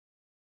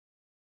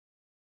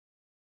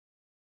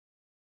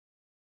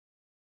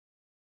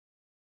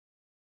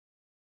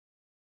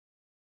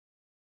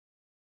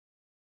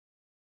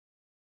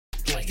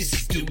This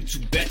is Dude to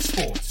Bet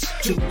Sports.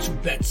 Dude to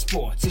Bet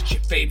Sports, it's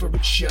your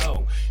favorite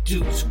show.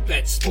 Dude to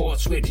Bet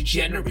Sports, where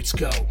degenerates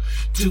go.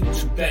 Dude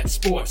to Bet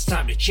Sports,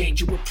 time to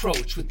change your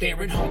approach with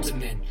Aaron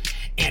Halterman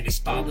and his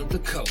father, the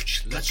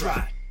coach. Let's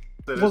ride.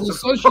 Well, the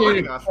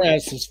Associated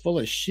Press is full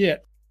of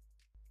shit.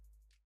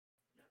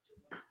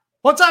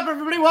 What's up,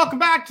 everybody? Welcome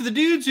back to the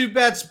Dudes Who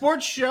Bet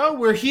Sports Show.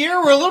 We're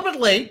here. We're a little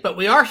bit late, but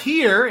we are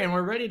here, and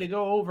we're ready to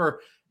go over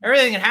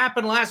everything that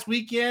happened last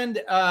weekend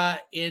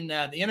in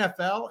the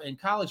NFL and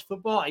college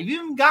football. I've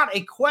even got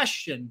a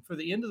question for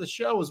the end of the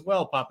show as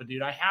well, Papa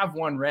Dude. I have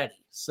one ready.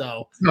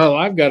 So,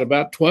 I've got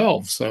about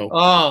 12. So,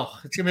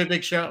 it's gonna be a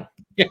big show.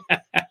 Yeah,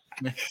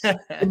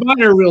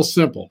 mine are real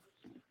simple.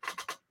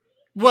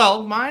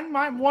 Well, mine,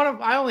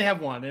 I only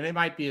have one, and it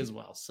might be as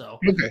well. So,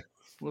 okay.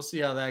 We'll see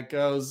how that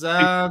goes.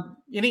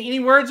 Any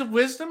words of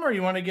wisdom, or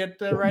you want to get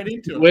right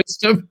into it?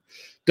 Wisdom?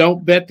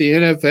 Don't bet the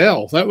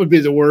NFL. That would be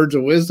the words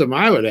of wisdom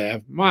I would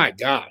have. My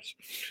gosh.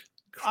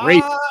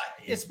 Crazy.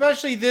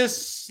 Especially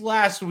this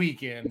last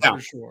weekend,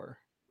 for sure.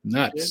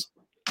 Nuts.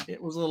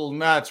 It was a little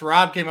nuts.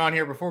 Rob came on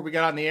here before we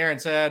got on the air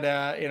and said,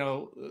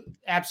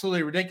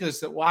 absolutely ridiculous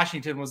that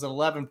Washington was an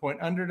 11-point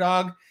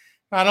underdog.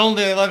 Not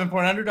only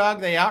 11-point underdog,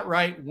 they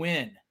outright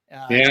win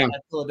at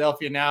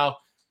Philadelphia now.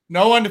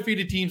 No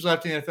undefeated teams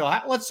left in the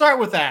NFL. Let's start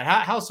with that.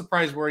 How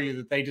surprised were you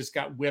that they just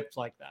got whipped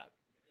like that?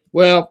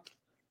 Well,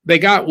 they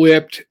got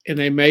whipped and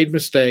they made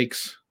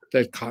mistakes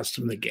that cost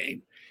them the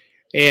game.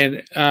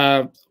 And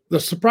the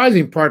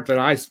surprising part that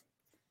I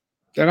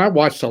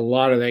watched a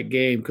lot of that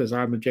game because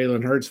I'm a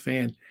Jalen Hurts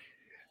fan,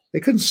 they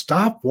couldn't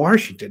stop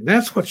Washington.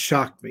 That's what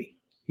shocked me.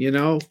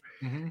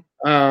 Mm-hmm.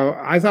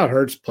 I thought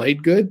Hurts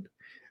played good.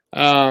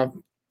 I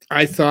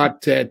thought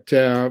that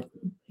the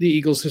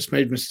Eagles just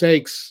made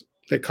mistakes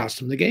that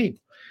cost him the game.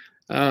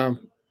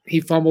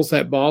 He fumbles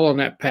that ball on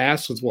that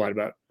pass with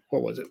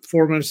what was it,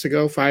 4 minutes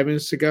ago, 5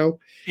 minutes ago?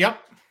 Yep.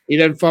 He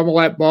doesn't fumble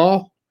that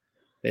ball,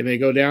 they may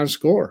go down and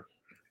score.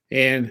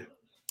 And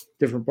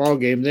different ball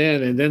game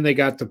then. And then they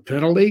got the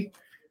penalty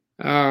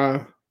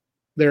there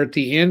at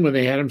the end when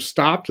they had him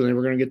stopped and they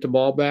were going to get the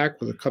ball back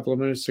with a couple of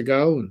minutes to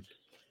go. And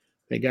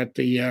they got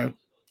the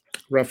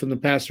roughing the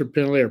passer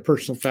penalty or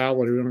personal foul,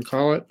 whatever you want to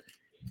call it.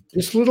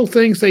 Just little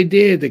things they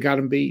did that got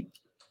him beat.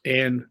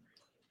 And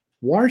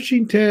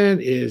Washington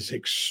is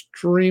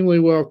extremely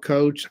well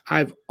coached.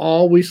 I've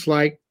always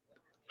liked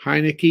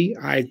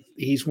Heineke.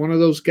 He's one of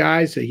those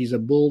guys that he's a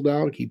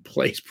bulldog. He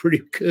plays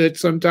pretty good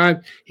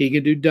sometimes. He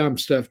can do dumb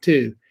stuff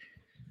too.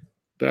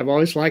 But I've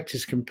always liked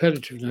his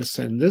competitiveness.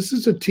 And this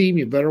is a team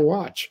you better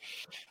watch.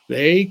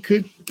 They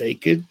could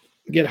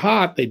get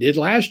hot. They did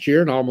last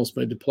year and almost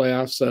made the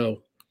playoffs.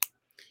 So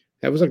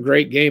that was a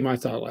great game, I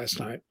thought, last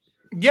night.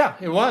 Yeah,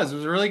 it was. It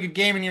was a really good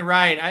game, and you're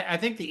right. I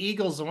think the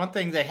Eagles, the one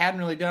thing they hadn't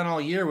really done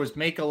all year was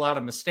make a lot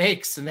of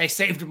mistakes, and they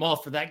saved them all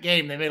for that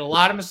game. They made a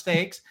lot of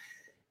mistakes,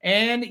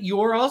 and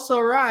you're also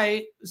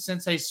right.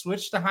 Since they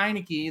switched to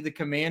Heineke, the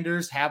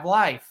Commanders have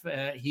life.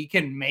 He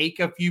can make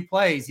a few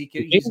plays.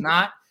 He's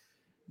not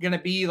going to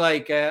be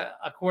like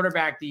a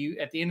quarterback that you,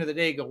 at the end of the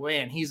day, go,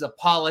 man, he's a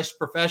polished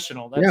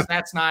professional.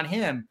 That's not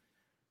him.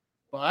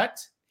 But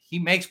he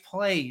makes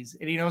plays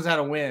and he knows how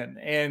to win.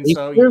 And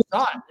so you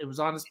saw it was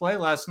on display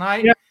last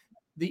night. Yeah.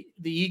 The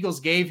Eagles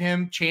gave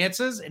him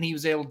chances and he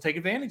was able to take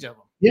advantage of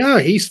them.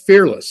 Yeah, he's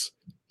fearless.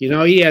 He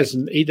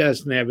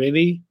doesn't have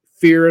any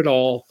fear at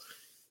all.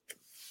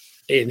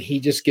 And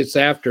he just gets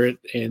after it.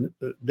 And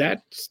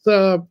that's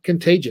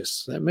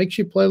contagious. That makes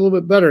you play a little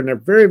bit better. And they're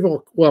very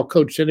well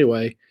coached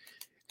anyway.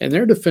 And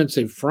their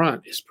defensive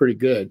front is pretty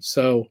good.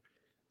 So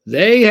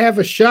they have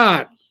a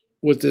shot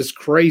with this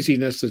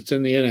craziness that's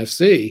in the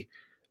NFC.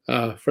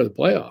 For the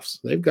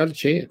playoffs. They've got a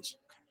chance.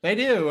 They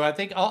do. I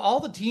think all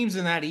the teams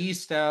in that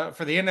East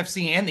for the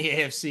NFC and the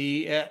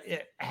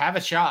AFC have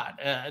a shot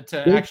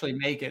to actually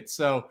make it.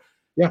 So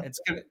it's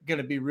going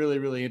to be really,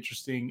 really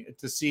interesting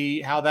to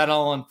see how that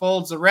all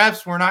unfolds. The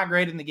refs were not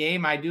great in the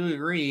game. I do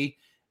agree.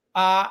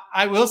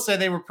 I will say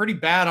they were pretty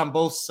bad on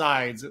both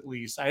sides, at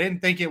least. I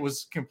didn't think it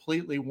was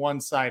completely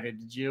one-sided.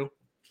 Did you?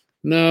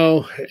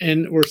 No,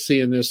 and we're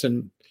seeing this.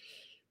 And,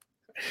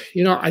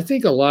 I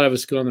think a lot of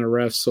us go on the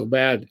refs so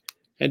bad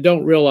and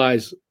don't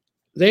realize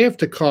they have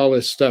to call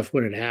this stuff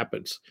when it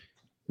happens.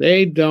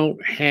 They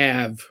don't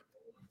have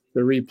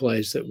the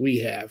replays that we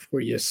have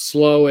where you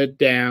slow it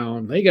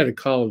down. They got to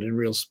call it in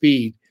real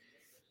speed.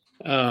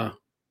 I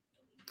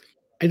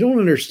don't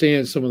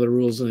understand some of the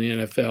rules in the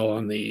NFL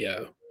on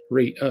the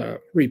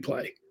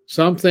replay.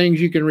 Some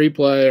things you can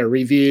replay or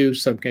review,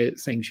 some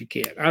things you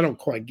can't. I don't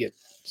quite get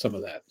some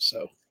of that.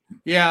 So.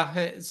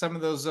 Yeah, some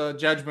of those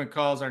judgment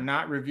calls are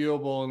not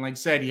reviewable. And like I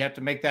said, you have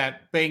to make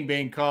that bang,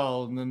 bang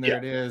call, and then there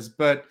it is.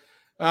 But,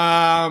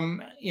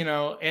 and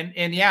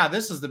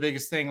this is the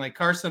biggest thing. Like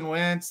Carson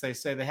Wentz, they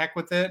say the heck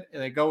with it.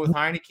 They go with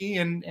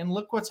Heineke, and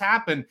look what's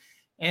happened.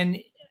 And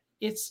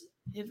it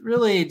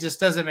really just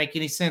doesn't make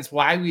any sense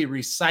why we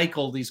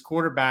recycle these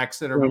quarterbacks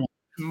that are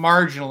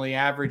marginally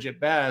average at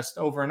best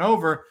over and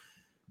over.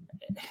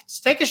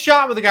 Just take a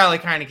shot with a guy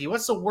like Heineke.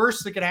 What's the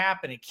worst that could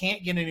happen? It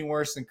can't get any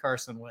worse than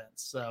Carson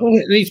Wentz. So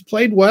and he's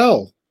played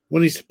well.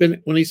 when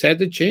he's had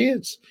the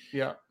chance.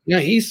 Yeah. Yeah,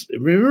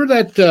 remember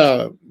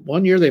that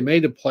one year they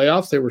made the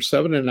playoffs, they were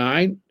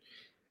 7-9,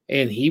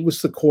 and he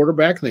was the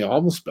quarterback, and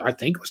I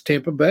think it was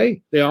Tampa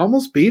Bay. They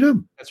almost beat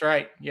him. That's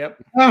right.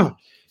 Yep. Oh,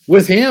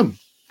 with him.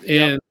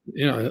 And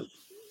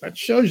that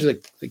shows you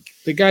that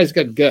the guy's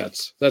got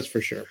guts, that's for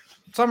sure.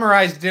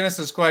 Summarize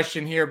Dennis's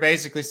question here,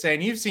 basically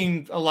saying you've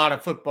seen a lot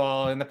of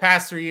football in the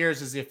past 3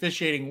 years. Is the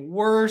officiating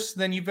worse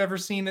than you've ever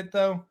seen it,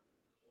 though?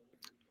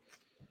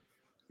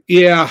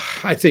 Yeah,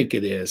 I think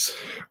it is.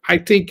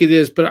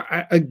 But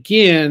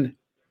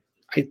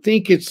I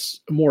think it's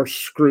more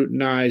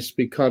scrutinized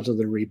because of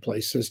the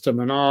replay system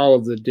and all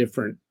of the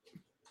different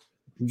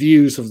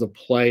views of the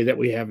play that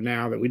we have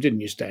now that we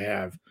didn't used to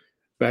have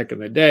back in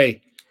the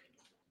day.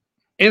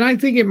 And I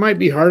think it might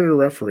be harder to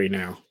referee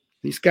now.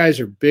 These guys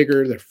are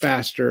bigger, they're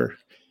faster.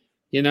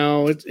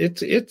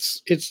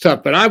 It's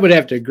tough. But I would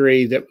have to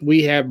agree that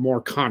we have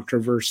more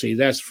controversy,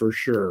 that's for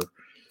sure,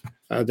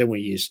 than we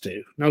used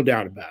to. No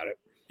doubt about it.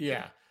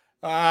 Yeah.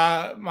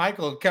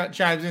 Michael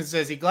chimes in and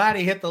says glad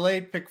he hit the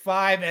late pick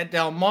 5 at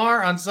Del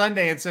Mar on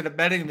Sunday instead of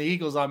betting the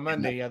Eagles on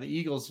Monday. Yeah, the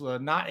Eagles were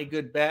not a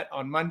good bet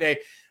on Monday.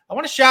 I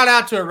want to shout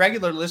out to a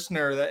regular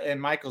listener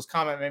and Michael's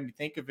comment made me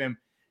think of him.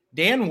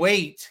 Dan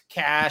Waite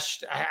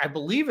cashed, I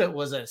believe it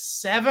was a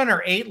 7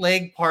 or 8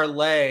 leg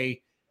parlay.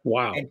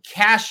 Wow. And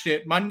cashed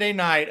it Monday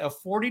night, a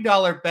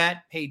 $40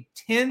 bet, paid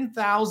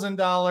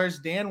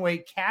 $10,000. Dan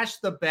Waite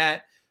cashed the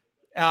bet.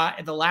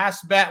 And the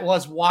last bet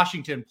was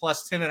Washington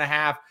plus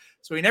 10.5.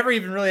 So he never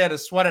even really had to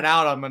sweat it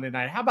out on Monday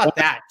night. How about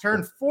that?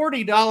 Turned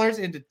 $40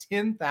 into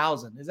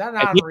 $10,000. Is that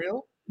not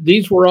unreal?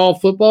 These were all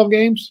football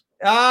games?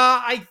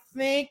 I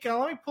think.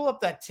 Let me pull up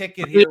that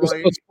ticket here. It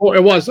wasn't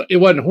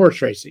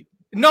horse racing.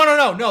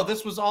 No.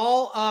 This was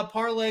all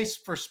parlays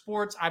for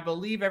sports. I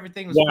believe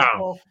everything was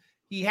football.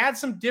 He had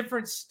some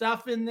different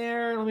stuff in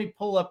there. Let me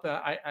pull up.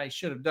 I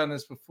should have done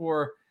this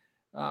before.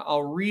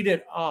 I'll read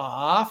it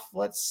off.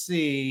 Let's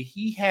see.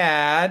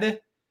 Here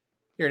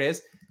it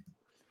is.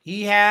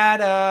 He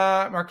had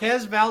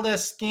Marquez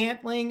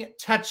Valdez-Scantling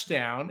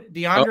touchdown,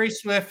 DeAndre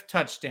Swift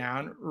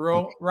touchdown,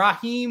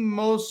 Raheem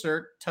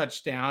Mostert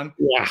touchdown.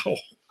 Wow.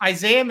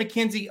 Isaiah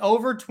McKenzie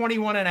over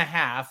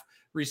 21.5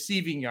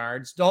 receiving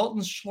yards,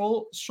 Dalton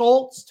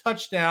Schultz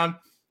touchdown,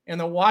 and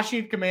the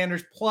Washington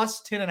Commanders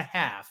plus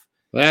 10.5.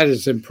 That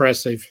is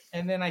impressive.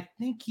 And then I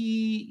think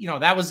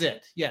that was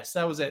it. Yes,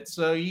 that was it.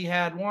 So he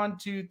had 1,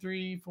 2,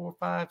 3, 4,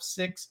 5,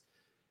 6.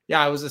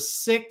 Yeah, it was a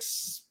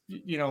 6,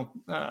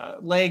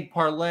 leg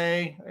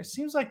parlay. It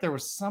seems like there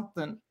was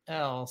something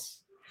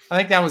else. I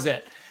think that was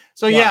it.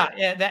 So wow.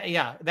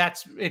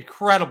 That's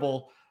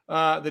incredible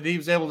that he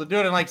was able to do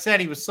it. And like I said,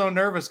 he was so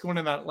nervous going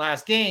in that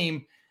last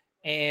game,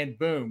 and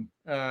boom,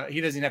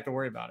 he doesn't have to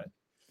worry about it.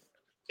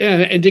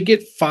 And to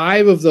get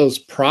 5 of those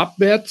prop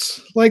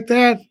bets like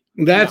that,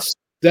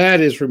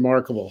 that is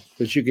remarkable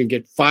that you can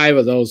get 5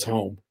 of those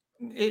home.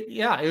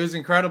 It was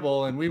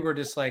incredible. And we were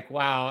just like,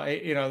 wow,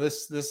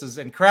 this is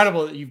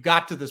incredible that you've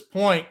got to this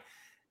point.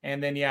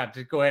 And then,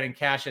 to go ahead and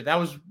cash it. That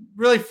was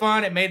really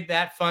fun. It made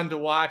that fun to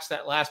watch,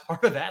 that last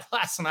part of that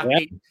last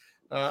night.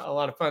 Yeah. A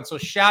lot of fun. So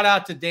shout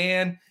out to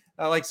Dan.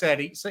 Like I said,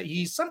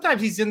 he's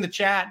sometimes he's in the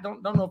chat.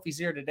 Don't know if he's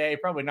here today.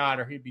 Probably not,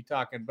 or he'd be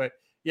talking. But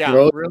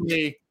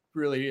really,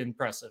 really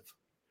impressive.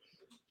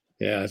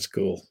 Yeah, that's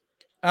cool.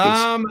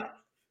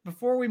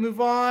 Before we move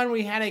on,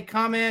 we had a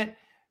comment.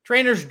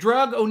 Trainers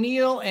drug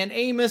O'Neal and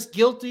Amos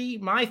guilty.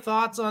 My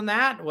thoughts on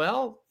that?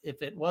 Well,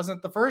 if it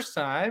wasn't the first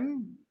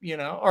time,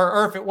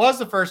 or if it was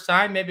the first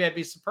time, maybe I'd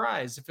be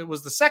surprised. If it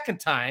was the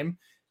second time,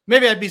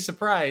 maybe I'd be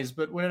surprised.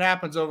 But when it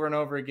happens over and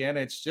over again,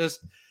 it's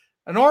just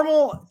a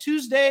normal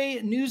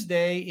Tuesday news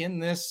day in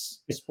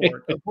this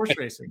sport of horse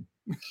racing.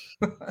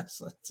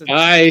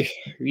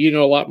 You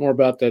know a lot more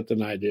about that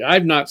than I do.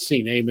 I've not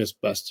seen Amos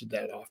busted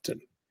that often.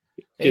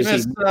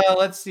 Amos,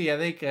 let's see. I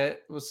think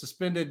it was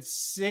suspended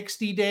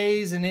 60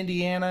 days in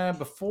Indiana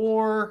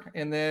before,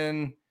 and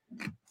then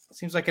it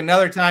seems like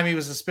another time he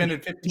was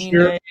suspended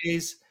 15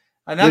 days.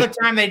 Another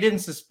time they didn't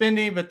suspend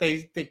him, but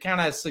they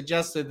kind of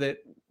suggested that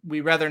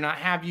we'd rather not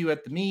have you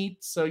at the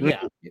meet. So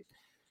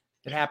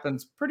it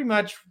happens pretty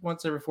much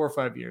once every 4 or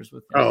 5 years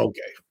with him. Oh,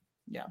 okay.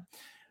 Yeah.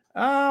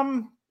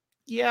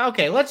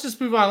 Okay. Let's just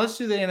move on. Let's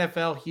do the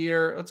NFL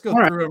here. Let's go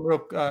through them real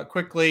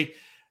quickly.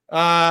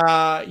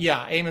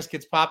 Amos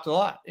gets popped a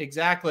lot.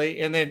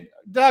 Exactly. And then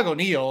Doug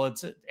O'Neal,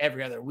 it's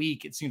every other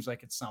week. It seems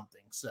like it's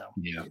something. So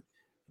it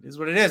is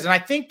what it is. And I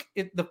think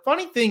the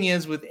funny thing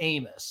is with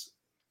Amos,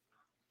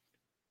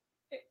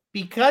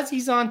 because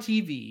he's on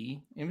TV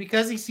and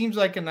because he seems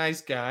like a nice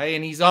guy,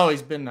 and he's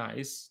always been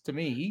nice to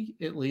me,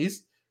 at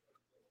least,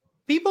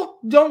 people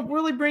don't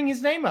really bring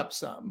his name up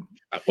some.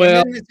 Well,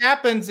 and then this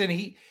happens, and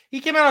he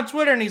came out on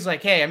Twitter and he's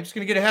like, hey, I'm just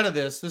going to get ahead of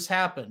this. This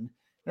happened.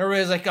 And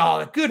everybody's like,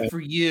 oh, good for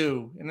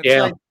you. And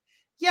it's like,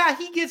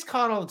 he gets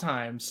caught all the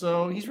time.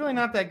 So he's really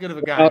not that good of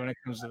a guy when it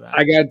comes to that.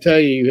 I got to tell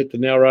you, you hit the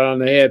nail right on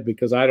the head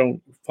because I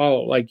don't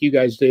follow it like you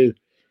guys do.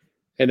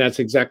 And that's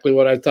exactly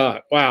what I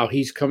thought. Wow,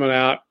 he's coming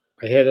out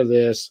ahead of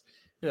this.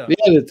 Yeah. The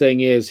other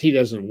thing is he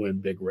doesn't win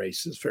big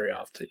races very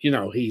often.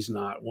 He's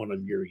not one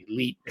of your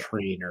elite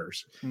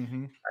trainers.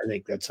 Mm-hmm. I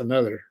think that's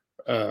another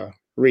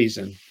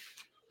reason.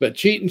 But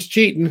cheating's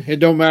cheating. It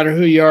don't matter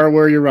who you are or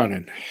where you're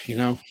running.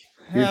 Yeah,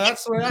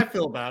 that's the way I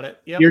feel about it.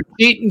 Yep. You're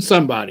cheating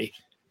somebody.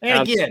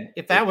 And again,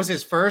 if that was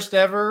his first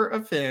ever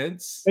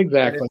offense,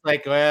 exactly, it's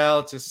like,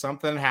 well, it's just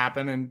something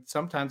happened, and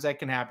sometimes that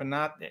can happen.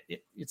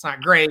 It's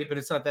not great, but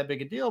it's not that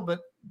big a deal. But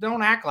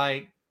don't act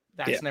like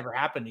that's never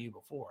happened to you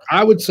before.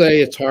 I would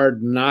say it's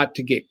hard not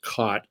to get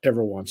caught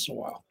every once in a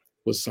while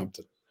with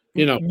something.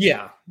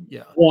 Yeah.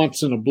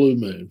 Once in a blue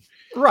moon,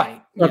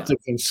 right? Something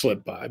can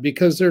slip by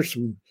because there's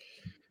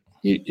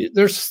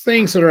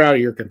things that are out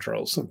of your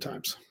control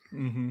sometimes.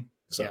 Mm-hmm.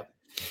 So. Yeah.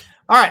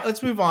 All right,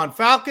 let's move on.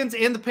 Falcons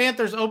and the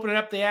Panthers opening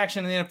up the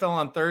action in the NFL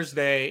on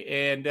Thursday,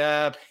 and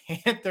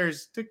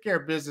Panthers took care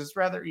of business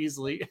rather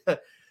easily. Are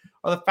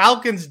the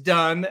Falcons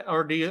done,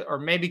 or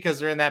maybe because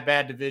they're in that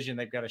bad division,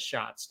 they've got a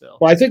shot still?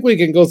 Well, I think we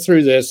can go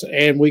through this,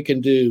 and we can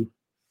do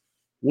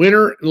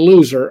winner and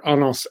loser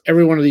on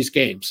every one of these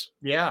games.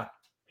 Yeah.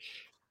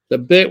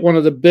 One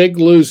of the big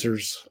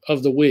losers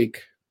of the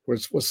week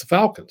was the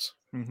Falcons.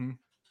 Mm-hmm.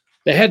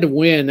 They had to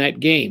win that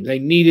game. They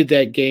needed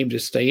that game to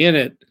stay in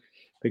it,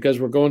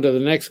 because we're going to the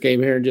next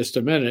game here in just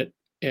a minute,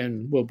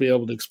 and we'll be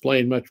able to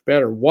explain much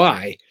better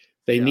why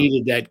they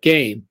needed that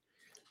game.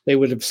 They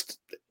would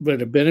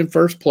have been in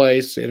first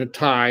place in a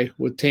tie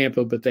with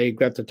Tampa, but they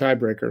got the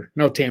tiebreaker.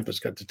 No, Tampa's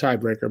got the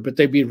tiebreaker, but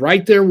they'd be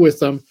right there with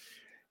them.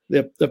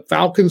 The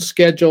Falcons'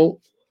 schedule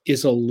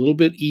is a little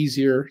bit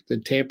easier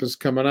than Tampa's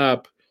coming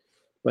up,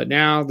 but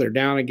now they're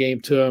down a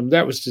game to them.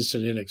 That was just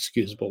an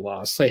inexcusable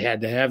loss. They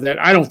had to have that.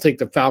 I don't think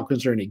the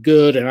Falcons are any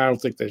good, and I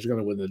don't think they're going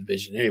to win the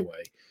division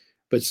anyway.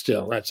 But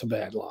still, that's a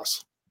bad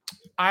loss.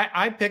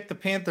 I picked the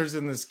Panthers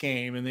in this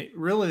game, and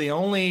really the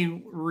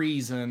only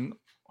reason,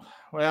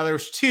 well,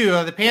 there's two.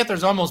 The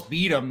Panthers almost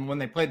beat them when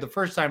they played the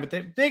first time, but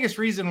the biggest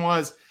reason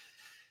was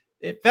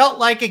it felt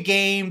like a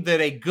game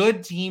that a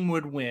good team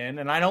would win,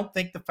 and I don't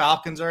think the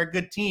Falcons are a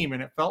good team,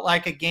 and it felt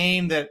like a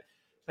game that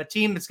a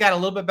team that's got a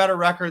little bit better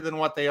record than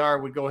what they are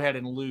would go ahead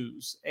and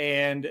lose,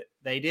 and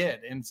they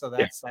did, and so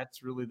that's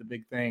really the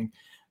big thing.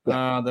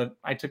 That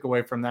I took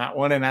away from that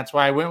one, and that's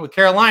why I went with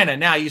Carolina.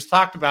 Now, you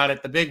talked about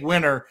it. The big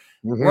winner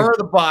were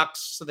the Bucs,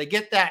 so they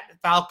get that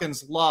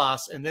Falcons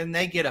loss, and then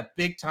they get a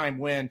big-time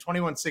win,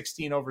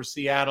 21-16 over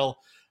Seattle.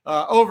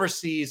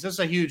 Overseas, this is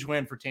a huge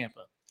win for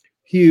Tampa.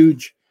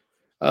 Huge.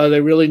 They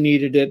really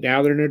needed it.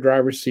 Now they're in the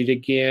driver's seat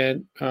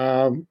again.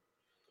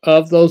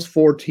 Of those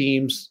four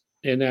teams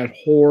in that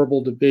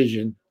horrible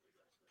division,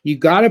 you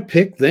got to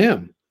pick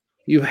them.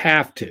 You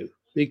have to,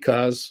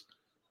 because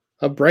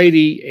of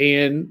Brady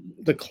and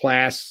the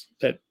class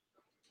that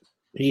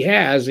he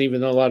has, even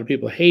though a lot of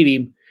people hate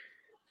him.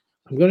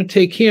 I'm going to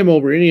take him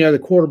over any other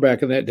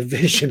quarterback in that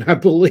division, I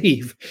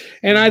believe.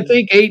 And I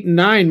think 8 and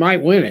 9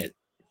 might win it,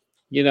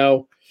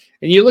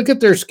 And you look at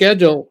their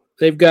schedule,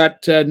 they've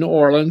got New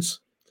Orleans.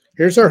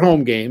 Here's their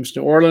home games: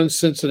 New Orleans,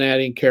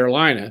 Cincinnati, and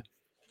Carolina.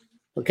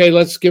 Okay,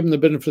 let's give them the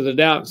benefit of the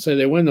doubt and say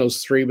they win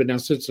those three, but now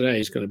Cincinnati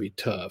is going to be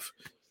tough.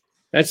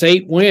 That's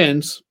 8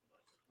 wins.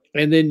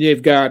 And then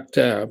you've got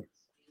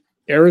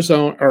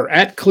Arizona, or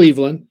at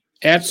Cleveland,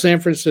 at San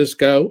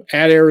Francisco,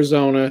 at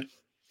Arizona,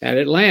 at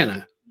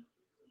Atlanta.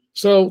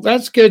 So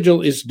that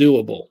schedule is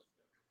doable.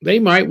 They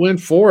might win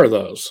 4 of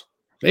those.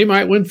 They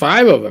might win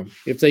 5 of them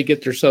if they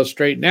get themselves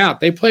straightened out.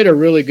 They played a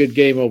really good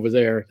game over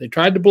there. They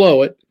tried to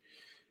blow it,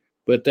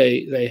 but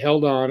they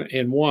held on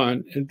and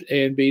won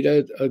and beat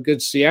a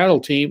good Seattle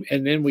team.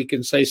 And then we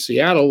can say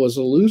Seattle was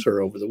a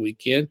loser over the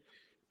weekend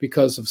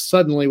because of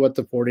suddenly what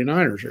the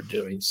 49ers are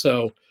doing.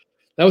 So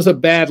that was a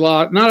bad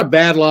loss, not a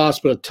bad loss,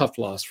 but a tough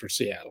loss for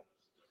Seattle.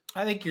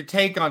 I think your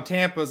take on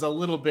Tampa is a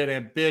little bit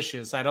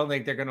ambitious. I don't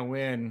think they're going to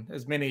win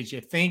as many as you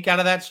think out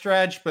of that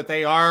stretch, but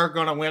they are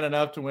going to win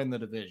enough to win the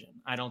division.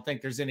 I don't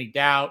think there's any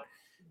doubt.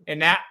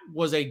 And that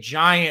was a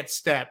giant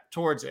step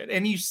towards it.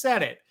 And you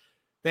said it.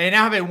 They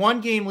now have a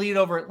 1-game lead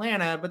over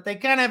Atlanta, but they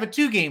kind of have a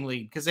 2-game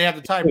lead because they have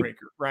the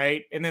tiebreaker,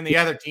 right? And then the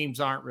other teams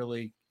aren't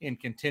really in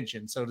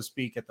contention, so to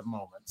speak, at the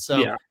moment. So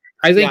yeah,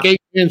 I think 8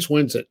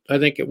 wins it. I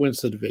think it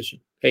wins the division.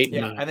 8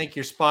 and 9. I think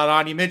you're spot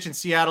on. You mentioned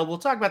Seattle. We'll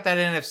talk about that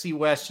NFC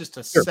West just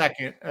a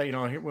second,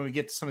 when we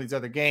get to some of these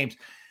other games.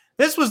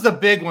 This was the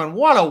big one.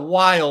 What a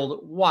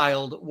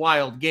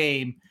wild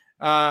game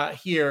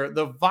here.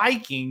 The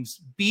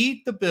Vikings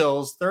beat the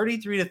Bills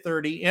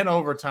 33-30 in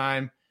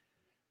overtime.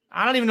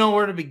 I don't even know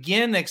where to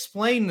begin to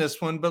explain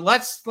this one, but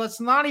let's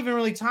not even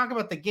really talk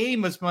about the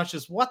game as much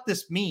as what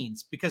this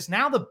means, because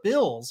now the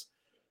Bills,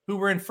 who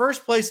were in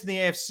first place in the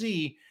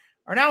AFC,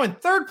 are now in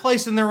third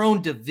place in their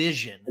own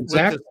division with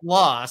this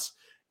loss.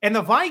 And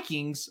the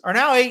Vikings are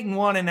now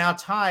 8-1 and now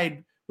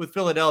tied with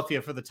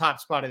Philadelphia for the top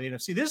spot of the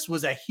NFC. This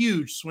was a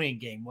huge swing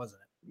game,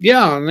 wasn't it?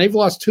 Yeah, and they've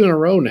lost 2 in a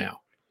row now.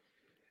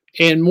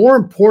 And more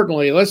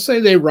importantly, let's say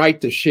they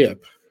right the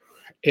ship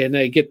and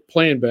they get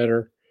playing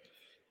better.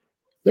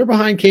 They're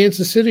behind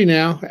Kansas City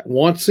now,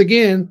 once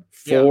again,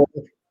 for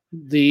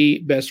the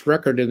best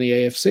record in the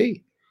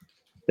AFC.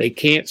 They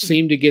can't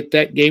seem to get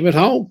that game at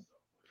home.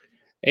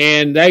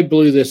 and they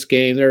blew this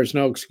game. There's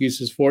no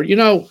excuses for it. You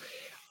know,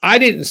 I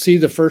didn't see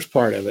the first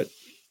part of it.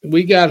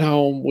 We got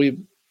home.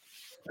 We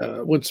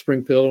went to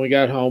Springfield, and we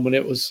got home, and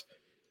it was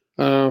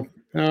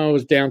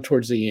down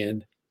towards the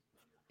end,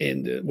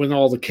 and when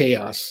all the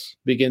chaos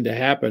began to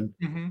happen,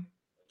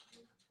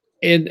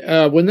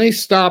 and when they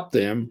stopped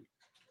them,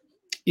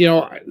 you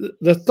know,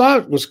 the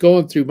thought was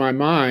going through my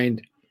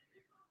mind.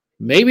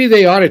 Maybe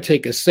they ought to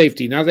take a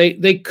safety. Now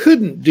they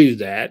couldn't do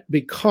that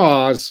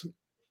because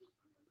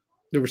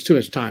there was too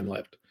much time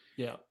left.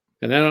 Yeah.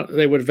 And then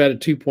they would have had a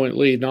 2-point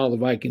lead, and all the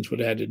Vikings would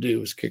have had to do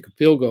was kick a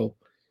field goal.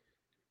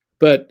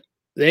 But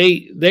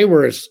they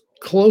were as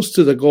close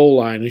to the goal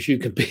line as you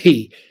could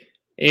be.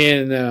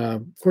 And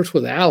of course,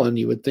 with Allen,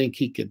 you would think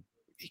he could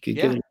get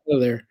him out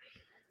of there.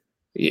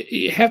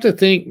 You have to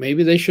think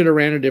maybe they should have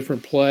ran a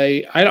different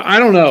play. I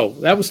don't know.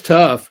 That was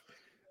tough.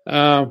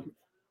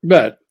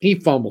 But he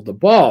fumbled the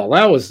ball.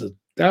 That was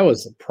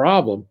the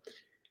problem.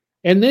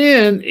 And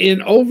then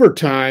in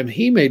overtime,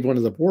 he made one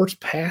of the worst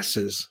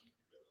passes.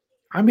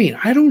 I mean,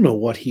 I don't know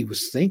what he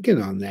was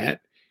thinking on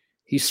that.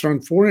 He's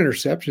thrown 4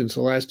 interceptions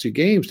the last 2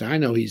 games. Now, I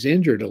know he's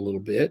injured a little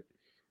bit.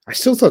 I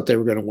still thought they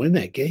were going to win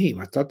that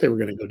game. I thought they were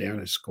going to go down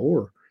and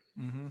score.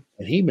 And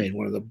he made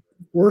one of the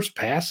worst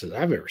passes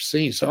I've ever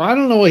seen. So I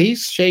don't know.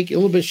 He's shaky, a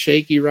little bit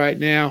shaky right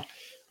now.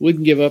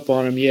 Wouldn't give up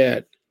on him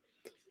yet.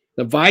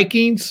 The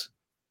Vikings,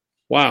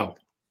 wow.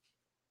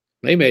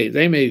 They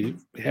may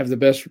have the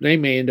best. They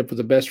may end up with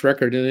the best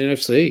record in the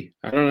NFC.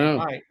 I don't know.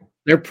 Right.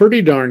 They're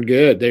pretty darn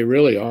good. They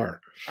really are.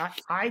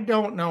 I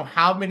don't know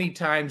how many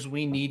times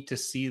we need to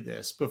see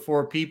this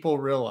before people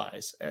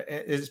realize,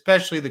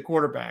 especially the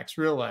quarterbacks,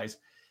 realize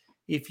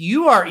if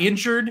you are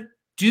injured,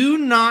 do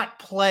not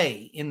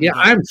play in the game.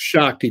 I'm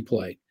shocked he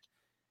played.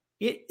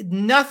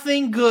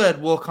 Nothing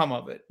good will come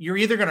of it. You're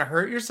either going to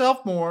hurt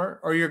yourself more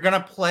or you're going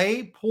to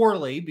play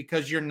poorly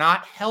because you're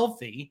not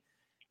healthy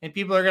and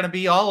people are going to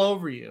be all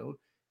over you.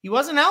 He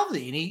wasn't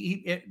healthy. And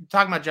he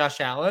talking about Josh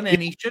Allen, and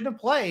he shouldn't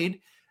have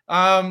played.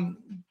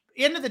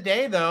 End of the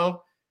day,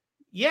 though,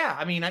 yeah,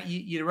 I mean,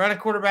 you run a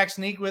quarterback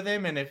sneak with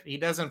him, and if he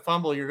doesn't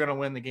fumble, you're going to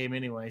win the game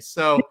anyway.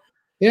 So,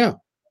 yeah,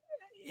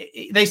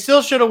 they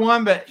still should have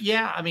won. But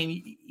yeah, I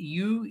mean,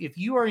 if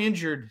you are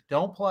injured,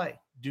 don't play.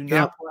 Do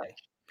not play.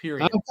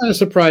 Period. I'm kind of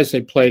surprised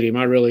they played him.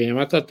 I really am.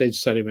 I thought they'd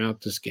set him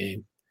out this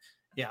game.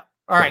 Yeah.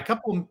 All right.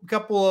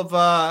 Couple of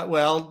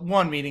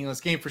one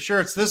meaningless game for sure.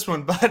 It's this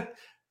one, but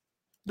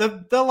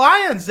the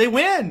Lions, they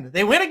win.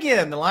 They win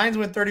again. The Lions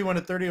win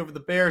 31-30 over the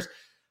Bears.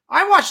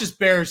 I watch this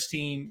Bears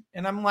team,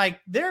 and I'm like,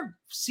 they're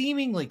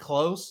seemingly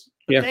close,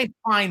 but they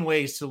find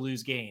ways to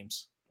lose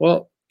games.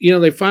 Well, you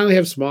know, they finally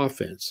have some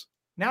offense.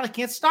 Now they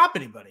can't stop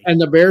anybody. And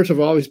the Bears have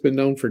always been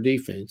known for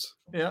defense.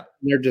 Yeah.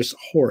 They're just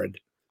horrid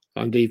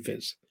on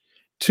defense.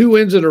 2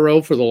 wins in a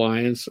row for the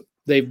Lions.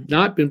 They've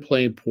not been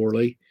playing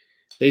poorly.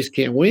 They just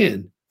can't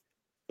win.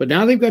 But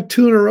now they've got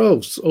 2 in a row.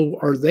 So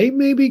are they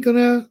maybe going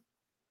to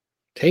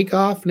take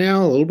off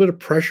now, a little bit of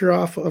pressure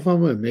off of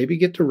them and maybe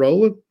get to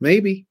rolling?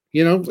 Maybe.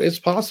 You know, it's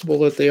possible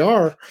that they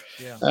are.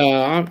 Yeah.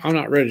 I'm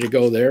not ready to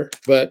go there,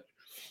 but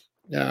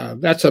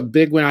that's a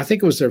big win. I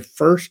think it was their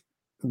first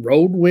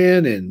road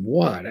win in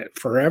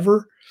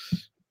forever.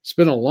 It's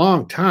been a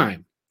long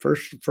time.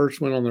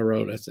 First win on the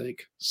road, I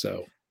think.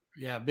 So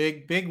yeah,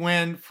 big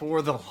win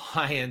for the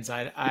Lions.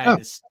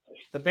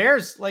 The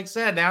Bears, like I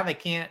said, now they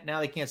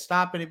can't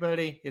stop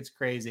anybody. It's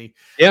crazy.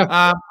 Yeah.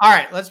 All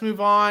right, let's move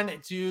on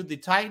to the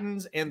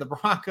Titans and the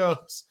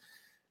Broncos.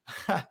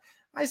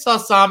 I saw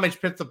Samich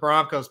pick the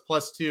Broncos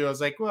 +2. I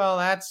was like, well,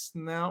 that's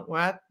not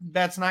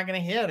going to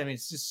hit. I mean,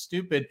 it's just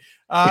stupid.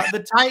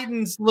 The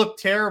Titans look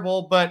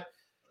terrible, but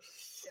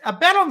a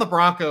bet on the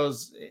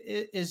Broncos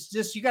is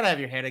just, you got to have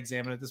your head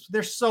examined at this.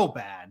 They're so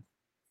bad.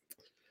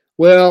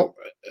 Well,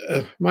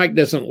 Mike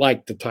doesn't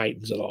like the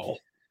Titans at all.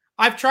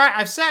 I've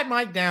sat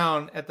Mike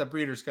down at the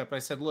Breeders' Cup. I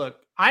said,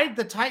 look,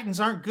 the Titans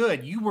aren't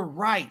good. You were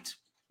right.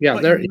 Yeah,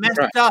 but they're you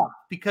messed up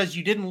because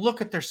you didn't look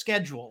at their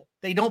schedule.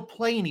 They don't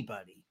play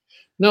anybody.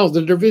 No,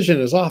 the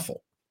division is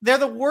awful. They're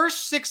the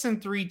worst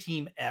 6-3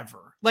 team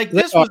ever. Like,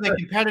 this was a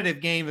competitive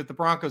game that the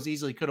Broncos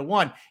easily could have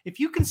won. If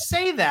you can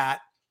say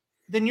that,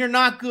 then you're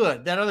not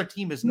good. That other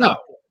team is not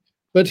good.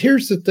 But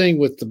here's the thing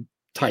with the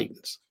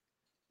Titans.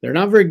 They're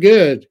not very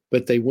good,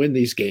 but they win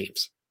these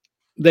games.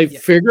 They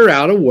figure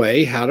out a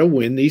way how to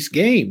win these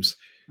games.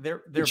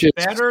 They're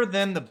better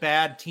than the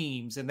bad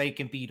teams, and they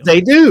can beat them. They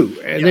do.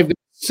 And they've got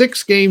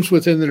 6 games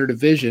within their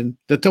division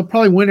that they'll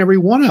probably win every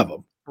one of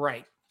them.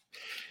 Right.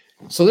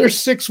 So there's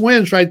 6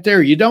 wins right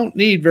there. You don't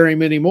need very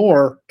many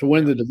more to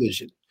win the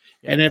division.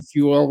 Yeah. And if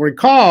you will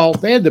recall,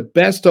 they had the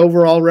best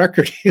overall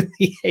record in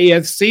the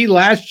AFC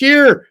last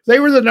year. They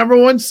were the number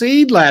 1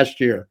 seed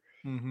last year.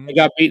 Mm-hmm. They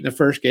got beat in the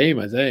first game,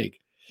 I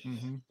think,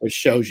 which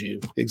shows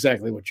you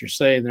exactly what you're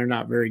saying. They're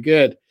not very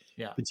good.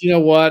 Yeah. But you know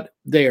what?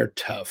 They are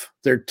tough.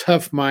 They're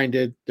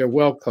tough-minded. They're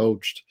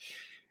well-coached.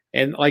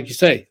 And like you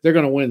say, they're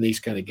going to win these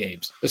kind of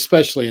games,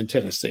 especially in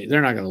Tennessee.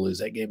 They're not going to lose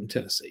that game in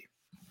Tennessee.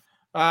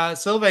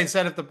 Sylvain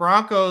said if the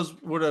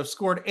Broncos would have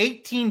scored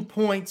 18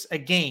 points a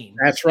game.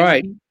 That's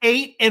right.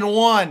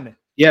 8-1.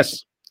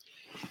 Yes.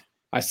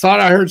 I thought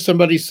I heard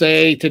somebody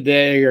say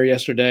today or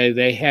yesterday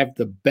they have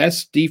the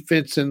best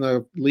defense in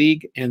the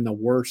league and the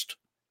worst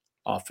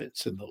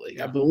offense in the league.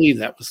 Yeah. I believe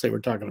that was they were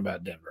talking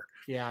about Denver.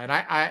 Yeah,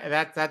 and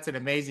that's an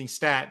amazing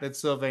stat that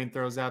Sylvain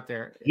throws out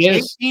there.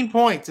 Yes. 18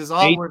 points is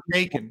all we're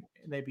taking.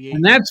 And they'd be 18.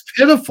 And that's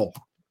pitiful.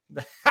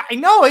 I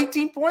know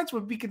 18 points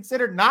would be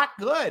considered not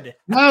good.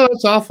 No,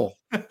 that's awful.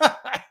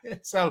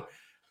 So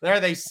there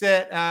they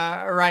sit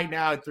right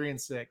now at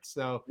 3-6.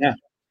 So yeah,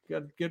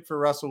 good for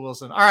Russell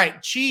Wilson. All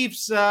right,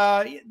 Chiefs.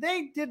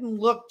 They didn't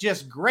look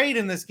just great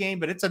in this game,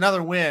 but it's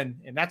another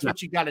win, and that's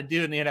what you got to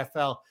do in the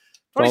NFL.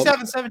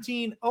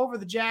 27-17 over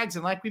the Jags,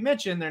 and like we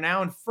mentioned, they're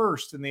now in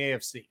first in the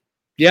AFC.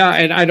 Yeah,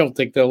 and I don't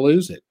think they'll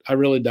lose it. I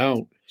really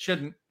don't.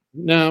 Shouldn't.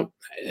 No,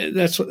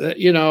 that's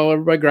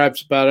everybody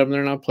gripes about them.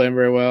 They're not playing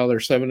very well. They're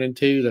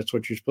 7-2. That's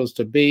what you're supposed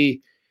to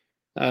be.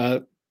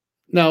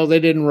 No, they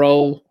didn't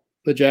roll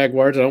the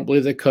Jaguars. I don't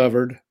believe they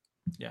covered.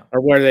 Yeah.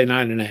 Or were they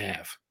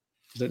 9.5?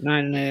 Is it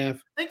 9.5? I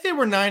think they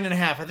were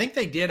 9.5. I think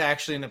they did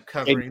actually end up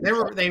covering.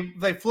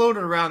 They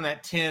floated around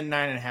that 10,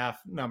 9.5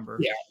 number.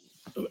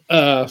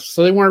 Yeah.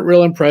 So they weren't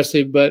real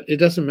impressive, but it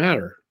doesn't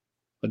matter.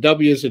 A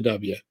W is a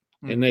W,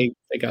 and they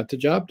got the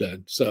job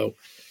done. So,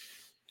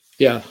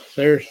 yeah,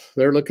 they're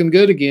looking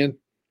good again.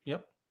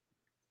 Yep.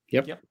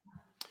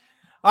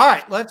 All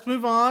right, let's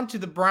move on to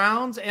the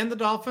Browns and the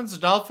Dolphins. The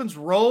Dolphins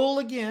roll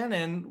again,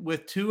 and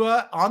with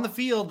Tua on the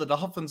field, the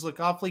Dolphins look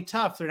awfully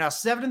tough. They're now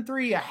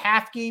 7-3, a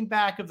half game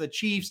back of the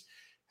Chiefs.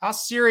 How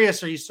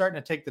serious are you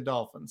starting to take the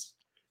Dolphins?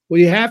 Well,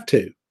 you have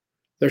to.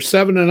 They're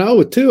 7-0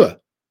 with Tua,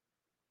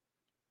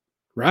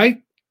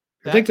 right?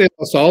 I think they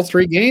lost all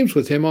 3 games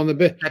with him on the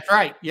bench. That's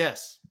right,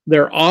 yes.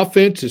 Their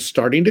offense is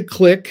starting to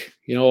click.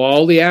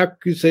 All the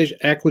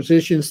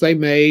acquisitions they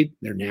made,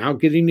 they're now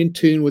getting in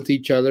tune with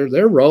each other.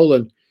 They're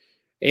rolling.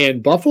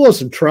 And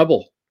Buffalo's in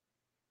trouble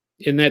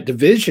in that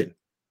division.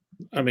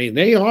 I mean,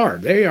 they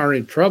are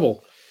in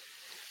trouble.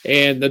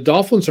 And the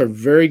Dolphins are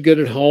very good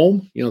at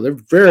home. They're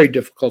very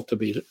difficult to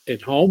beat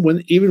at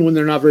home even when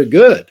they're not very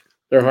good.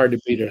 They're hard to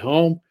beat at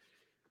home.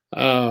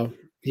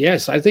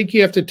 Yes, I think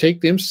you have to take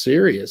them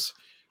serious.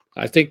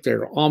 I think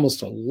they're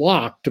almost a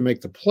lock to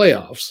make the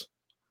playoffs.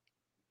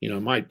 It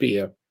might be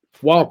a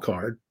wild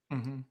card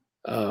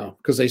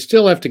because they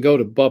still have to go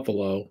to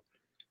Buffalo,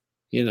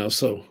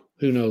 so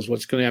who knows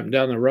what's going to happen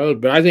down the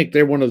road. But I think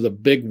they're one of the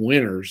big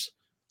winners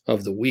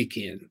of the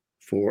weekend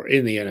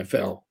in the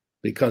NFL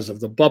because of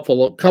the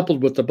Buffalo,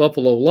 coupled with the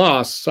Buffalo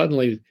loss.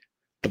 Suddenly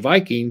the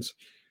Vikings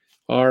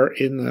are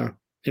in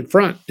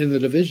front in the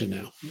division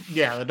now.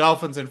 Yeah, the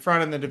Dolphins in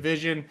front in the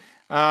division.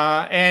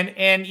 And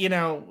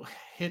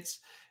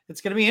it's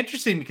going to be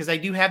interesting because they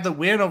do have the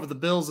win over the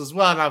Bills as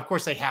well. Now, of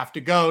course, they have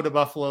to go to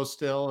Buffalo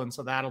still, and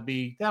so that'll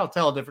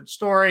tell a different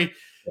story.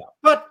 Yeah.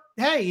 But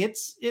hey,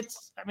 it's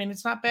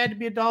not bad to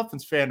be a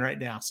Dolphins fan right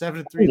now.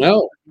 7-3.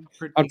 No,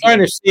 I'm trying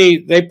to see.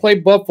 They play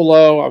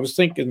Buffalo. I was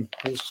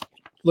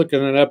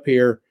looking it up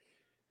here.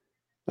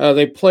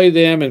 They play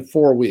them in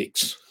 4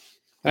 weeks.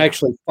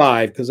 Actually,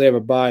 5 because they have a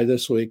bye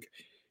this week.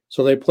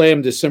 So they play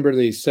them December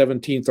the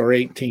 17th or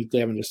 18th. They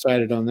haven't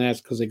decided on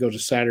that because they go to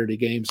Saturday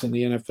games in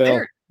the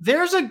NFL.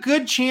 There's a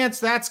good chance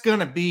that's going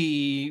to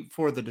be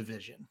for the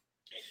division.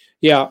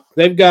 Yeah,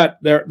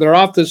 they're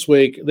off this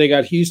week. They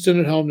got Houston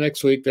at home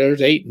next week. There's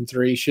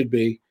 8-3 should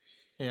be.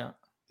 Yeah.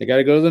 They got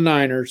to go to the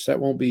Niners. That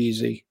won't be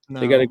easy. No.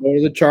 They got to go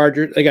to the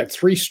Chargers. They got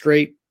 3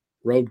 straight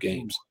road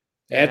games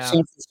at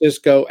San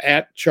Francisco,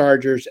 at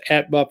Chargers,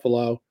 at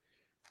Buffalo.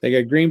 They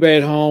got Green Bay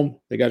at home.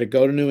 They got to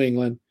go to New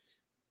England,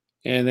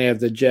 and they have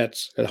the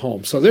Jets at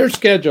home. So their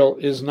schedule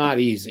is not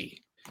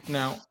easy.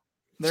 No.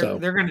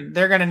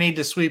 They're gonna need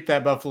to sweep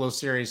that Buffalo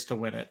series to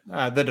win it,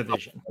 the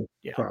division.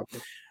 Yeah.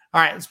 Probably. All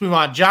right, let's move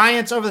on.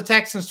 Giants over the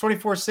Texans,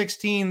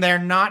 24-16. They're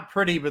not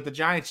pretty, but the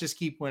Giants just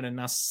keep winning.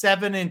 Now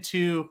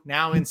 7-2,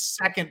 now in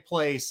second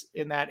place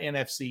in that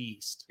NFC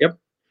East.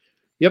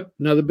 Yep.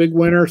 Another big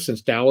winner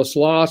since Dallas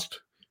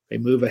lost. They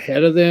move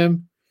ahead of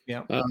them.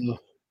 Yeah.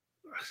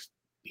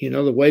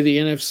 The way the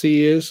NFC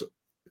is,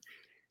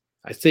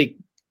 I think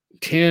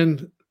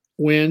 10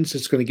 wins,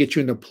 it's going to get you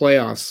in the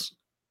playoffs,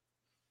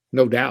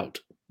 no doubt.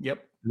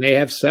 Yep. And they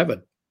have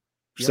 7.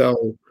 Yep.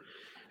 So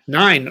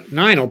 9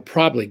 will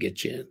probably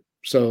get you in.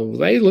 So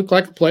they look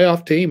like a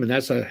playoff team, and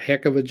that's a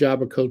heck of a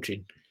job of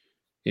coaching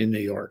in New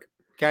York.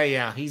 Okay,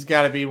 yeah, he's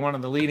got to be one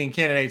of the leading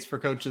candidates for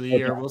Coach of the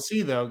Year. We'll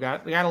see, though.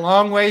 Got a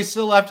long way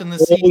still left in the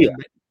season, yeah.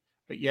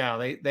 But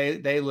yeah,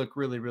 they look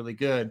really, really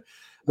good.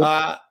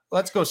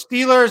 Let's go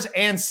Steelers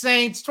and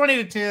Saints,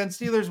 20-10.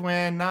 Steelers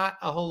win. Not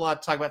a whole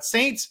lot to talk about.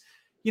 Saints,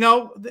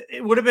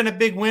 it would have been a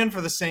big win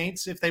for the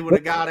Saints if they would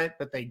have got it,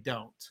 but they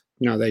don't.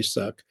 No, they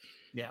suck.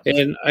 Yeah.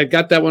 And I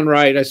got that one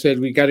right. I said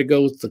we got to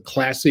go with the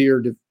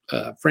classier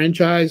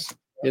franchise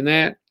in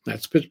that.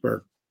 That's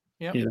Pittsburgh.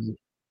 Yeah.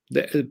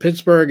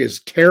 Pittsburgh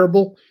is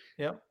terrible.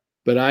 Yep.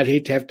 But I'd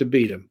hate to have to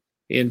beat them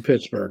in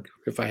Pittsburgh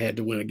if I had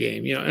to win a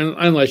game,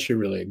 unless you're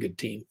really a good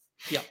team.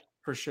 Yeah,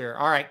 for sure.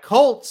 All right,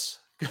 Colts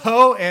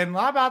go, and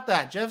how about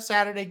that? Jeff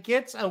Saturday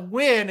gets a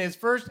win. His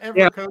first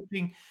ever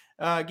coaching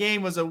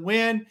game was a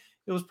win.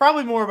 It was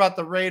probably more about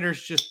the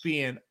Raiders just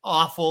being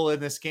awful in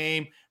this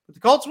game. But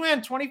the Colts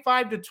win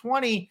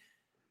 25-20.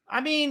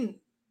 I mean,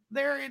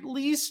 they're at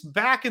least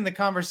back in the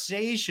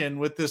conversation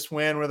with this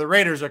win where the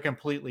Raiders are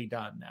completely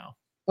done now.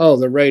 Oh,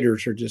 the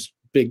Raiders are just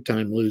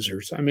big-time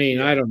losers. I mean,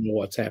 I don't know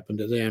what's happened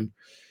to them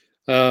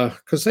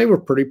because they were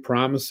pretty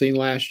promising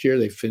last year.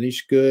 They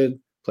finished good,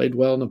 played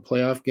well in the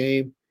playoff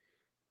game.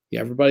 Yeah,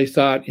 everybody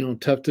thought,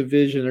 tough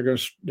division. They're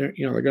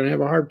going to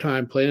have a hard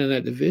time playing in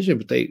that division,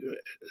 but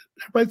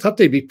everybody thought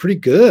they'd be pretty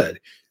good.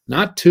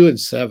 Not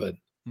 2-7.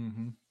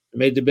 Mm-hmm.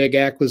 Made the big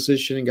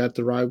acquisition and got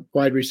the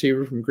wide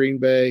receiver from Green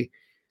Bay.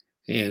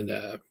 And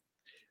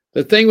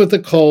the thing with the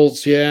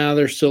Colts,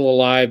 they're still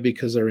alive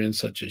because they're in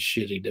such a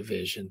shitty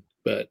division.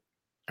 But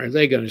are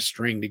they going to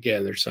string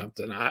together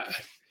something?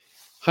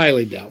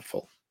 Highly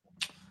doubtful.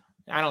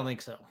 I don't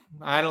think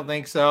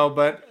so,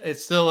 but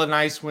it's still a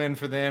nice win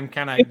for them.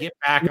 Kind of get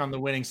back on the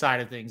winning side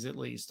of things at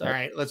least. All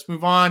right, let's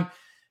move on.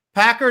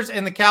 Packers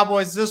and the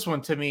Cowboys. This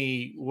one to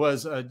me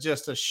was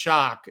just a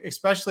shock,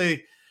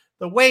 especially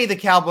the way the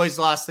Cowboys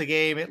lost the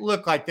game. It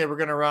looked like they were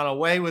going to run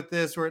away with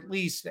this or at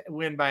least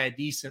win by a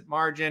decent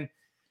margin.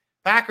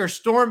 Packers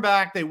storm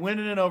back. They win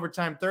it in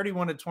overtime,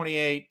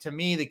 31-28. To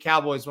me, the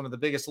Cowboys, one of the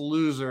biggest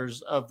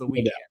losers of the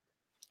weekend.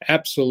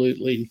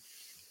 Absolutely.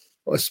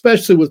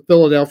 Especially with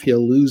Philadelphia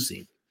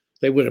losing.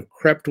 They would have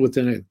crept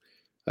within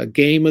a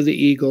game of the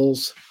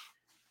Eagles.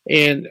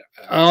 And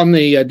on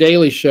the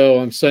Daily Show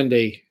on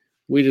Sunday,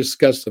 we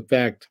discussed the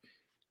fact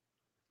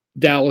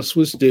Dallas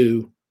was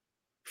due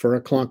for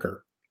a clunker.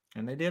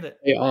 And they did it.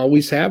 They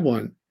always have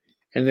one.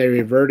 And they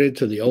reverted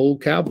to the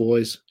old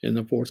Cowboys in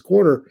the fourth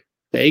quarter.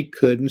 They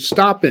couldn't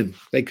stop him.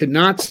 They could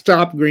not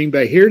stop Green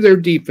Bay. Here, their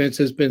defense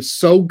has been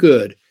so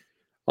good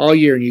all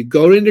year. And you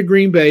go into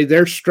Green Bay,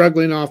 they're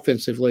struggling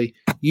offensively.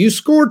 You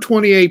score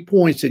 28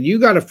 points and you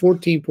got a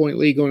 14-point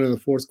lead going in the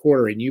fourth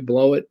quarter and you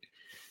blow it.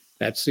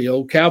 That's the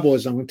old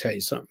Cowboys. I'm going to tell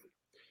you something.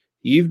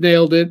 You've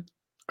nailed it.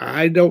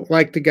 I don't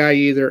like the guy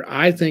either.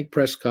 I think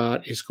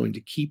Prescott is going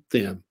to keep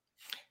them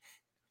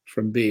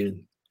from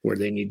being where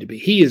they need to be.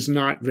 He is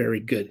not very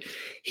good.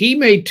 He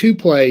made 2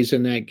 plays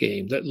in that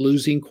game that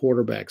losing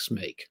quarterbacks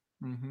make.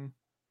 Mm-hmm.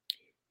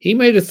 He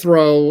made a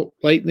throw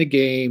late in the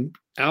game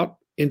out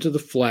into the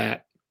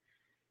flat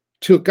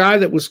to a guy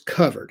that was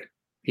covered.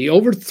 He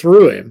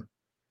overthrew him.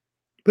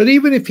 But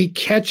even if he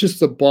catches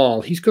the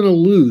ball, he's going to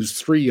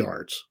lose 3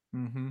 yards.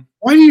 Mm-hmm.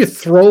 Why do you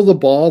throw the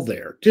ball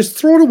there? Just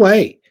throw it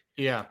away.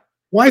 Yeah.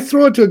 Why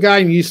throw it to a guy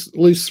and you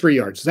lose 3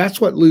 yards? That's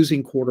what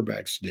losing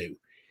quarterbacks do.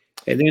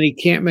 And then he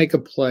can't make a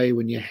play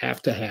when you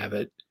have to have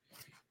it.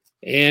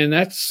 And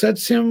that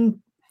sets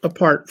him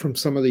apart from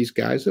some of these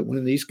guys that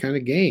win these kind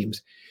of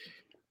games.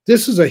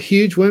 This is a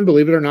huge win,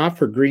 believe it or not,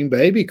 for Green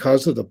Bay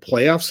because of the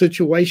playoff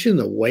situation,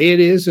 the way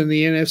it is in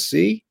the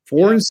NFC.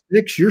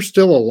 4-6, you're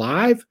still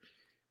alive.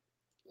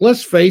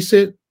 Let's face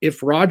it,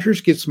 if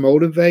Rodgers gets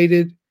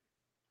motivated,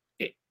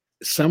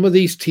 some of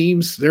these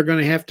teams they're going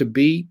to have to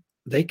beat,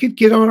 they could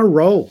get on a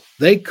roll.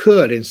 They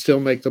could and still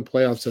make the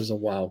playoffs as a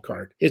wild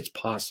card. It's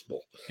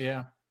possible.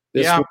 Yeah.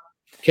 This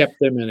kept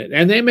them in it.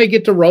 And they may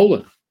get to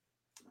rolling.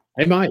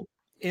 They might.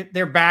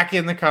 They're back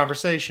in the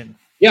conversation.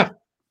 Yeah.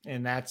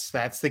 And that's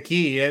the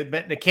key.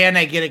 But can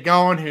they get it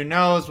going? Who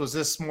knows? Was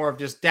this more of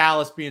just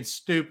Dallas being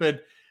stupid?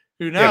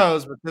 Who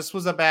knows? Yeah. But this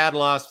was a bad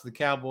loss for the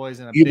Cowboys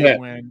and a big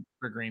win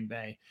for Green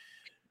Bay.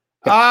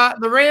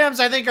 The Rams,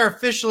 I think, are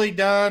officially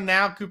done.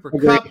 Now Cooper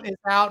Kupp is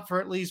out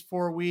for at least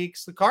 4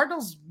 weeks. The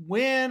Cardinals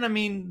win. I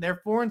mean,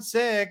 they're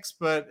 4-6,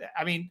 but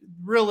I mean,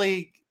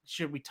 really,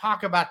 should we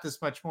talk about this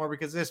much more?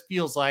 Because this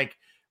feels like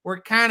we're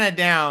kind of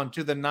down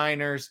to the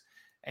Niners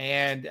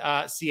and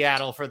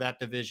Seattle for that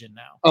division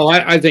now. Oh,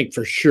 I think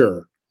for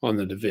sure on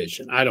the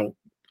division.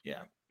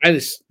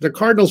 The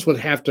Cardinals would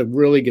have to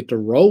really get to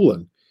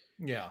rolling.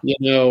 Yeah.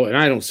 And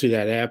I don't see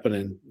that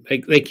happening.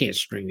 They can't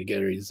string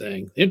together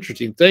anything. The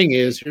interesting thing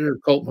is here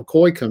Colt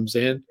McCoy comes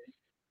in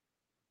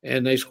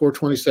and they score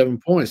 27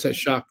 points. That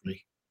shocked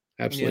me.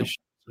 Absolutely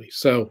shocked me.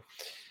 So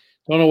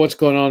don't know what's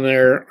going on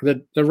there.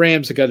 The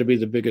Rams have got to be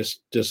the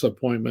biggest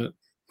disappointment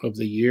of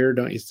the year,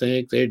 don't you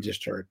think? They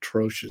just are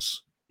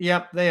atrocious.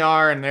 Yep, they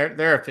are, and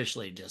they're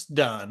officially just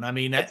done. I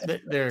mean, it's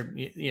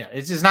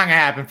just not going to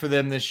happen for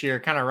them this year.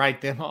 Kind of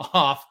write them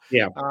off.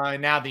 Yeah.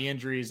 Now the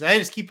injuries, they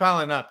just keep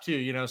piling up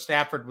too.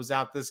 Stafford was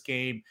out this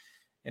game,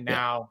 and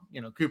now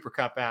Cooper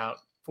Kupp out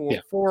for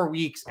 4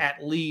 weeks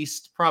at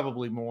least,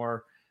 probably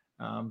more.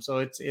 So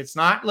it's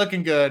not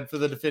looking good for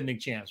the defending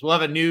champs. We'll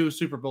have a new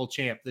Super Bowl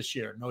champ this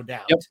year, no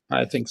doubt. Yep,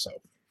 I think so.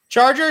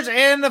 Chargers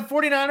and the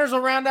 49ers will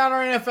round out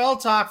our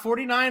NFL talk.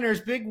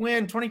 49ers, big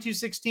win,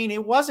 22-16.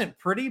 It wasn't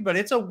pretty, but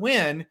it's a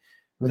win.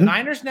 Mm-hmm. The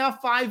Niners now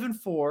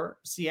 5-4.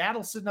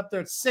 Seattle sitting up there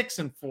at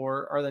 6-4.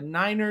 Are the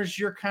Niners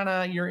your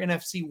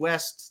NFC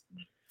West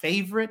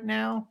favorite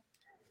now?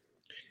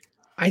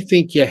 I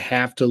think you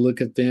have to look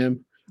at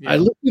them. Yeah. I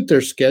looked at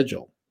their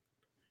schedule.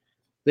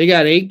 They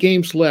got 8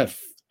 games left.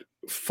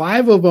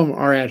 5 of them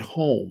are at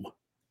home,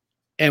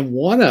 and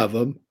 1 of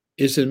them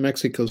is in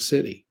Mexico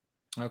City.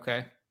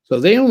 Okay. So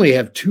they only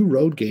have 2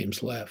 road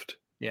games left.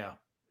 Yeah.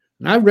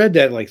 And I read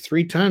that like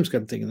 3 times.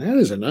 I'm thinking that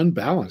is an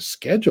unbalanced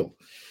schedule.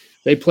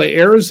 They play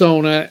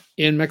Arizona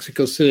in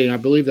Mexico City, and I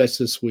believe that's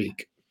this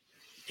week.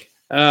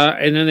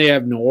 And then they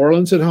have New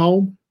Orleans at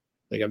home.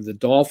 They have the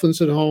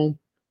Dolphins at home.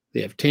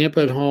 They have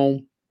Tampa at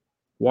home,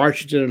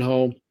 Washington at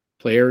home,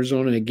 play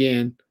Arizona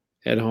again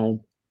at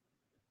home.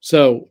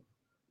 So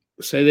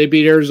say they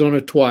beat Arizona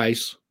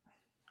twice.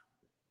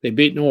 They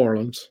beat New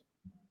Orleans.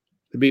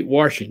 They beat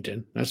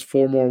Washington. That's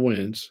 4 more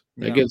wins.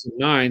 That gives them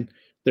 9.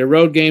 Their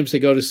road games, they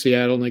go to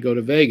Seattle and they go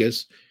to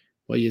Vegas.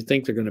 Well, you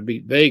think they're going to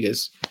beat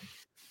Vegas.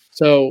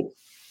 So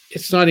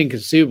it's not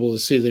inconceivable to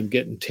see them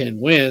getting 10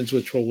 wins,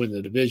 which will win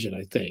the division,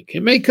 I think.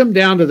 It may come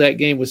down to that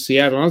game with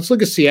Seattle. Let's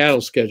look at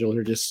Seattle's schedule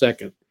here just a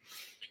second.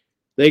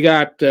 They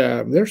got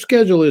their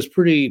schedule is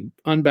pretty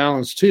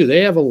unbalanced too.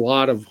 They have a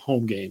lot of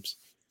home games.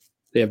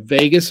 They have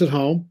Vegas at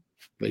home.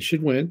 They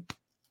should win.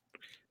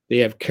 They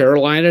have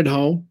Carolina at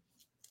home.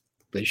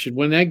 They should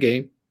win that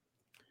game.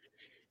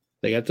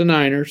 They got the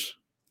Niners.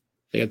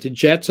 They got the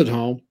Jets at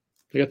home.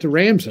 They got the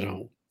Rams at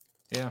home.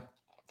 Yeah.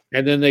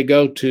 And then they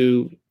go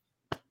to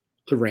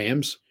the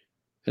Rams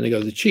and they go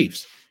to the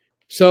Chiefs.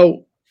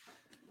 So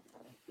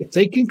if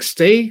they can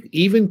stay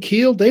even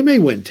keeled, they may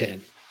win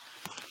 10.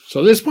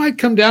 So this might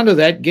come down to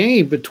that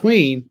game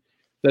between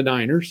the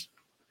Niners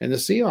and the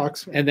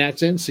Seahawks, and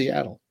that's in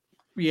Seattle.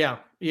 Yeah.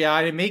 Yeah.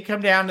 It may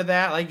come down to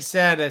that. Like you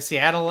said,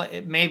 Seattle,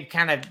 it may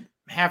kind of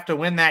have to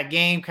win that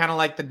game, kind of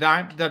like the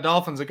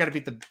Dolphins have got to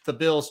beat the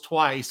Bills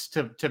twice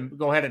to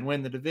go ahead and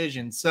win the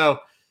division. So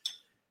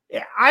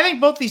yeah, I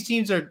think both these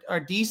teams are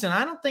decent.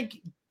 I don't think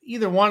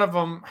either one of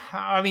them,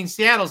 I mean,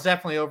 Seattle's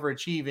definitely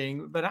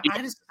overachieving, but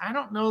I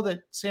don't know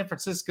that San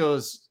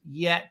Francisco's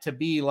yet to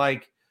be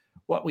like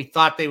what we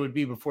thought they would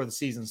be before the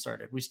season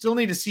started. We still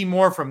need to see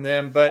more from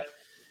them, but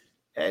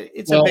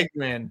it's a big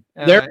win.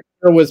 They're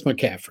with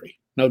McCaffrey,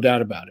 no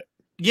doubt about it.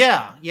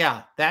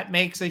 Yeah, that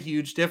makes a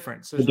huge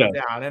difference. There's no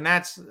doubt, and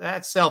that's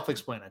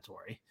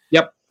self-explanatory.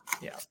 Yep.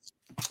 Yeah.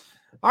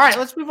 All right,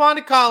 let's move on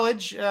to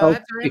college.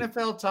 That's our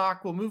NFL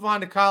talk. We'll move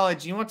on to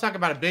college. You want to talk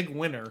about a big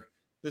winner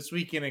this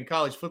weekend in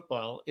college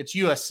football? It's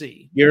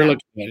USC. You're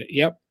looking at it.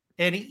 Yep.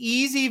 An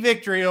easy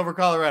victory over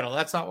Colorado.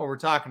 That's not what we're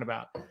talking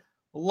about.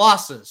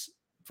 Losses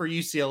for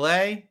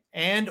UCLA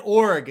and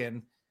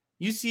Oregon.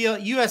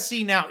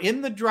 USC now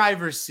in the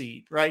driver's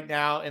seat right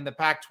now in the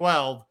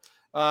Pac-12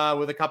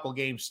 with a couple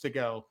games to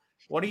go.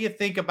 What do you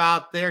think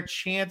about their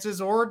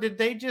chances, or did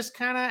they just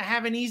kind of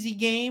have an easy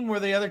game where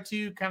the other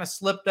two kind of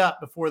slipped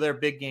up before their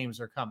big games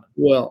are coming?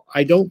 Well,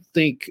 I don't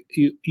think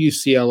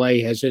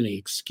UCLA has any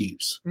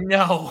excuse.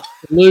 No.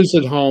 Lose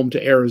at home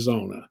to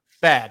Arizona.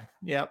 Bad.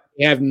 Yep.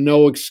 They have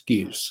no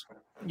excuse.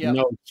 Yep.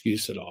 No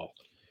excuse at all.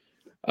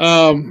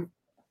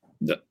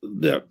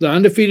 The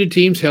undefeated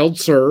teams held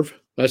serve.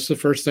 That's the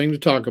first thing to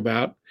talk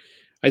about.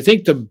 I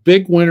think the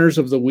big winners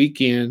of the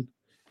weekend,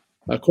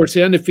 of course,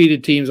 the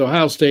undefeated teams,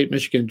 Ohio State,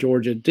 Michigan,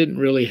 Georgia, didn't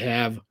really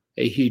have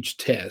a huge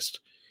test.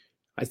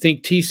 I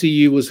think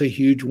TCU was a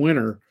huge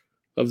winner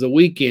of the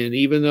weekend,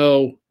 even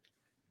though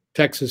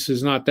Texas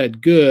is not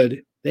that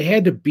good. They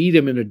had to beat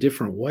them in a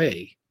different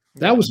way.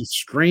 That was the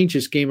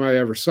strangest game I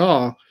ever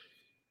saw,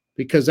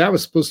 because that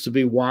was supposed to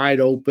be wide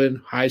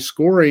open, high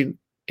scoring,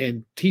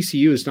 and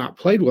TCU has not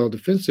played well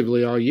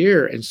defensively all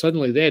year, and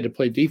suddenly they had to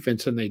play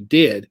defense, and they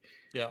did.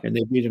 Yeah. And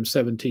they beat them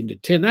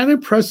 17-10. That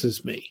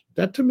impresses me.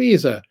 That to me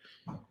is a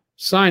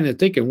sign that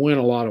they can win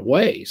a lot of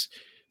ways.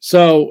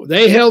 So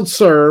they held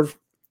serve.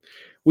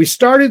 We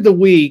started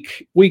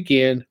the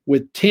weekend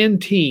with 10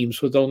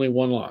 teams with only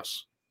one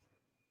loss.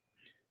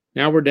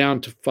 Now we're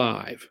down to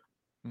 5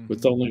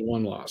 with only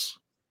one loss.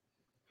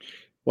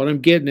 What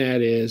I'm getting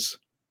at is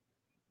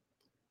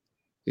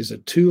a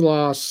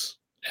 2-loss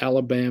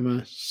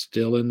Alabama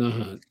still in the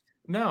hunt?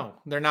 No,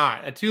 they're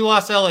not. A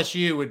 2-loss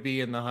LSU would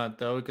be in the hunt,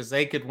 though, because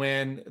they could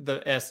win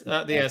the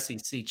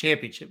SEC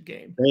championship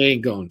game. They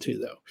ain't going to,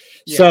 though.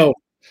 Yeah. So,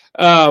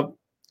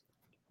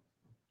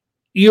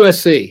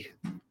 USC,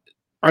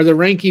 are the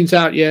rankings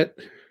out yet?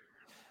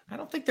 I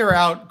don't think they're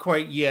out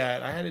quite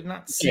yet. I did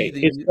not see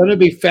It's going to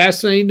be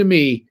fascinating to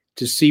me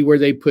to see where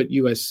they put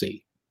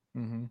USC.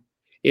 Mm-hmm.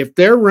 If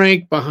they're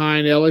ranked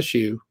behind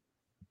LSU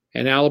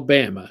and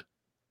Alabama,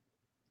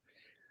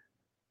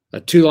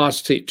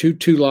 two-loss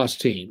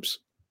teams.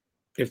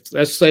 If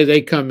let's say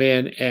they come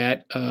in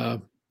at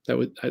that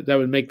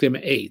would make them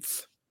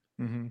 8th.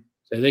 Mm-hmm.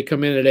 So they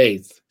come in at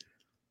 8th.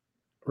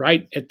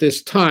 Right at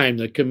this time,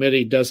 the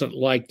committee doesn't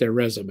like their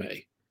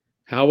resume.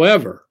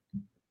 However,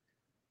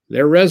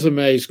 their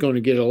resume is going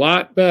to get a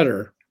lot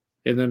better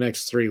in the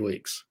next 3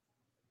 weeks,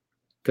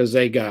 because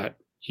they got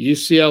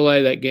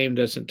UCLA. That game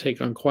doesn't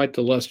take on quite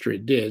the luster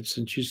it did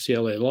since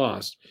UCLA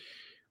lost.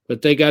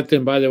 But they got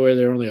them, by the way,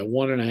 they're only a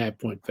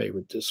 1.5-point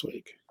favorite this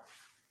week.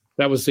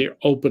 That was their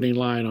opening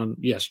line on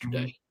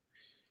yesterday.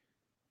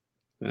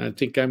 And I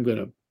think I'm going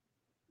to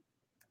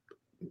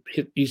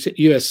hit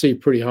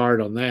USC pretty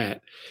hard on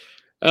that.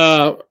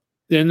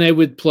 Then they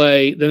would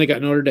play, then they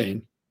got Notre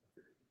Dame,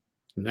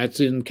 and that's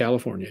in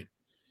California.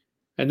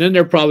 And then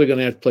they're probably going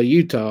to have to play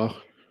Utah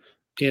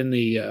in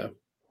the,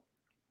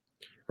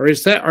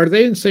 are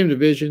they in the same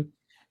division?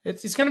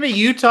 It's going to be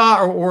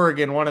Utah or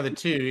Oregon, one of the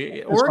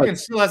two. Oregon like,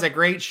 still has a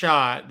great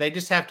shot. They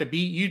just have to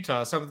beat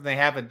Utah, something they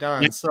haven't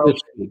done. So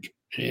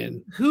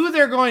and who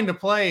they're going to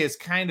play is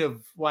kind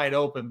of wide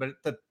open. But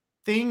the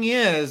thing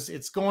is,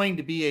 it's going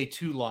to be a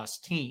 2-loss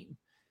team.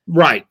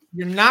 right.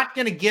 You're not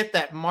going to get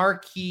that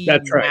marquee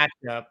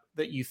matchup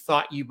that you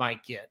thought you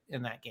might get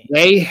in that game.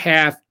 They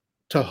have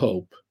to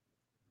hope.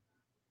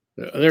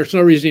 There's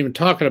no reason even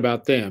talking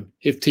about them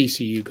if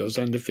TCU goes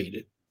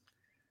undefeated.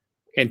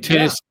 And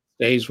Tennessee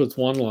stays with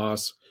 1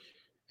 loss,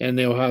 and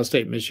the Ohio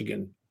State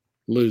Michigan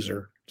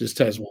loser just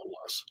has 1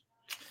 loss.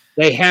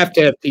 They have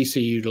to have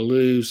TCU to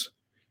lose,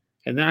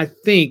 and I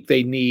think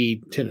they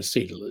need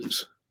Tennessee to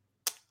lose.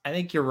 I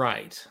think you're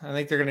right. I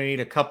think they're going to need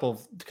a couple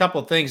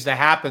things to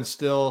happen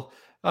still,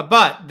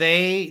 but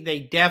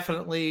they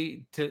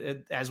definitely,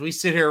 as we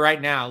sit here right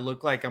now,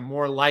 look like a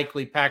more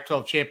likely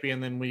Pac-12 champion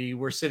than we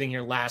were sitting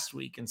here last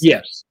week. And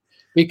yes,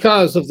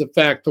 because of the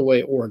fact the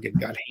way Oregon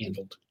got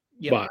handled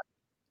by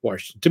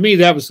Washington. To me,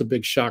 that was the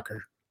big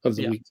shocker of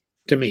the week.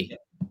 To me,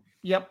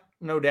 Yep,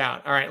 no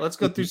doubt. All right, let's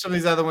go through some of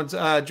these other ones.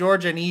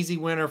 Georgia, an easy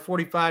winner,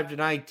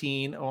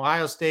 45-19.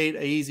 Ohio State,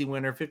 an easy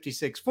winner,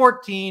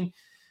 56-14.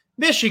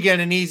 Michigan,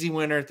 an easy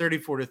winner,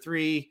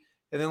 34-3.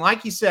 And then,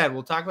 like you said,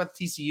 we'll talk about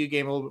the TCU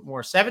game a little bit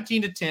more.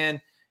 17-10.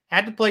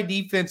 Had to play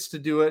defense to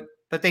do it,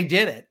 but they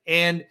did it.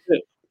 And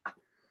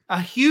a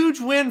huge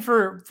win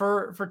for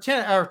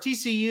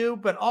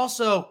TCU, but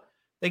also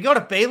they go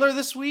to Baylor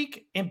this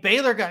week, and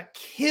Baylor got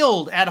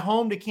killed at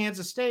home to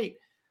Kansas State.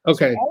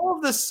 okay. So all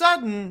of a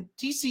sudden,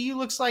 TCU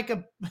looks like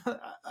a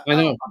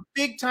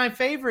big-time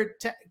favorite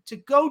to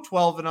go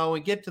 12-0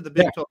 and get to the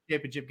Big 12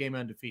 championship game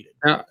undefeated.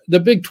 Now, the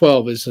Big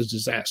 12 is a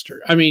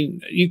disaster. I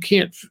mean, you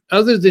can't –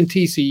 other than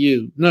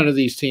TCU, none of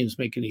these teams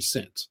make any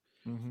sense.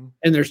 Mm-hmm.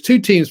 And there's 2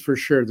 teams for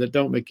sure that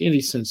don't make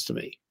any sense to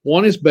me.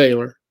 One is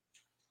Baylor,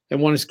 and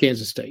one is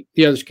Kansas State.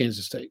 The other is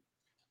Kansas State.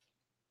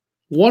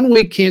 1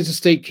 week, Kansas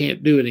State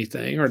can't do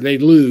anything, or they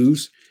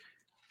lose.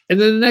 And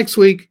then the next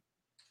week,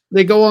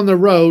 they go on the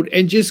road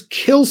and just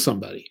kill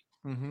somebody.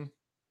 Mm-hmm.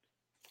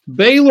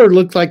 Baylor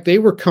looked like they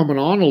were coming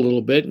on a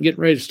little bit and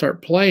getting ready to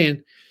start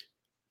playing,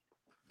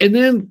 and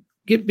then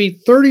get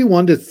beat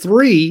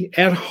 31-3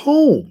 at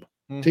home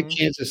to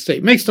Kansas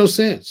State. Makes no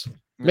sense.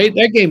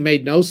 That game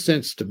made no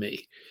sense to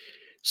me.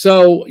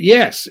 So,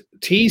 yes,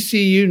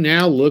 TCU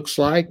now looks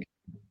like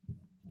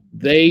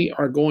they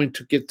are going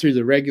to get through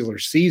the regular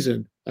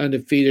season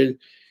undefeated.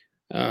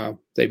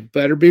 They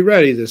better be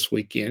ready this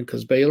weekend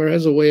because Baylor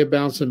has a way of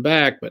bouncing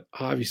back, but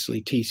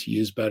obviously TCU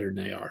is better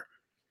than they are.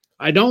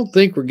 I don't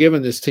think we're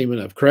giving this team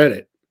enough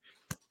credit,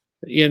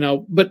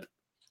 but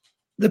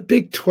the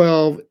Big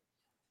 12, all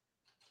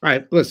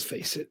right, let's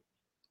face it,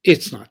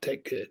 it's not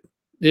that good.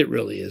 It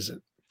really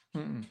isn't.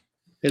 Mm-mm.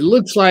 It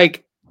looks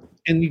like,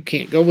 and you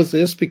can't go with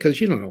this because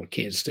you don't know what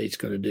Kansas State's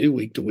going to do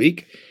week to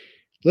week.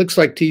 Looks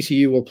like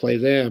TCU will play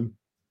them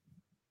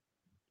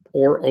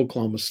or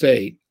Oklahoma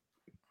State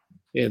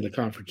in the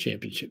conference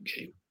championship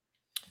game.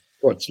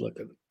 What's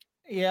looking?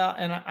 Yeah,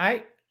 and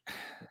I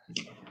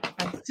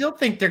still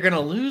think they're going to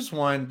lose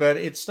one, but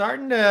it's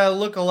starting to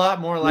look a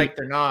lot more like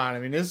they're not. I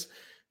mean, this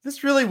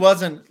really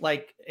wasn't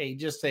like an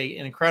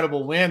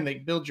incredible win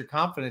that builds your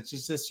confidence.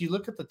 It's just you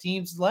look at the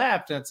teams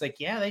left, and it's like,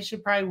 yeah, they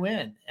should probably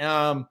win.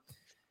 And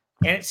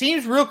it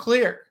seems real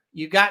clear.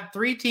 You got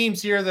 3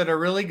 teams here that are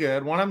really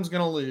good. One of them's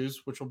going to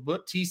lose, which will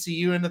put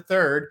TCU in the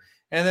third.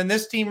 And then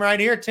this team right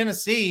here,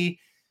 Tennessee,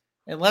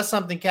 unless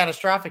something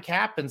catastrophic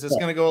happens, it's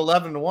going to go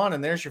 11-1,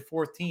 and there's your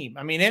 4th team.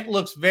 I mean, it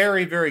looks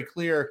very, very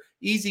clear.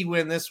 Easy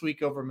win this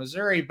week over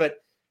Missouri, but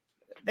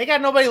they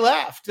got nobody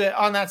left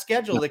on that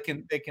schedule that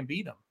can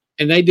beat them.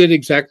 And they did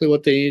exactly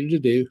what they needed to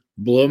do: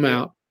 blow them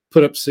out,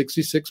 put up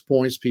 66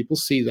 points. People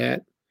see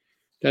that.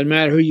 Doesn't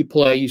matter who you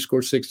play, you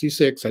score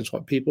 66. That's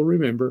what people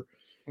remember.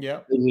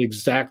 Yeah, they did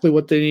exactly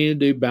what they needed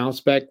to do: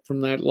 bounce back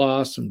from that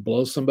loss and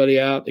blow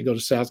somebody out. They go to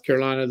South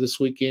Carolina this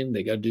weekend.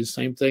 They got to do the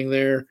same thing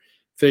there.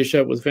 Finish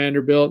up with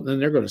Vanderbilt, and then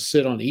they're going to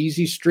sit on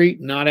easy street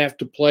and not have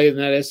to play in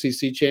that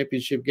SEC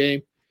championship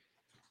game.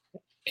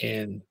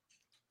 And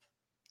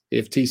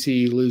if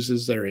TCU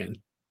loses, they're in.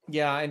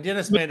 Yeah, and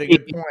Dennis made a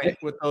good point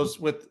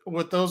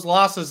with those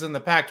losses in the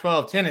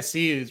Pac-12.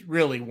 Tennessee has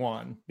really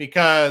won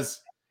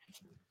because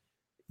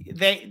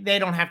they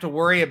don't have to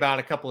worry about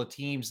a couple of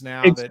teams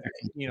now that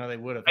they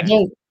would have.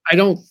 I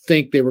don't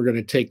think they were going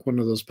to take one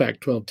of those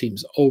Pac-12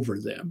 teams over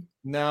them.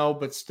 No,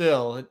 but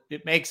still,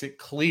 it makes it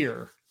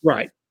clear.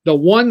 Right. The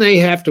one they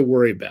have to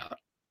worry about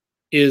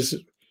is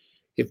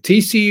if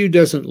TCU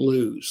doesn't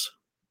lose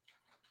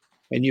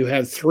and you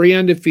have 3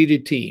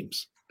 undefeated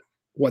teams,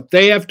 what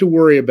they have to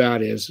worry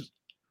about is,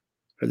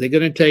 are they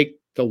going to take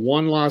the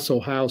 1-loss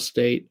Ohio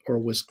State or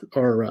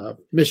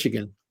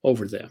Michigan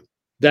over them?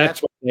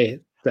 That's what they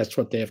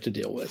have to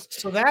deal with.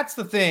 So that's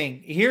the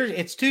thing. Here,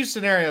 it's 2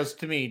 scenarios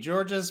to me.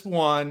 Georgia's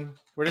 1.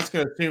 We're just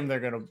going to assume they're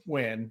going to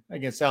win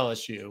against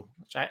LSU,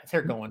 which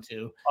they're going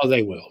to. Oh,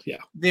 they will, yeah.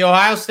 The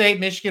Ohio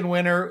State-Michigan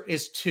winner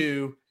is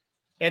 2.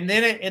 And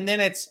then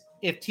it's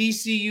if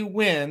TCU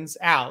wins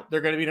out,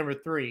 they're going to be number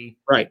 3.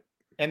 Right.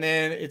 And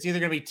then it's either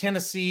going to be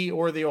Tennessee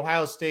or the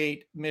Ohio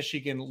State,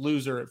 Michigan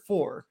loser at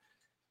 4.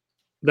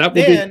 That will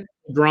be the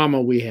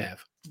drama we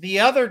have. The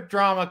other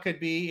drama could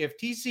be if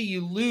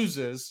TCU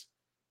loses,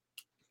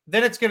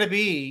 then it's going to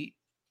be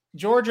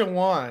Georgia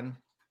 1,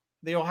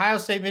 the Ohio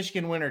State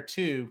Michigan winner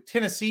 2,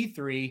 Tennessee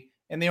 3,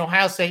 and the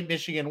Ohio State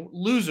Michigan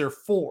loser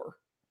 4.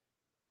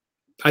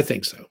 I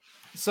think so.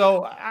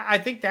 So I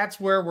think that's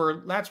what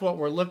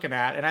we're looking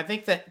at. And I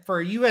think that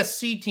for a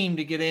USC team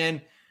to get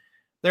in,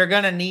 they're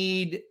going to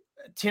need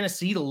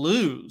Tennessee to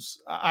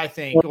lose, I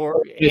think,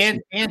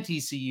 and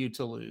TCU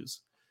to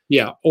lose.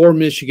 Yeah, or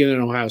Michigan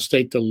and Ohio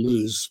State to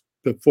lose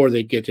before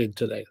they get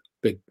into that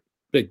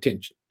big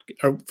tension,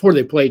 or before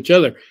they play each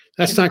other.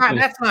 That's not going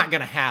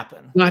to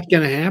happen. Not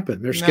going to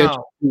happen. They're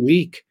scheduled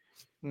week.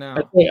 No.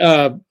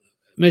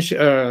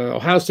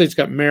 Ohio State's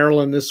got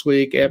Maryland this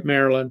week at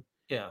Maryland.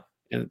 Yeah.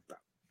 And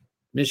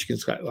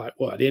Michigan's got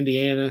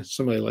Indiana,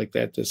 somebody like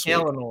that this week.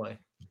 Illinois.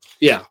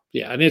 Yeah,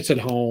 and it's at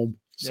home.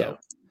 So, yeah.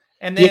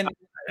 And then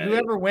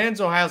whoever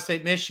wins Ohio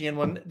State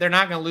Michigan, they're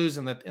not going to lose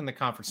in the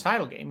conference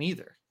title game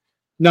either.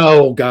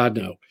 No, God,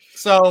 no.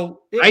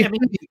 So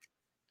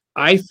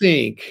I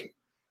think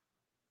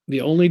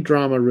the only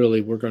drama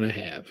really we're going to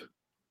have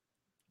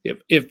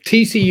if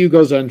TCU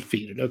goes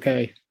undefeated,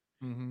 okay.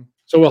 Mm-hmm.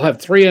 So we'll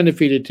have 3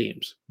 undefeated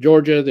teams: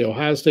 Georgia, the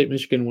Ohio State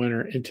Michigan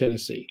winner, and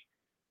Tennessee.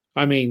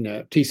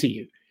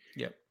 TCU.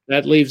 Yep.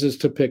 That leaves us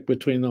to pick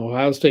between the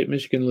Ohio State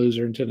Michigan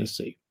loser and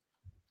Tennessee.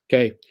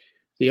 Okay.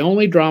 The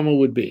only drama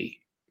would be,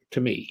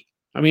 to me,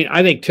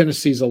 I think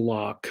Tennessee's a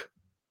lock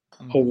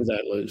over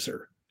that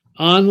loser,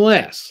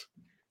 unless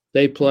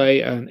they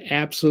play an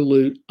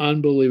absolute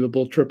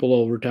unbelievable triple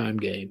overtime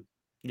game.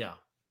 Yeah.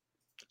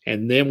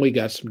 And then we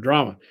got some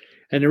drama.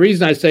 And the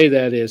reason I say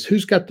that is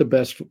who's got the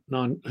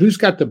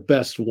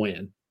best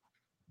win?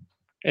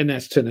 And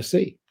that's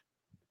Tennessee.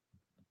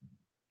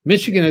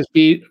 Michigan has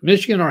beat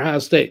Michigan or Ohio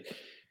State.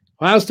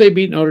 Ohio State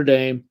beat Notre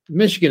Dame.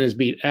 Michigan has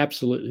beat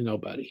absolutely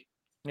nobody.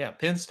 Yeah,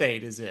 Penn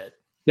State is it.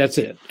 That's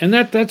it. And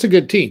that's a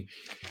good team.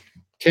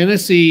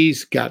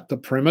 Tennessee's got the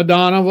prima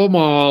donna of them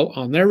all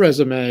on their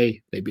resume.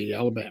 They beat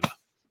Alabama.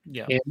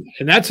 Yeah.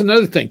 And that's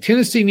another thing.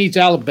 Tennessee needs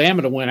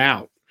Alabama to win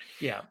out.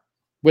 Yeah.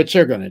 Which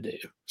they're going to do.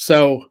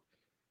 So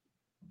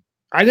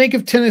I think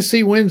if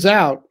Tennessee wins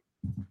out,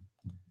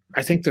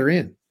 I think they're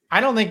in.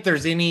 I don't think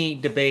there's any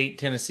debate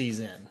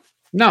Tennessee's in.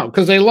 No,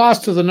 because they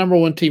lost to the number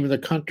 1 team in the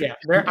country.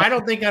 Yeah, I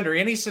don't think under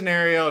any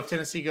scenario, if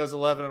Tennessee goes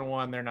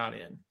 11-1, they're not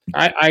in.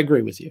 I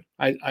agree with you.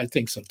 I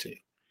think so too.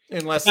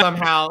 Unless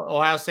somehow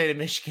Ohio State and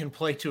Michigan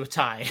play to a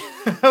tie,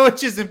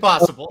 which is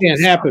impossible. It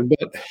can't happen,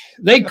 but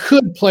they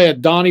could play a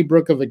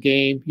Donnybrook of a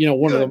game,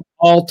 one of them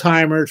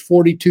all-timers,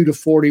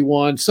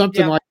 42-41,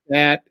 something like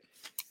that.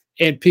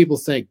 And people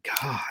think,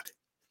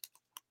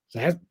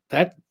 God,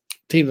 that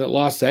team that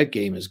lost that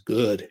game is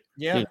good.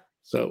 Yeah.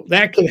 So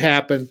that could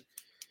happen.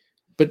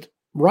 But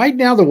right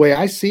now, the way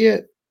I see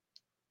it,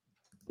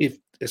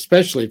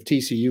 especially if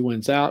TCU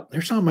wins out,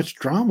 there's not much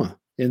drama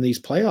in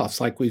these playoffs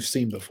like we've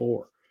seen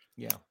before.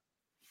 Yeah.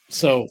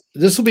 So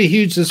this will be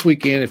huge this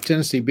weekend if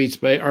Tennessee beats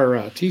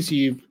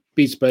TCU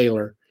beats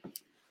Baylor.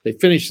 They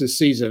finish the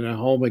season at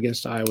home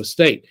against Iowa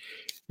State.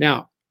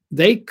 Now,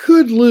 they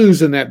could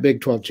lose in that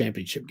Big 12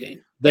 championship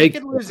game. They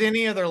could lose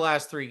any of their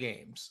last 3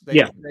 games.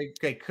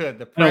 They could.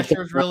 The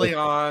pressure's really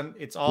on.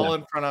 It's all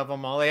in front of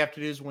them. All they have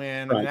to do is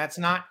win. Right. And that's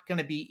not going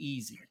to be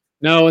easy.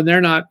 No, and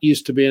they're not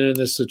used to being in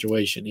this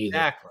situation either.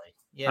 Exactly.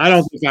 Yes. I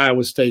don't think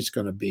Iowa State's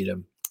going to beat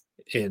them.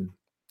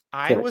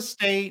 Iowa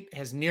State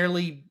has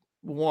nearly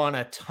won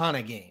a ton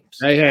of games.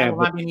 They have. That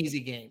will not be an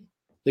easy game.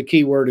 The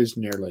key word is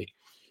nearly.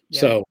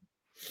 Yeah. So,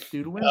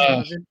 due to win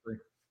eventually.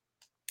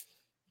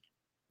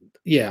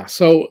 Yeah,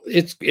 so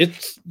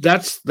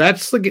that's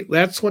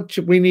what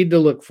we need to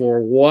look for.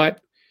 What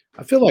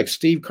I feel like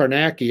Steve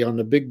Kornacki on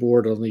the big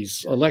board on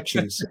these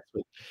elections.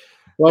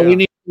 What we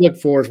need to look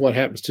for is what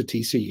happens to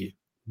TCU.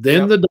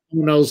 Then the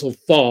dominoes will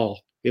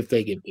fall if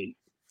they get beat.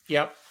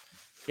 Yep.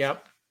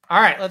 All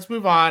right, let's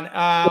move on.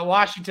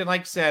 Washington,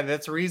 like you said,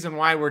 that's the reason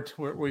why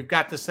we've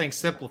got this thing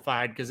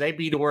simplified, because they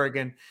beat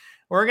Oregon.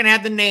 Oregon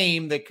had the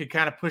name that could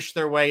kind of push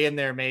their way in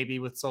there maybe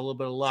with a little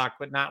bit of luck,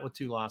 but not with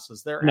 2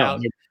 losses. They're out.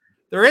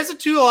 There is a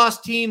 2-loss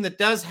team that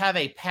does have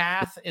a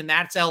path, and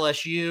that's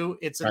LSU.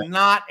 It's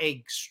not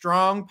a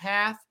strong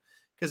path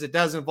because it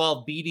does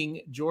involve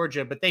beating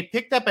Georgia, but they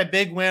picked up a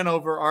big win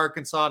over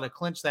Arkansas to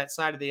clinch that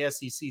side of the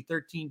SEC,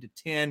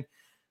 13-10.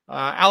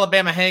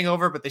 Alabama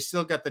hangover, but they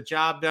still got the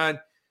job done.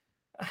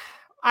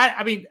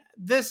 I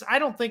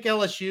don't think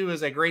LSU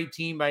is a great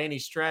team by any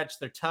stretch.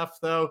 They're tough,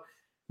 though.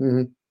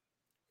 Mm-hmm.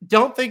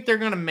 Don't think they're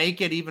going to make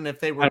it even if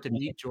they were to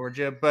beat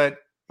Georgia, But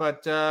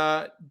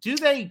do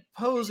they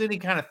pose any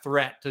kind of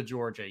threat to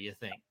Georgia, you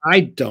think?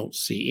 I don't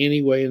see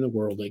any way in the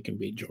world they can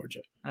beat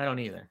Georgia. I don't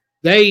either.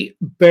 They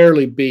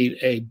barely beat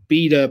a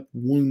beat-up,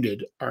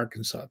 wounded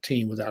Arkansas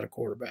team without a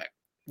quarterback.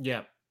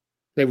 Yeah.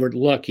 They were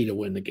lucky to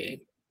win the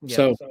game. Yeah.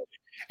 So,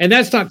 and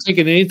that's not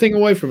taking anything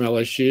away from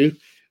LSU.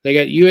 They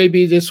got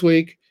UAB this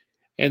week,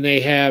 and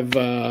they have,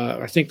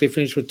 I think they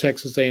finished with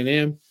Texas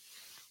A&M.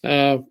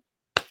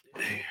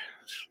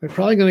 they're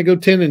probably going to go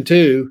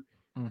 10-2.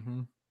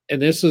 Mm-hmm.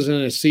 And this is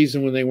in a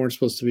season when they weren't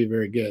supposed to be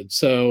very good.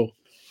 So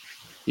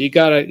you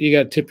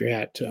gotta tip your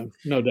hat to them,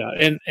 no doubt.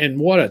 And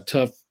what a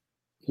tough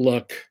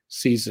luck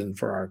season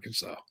for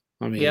Arkansas.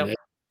 I mean,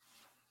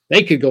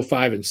 they could go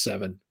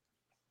 5-7.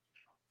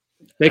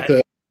 They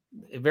could.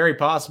 Very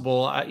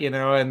possible,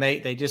 and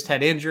they just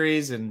had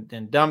injuries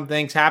and dumb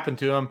things happen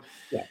to them.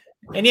 Yeah.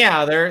 And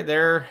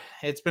they're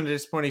it's been a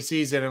disappointing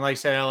season. And like I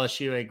said,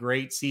 LSU, a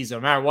great season.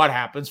 No matter what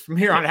happens from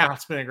here on out,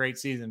 it's been a great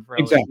season for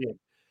LSU. Exactly.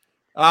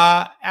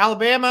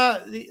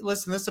 Alabama,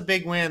 listen, this is a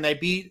big win. They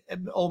beat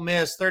Ole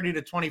Miss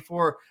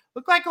 30-24.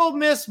 Looked like Ole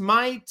Miss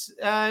might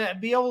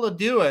be able to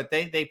do it.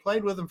 They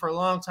played with them for a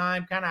long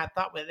time. Kind of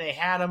thought they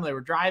had them. They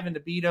were driving to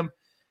beat them.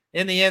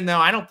 In the end, though,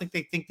 I don't think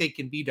they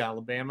can beat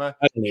Alabama.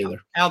 I don't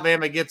either.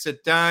 Alabama gets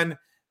it done.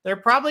 They're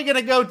probably going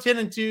to go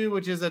 10-2,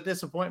 which is a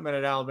disappointment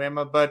at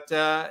Alabama. But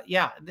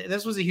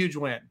this was a huge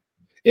win.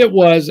 It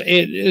was.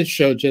 It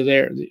showed you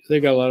there.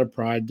 They got a lot of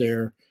pride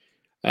there.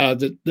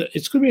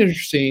 It's going to be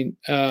interesting.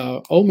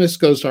 Ole Miss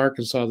goes to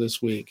Arkansas this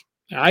week.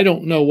 I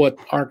don't know what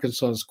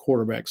Arkansas's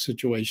quarterback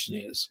situation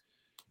is.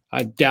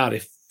 I doubt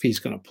if he's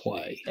going to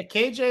play.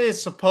 KJ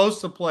is supposed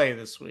to play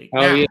this week.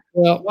 Oh, now, yeah.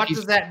 Well, what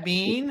does that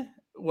mean?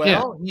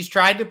 Well, he's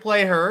tried to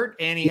play hurt,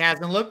 and he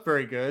hasn't looked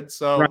very good.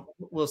 So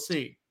We'll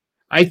see.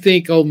 I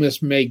think Ole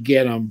Miss may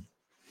get him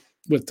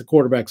with the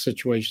quarterback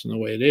situation the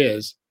way it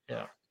is.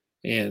 Yeah.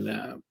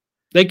 And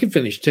they could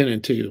finish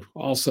 10-2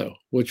 also,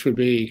 which would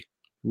be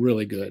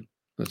really good.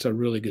 That's a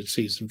really good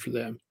season for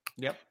them.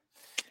 Yep.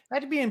 I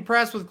had to be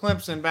impressed with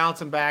Clemson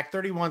bouncing back,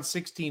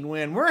 31-16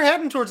 win. We're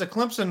heading towards a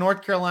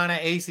Clemson-North Carolina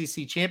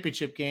ACC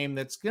championship game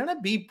that's going to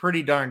be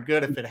pretty darn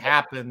good if it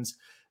happens.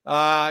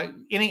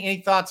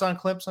 Any thoughts on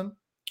Clemson?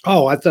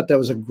 Oh, I thought that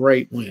was a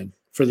great win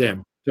for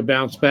them to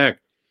bounce back.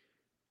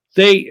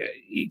 They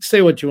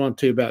say what you want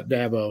to about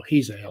Dabo.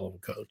 He's a hell of a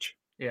coach.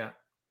 Yeah.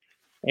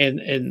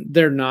 And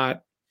they're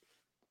not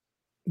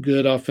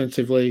good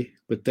offensively,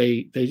 but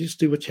they just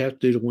do what you have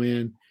to do to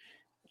win.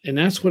 And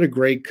that's what a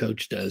great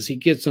coach does. He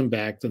gets them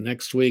back the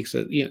next week.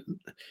 So,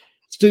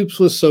 Stoops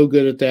was so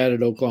good at that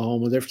at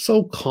Oklahoma. They're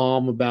so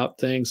calm about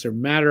things. They're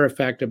matter of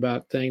fact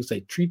about things.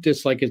 They treat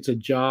this like it's a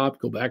job.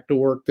 Go back to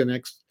work the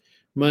next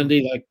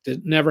Monday like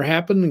it never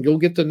happened and go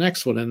get the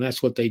next one. And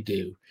that's what they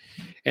do.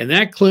 And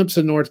that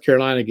Clemson North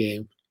Carolina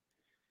game,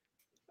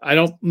 I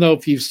don't know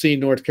if you've seen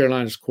North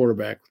Carolina's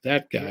quarterback.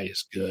 That guy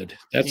is good.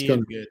 That's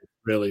going to be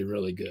really,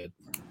 really good.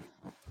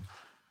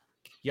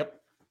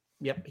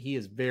 Yep. He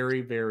is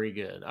very, very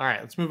good. All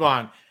right, let's move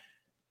on.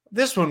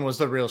 This one was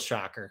the real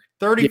shocker.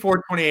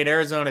 34-28,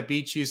 Arizona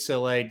beats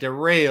UCLA,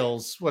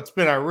 derails what's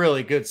been a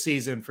really good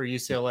season for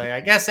UCLA. I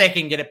guess they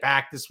can get it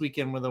back this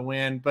weekend with a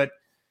win, but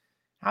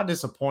how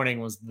disappointing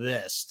was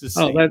this to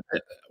see? Oh,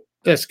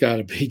 that's got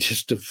to be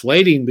just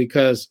deflating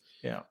because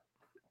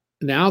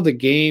now the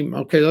game,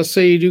 okay, let's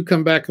say you do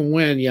come back and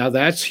win. Yeah,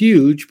 that's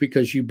huge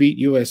because you beat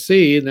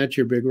USC and that's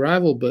your big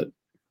rival, but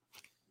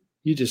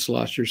you just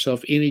lost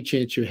yourself any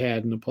chance you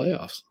had in the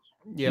playoffs.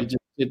 Yeah,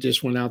 it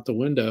just went out the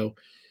window.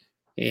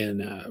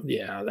 And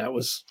that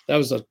was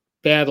a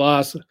bad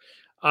loss.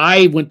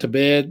 I went to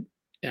bed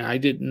and I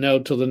didn't know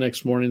till the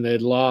next morning they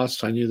had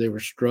lost. I knew they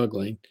were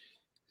struggling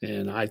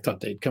and I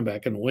thought they'd come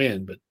back and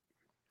win, but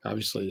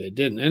obviously they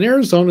didn't. And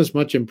Arizona's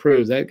much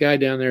improved. That guy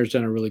down there has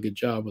done a really good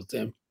job with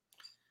them.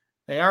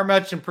 They are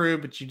much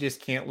improved, but you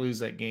just can't lose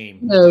that game.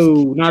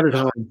 No, not at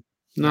home.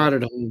 Not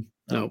at home.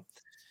 No.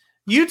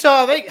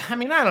 Utah, I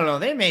don't know.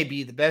 They may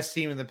be the best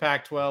team in the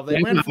Pac-12.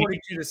 They win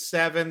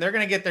 42-7. They're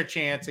going to get their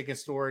chance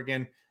against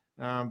Oregon.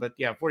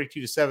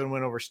 42-7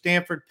 win over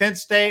Stanford. Penn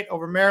State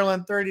over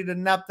Maryland,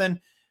 30-0.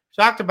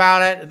 Talked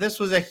about it. This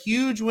was a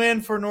huge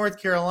win for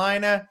North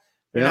Carolina.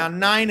 They're now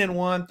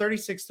 9-1,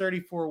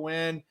 36-34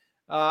 win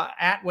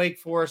at Wake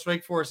Forest.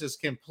 Wake Forest has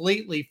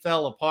completely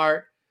fell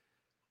apart.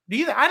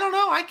 I don't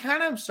know. I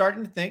kind of am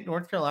starting to think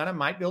North Carolina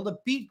might be able to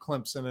beat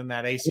Clemson in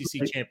that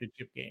ACC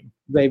championship game.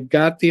 They've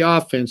got the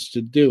offense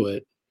to do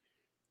it.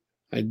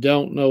 I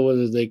don't know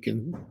whether they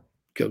can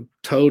go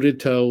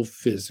toe-to-toe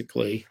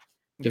physically,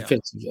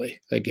 defensively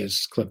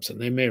against Clemson.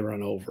 They may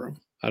run over them.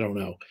 I don't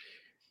know.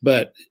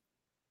 But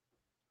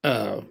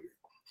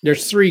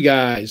there's three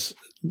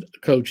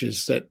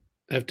coaches that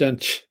have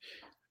done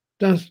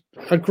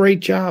a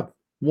great job.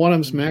 One of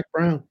them's Mack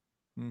Brown.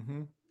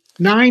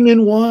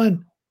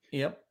 9-1.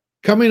 Yep.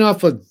 Coming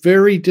off a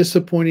very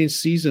disappointing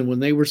season when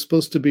they were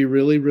supposed to be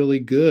really, really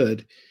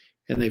good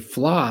and they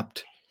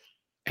flopped.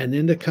 And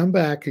then to come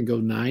back and go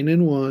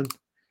 9-1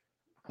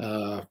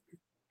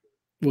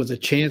 with a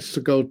chance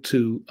to go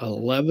to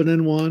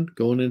 11-1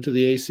 going into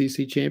the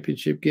ACC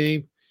championship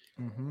game.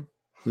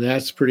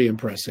 That's pretty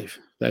impressive.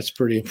 That's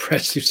pretty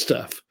impressive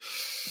stuff.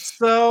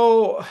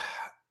 So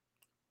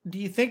do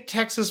you think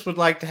Texas would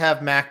like to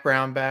have Mack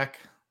Brown back?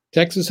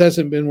 Texas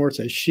hasn't been worth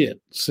a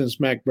shit since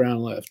Mack Brown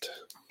left.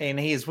 And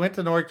he's went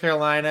to North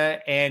Carolina,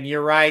 and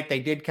you're right,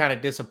 they did kind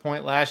of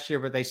disappoint last year,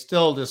 but they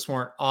still just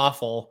weren't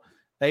awful.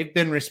 They've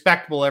been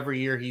respectable every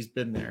year he's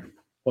been there.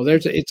 Well,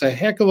 it's a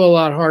heck of a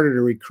lot harder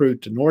to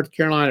recruit to North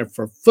Carolina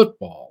for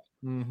football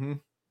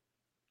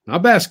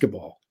not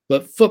basketball,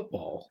 but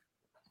football,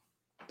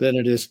 than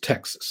it is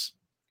Texas.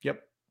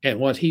 Yep. And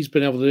what he's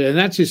been able to do. And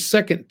that's his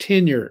second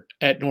tenure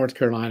at North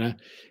Carolina.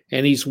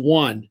 And he's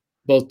won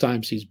both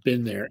times he's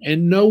been there.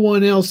 And no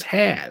one else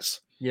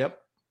has Yep.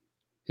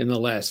 in the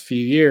last few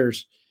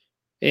years.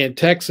 And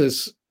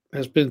Texas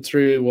has been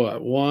through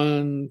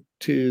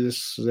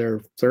this is their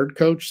third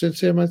coach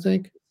since him, I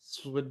think.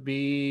 This would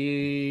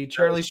be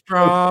Charlie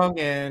Strong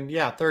and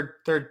third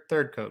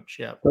coach.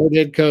 Yeah. Third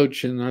head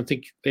coach. And I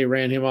think they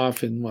ran him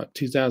off in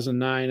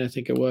 2009, I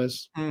think it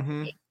was.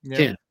 Mm-hmm. Yep.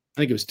 10. I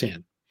think it was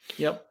 10.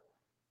 Yep.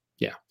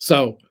 Yeah.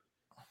 So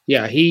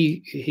yeah,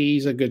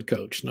 he's a good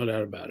coach, no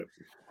doubt about it.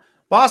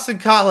 Boston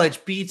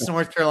College beats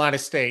North Carolina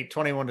State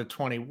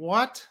 21-20.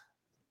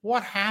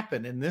 What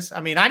happened in this?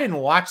 I mean, I didn't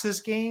watch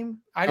this game.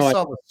 I just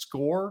saw the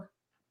score.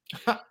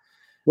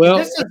 Well,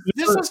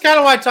 this is kind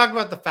of why I talk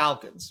about the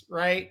Falcons,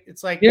 right?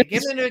 It's like they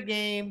get into a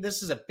game.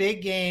 This is a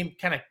big game,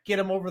 kind of get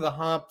them over the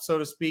hump, so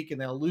to speak, and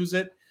they'll lose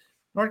it.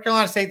 North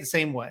Carolina State the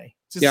same way.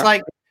 It's just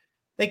like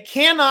they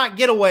cannot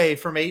get away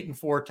from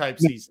 8-4 type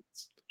seasons.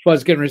 So I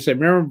was getting ready to say,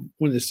 remember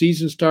when the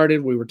season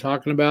started, we were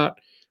talking about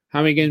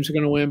how many games are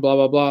going to win, blah,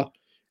 blah, blah.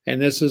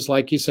 And this is,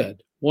 like you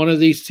said, one of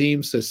these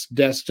teams that's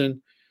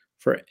destined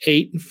for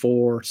 8-4,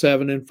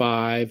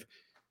 7-5,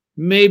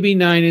 maybe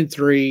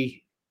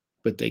 9-3,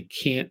 but they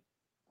can't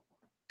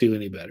do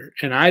any better.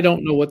 And I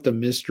don't know what the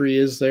mystery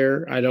is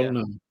there. I don't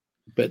know,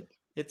 but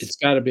it's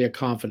got to be a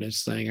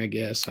confidence thing, I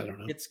guess. I don't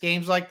know. It's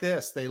games like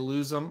this. They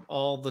lose them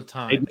all the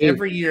time.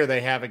 Every year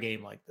they have a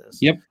game like this.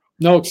 Yep.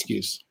 No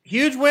excuse.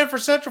 Huge win for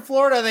Central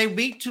Florida. They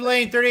beat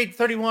Tulane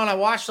 38-31. I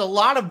watched a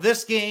lot of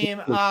this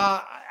game.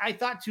 I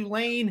thought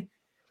Tulane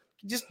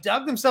just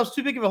dug themselves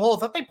too big of a hole. I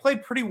thought they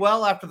played pretty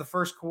well after the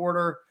first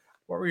quarter.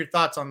 What were your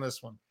thoughts on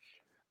this one?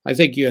 I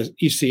think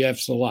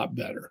UCF's a lot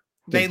better.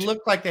 They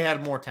looked like they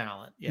had more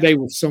talent. Yeah. They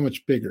were so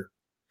much bigger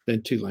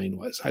than Tulane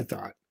was, I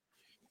thought.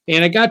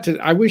 And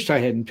I wished I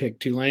hadn't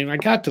picked Tulane. I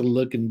got to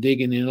look and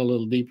digging in a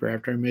little deeper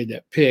after I made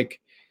that pick.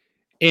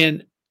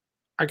 And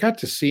I got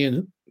to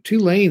seeing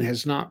Tulane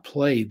has not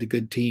played the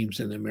good teams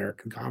in the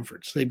American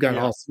Conference. They've got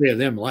all three of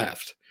them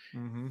left.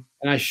 Mm-hmm.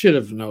 And I should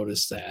have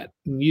noticed that.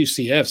 And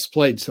UCF's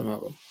played some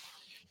of them.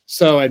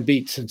 So I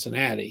beat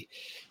Cincinnati.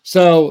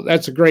 So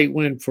that's a great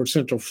win for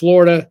Central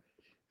Florida.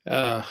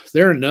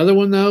 They're another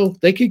one, though.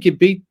 They could get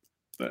beat.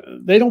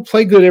 They don't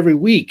play good every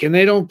week, and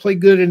they don't play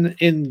good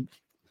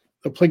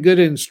they play good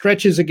in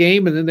stretches of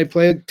game, and then they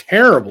play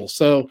terrible.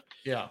 So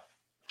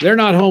they're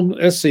not home.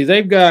 Let's see.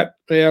 They're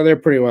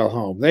pretty well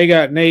home. They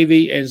got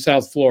Navy and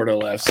South Florida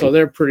left, so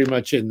they're pretty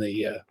much in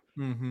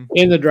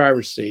the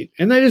driver's seat,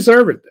 and they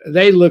deserve it.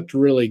 They looked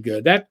really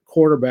good. That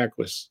quarterback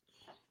was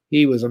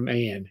a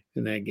man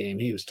in that game.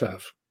 He was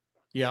tough.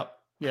 Yep.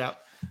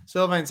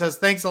 Sylvain says,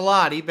 thanks a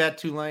lot. He bet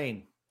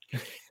Tulane.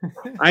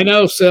 I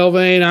know,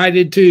 Sylvain. I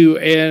did too,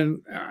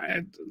 and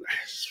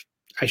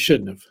I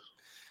shouldn't have.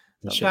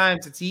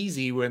 Sometimes it's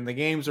easy when the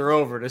games are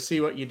over to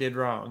see what you did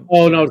wrong.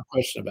 Oh, no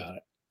question about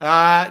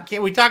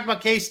it. We talked about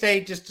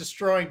K-State just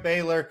destroying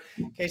Baylor.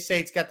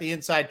 K-State's got the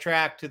inside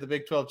track to the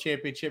Big 12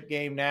 championship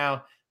game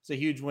now. It's a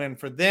huge win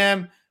for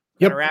them.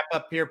 Gonna wrap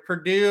up here.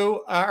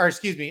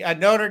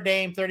 Notre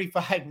Dame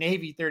 35,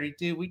 Navy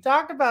 32. We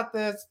talked about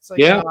this. It's like,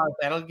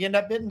 that'll end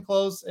up getting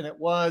close, and it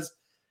was.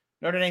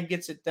 Notre Dame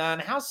gets it done.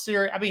 How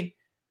serious? I mean,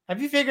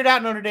 have you figured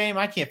out Notre Dame?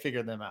 I can't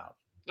figure them out.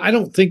 I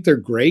don't think they're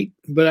great,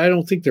 but I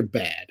don't think they're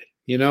bad.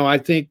 You know, I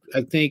think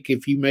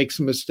if you make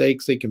some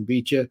mistakes, they can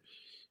beat you.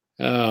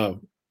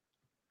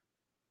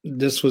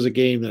 This was a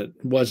game that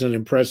wasn't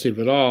impressive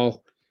at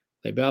all.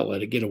 They about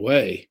let it get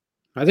away.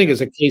 I think it's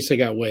a case they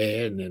got way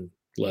ahead and then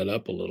let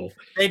up a little.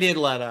 They did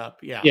let up.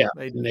 Yeah.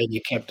 And then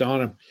you kept on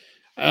them.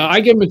 I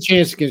give them a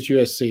chance against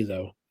USC,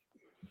 though.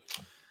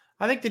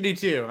 I think they do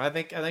too. I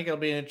think it'll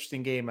be an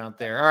interesting game out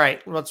there. All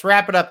right, let's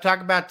wrap it up.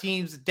 Talk about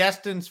teams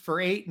destined for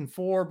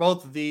 8-4.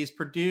 Both of these.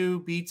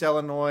 Purdue beats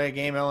Illinois, a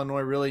game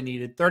Illinois really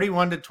needed,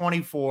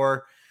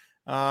 31-24.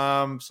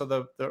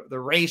 So the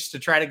race to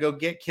try to go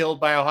get killed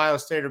by Ohio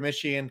State or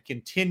Michigan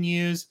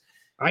continues.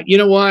 You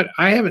know what?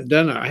 I haven't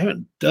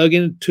dug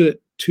into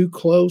it too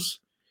close.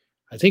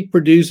 I think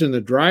Purdue's in the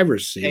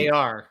driver's seat. They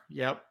are.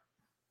 Yep.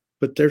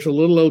 But there's a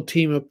little old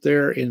team up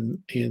there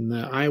in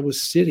Iowa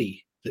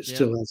City that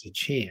still has a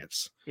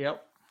chance.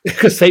 Yep.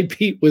 Because they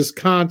beat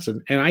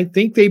Wisconsin, and I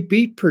think they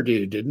beat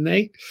Purdue, didn't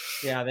they?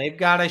 Yeah, they've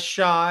got a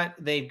shot.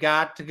 They've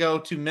got to go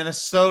to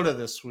Minnesota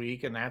this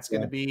week, and that's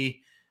going to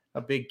be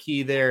a big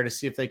key there to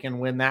see if they can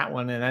win that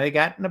one. And they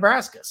got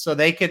Nebraska, so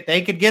they could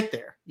get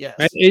there. Yes,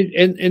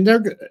 and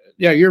they're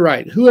you're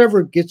right.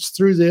 Whoever gets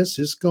through this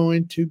is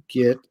going to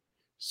get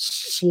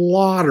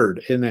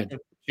slaughtered in that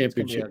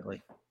championship.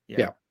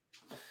 Yeah.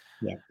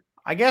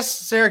 I guess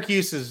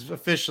Syracuse is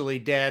officially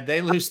dead. They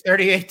lose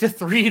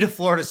 38-3 to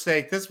Florida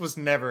State. This was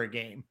never a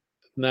game.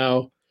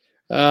 No.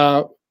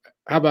 How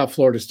about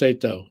Florida State,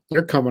 though?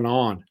 They're coming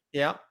on.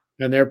 Yeah.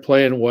 And they're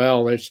playing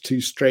well. There's two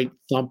straight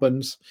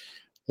thumpings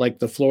like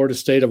the Florida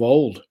State of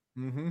old.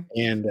 Mm-hmm.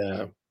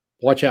 And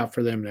watch out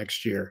for them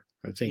next year.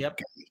 I think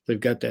they've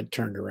got that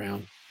turned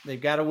around. They've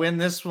got to win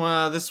this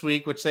one this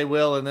week, which they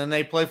will, and then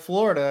they play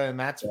Florida, and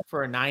that's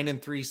for a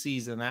 9-3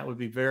 season. That would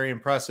be very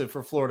impressive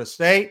for Florida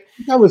State.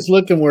 I was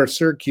looking where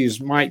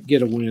Syracuse might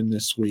get a win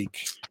this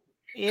week.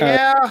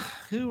 Yeah,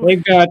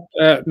 they've got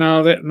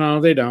no,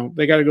 they don't.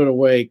 They got to go to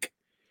Wake.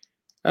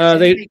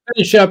 They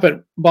finish up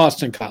at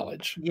Boston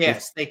College.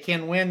 Yes, they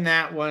can win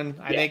that one.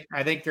 I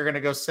think they're going to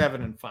go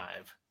 7-5.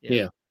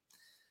 Yeah.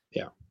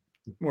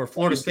 Where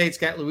Florida State's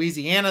got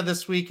Louisiana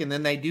this week, and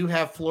then they do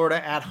have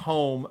Florida at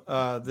home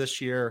this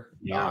year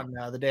on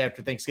the day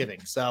after Thanksgiving.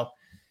 So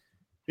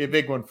be a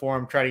big one for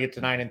them. Try to get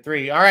to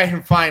 9-3. All right,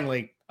 and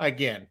finally,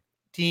 again,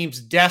 teams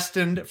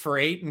destined for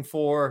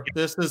 8-4.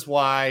 This is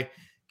why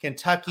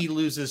Kentucky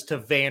loses to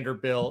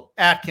Vanderbilt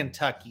at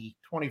Kentucky,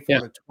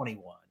 24-21.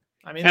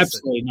 I mean,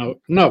 absolutely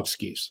no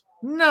excuse.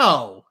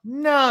 No,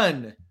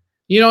 none.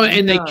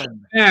 And they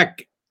came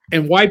back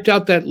and wiped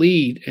out that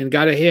lead and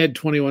got ahead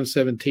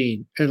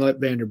 21-17 and let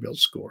Vanderbilt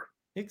score.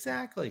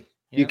 Exactly.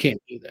 Yep. You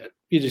can't do that.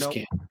 You just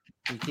can't.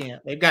 You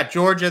can't. They've got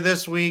Georgia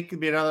this week. Could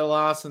be another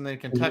loss, and then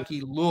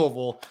Kentucky,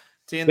 Louisville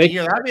to end the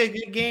year. That'd be a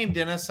good game,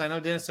 Dennis. I know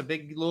Dennis is a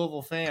big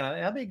Louisville fan.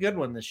 That'd be a good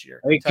one this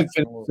year. They can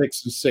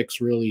finish 6-6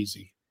 real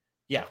easy.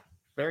 Yeah,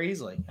 very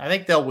easily. I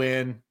think they'll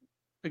win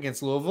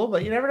against Louisville,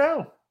 but you never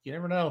know. You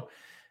never know.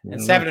 And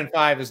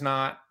 7-5 is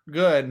not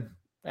good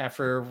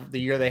after the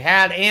year they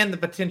had and the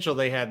potential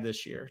they had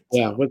this year.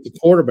 Yeah, with the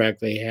quarterback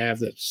they have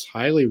that's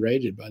highly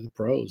rated by the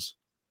pros.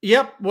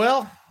 Yep.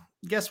 Well,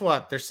 guess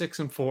what? They're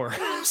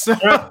 6-4.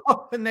 So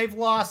and they've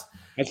lost.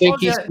 I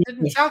think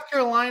didn't South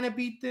Carolina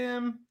beat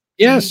them?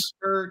 Yes.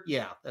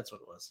 Yeah, that's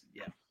what it was.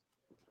 Yeah.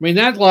 I mean,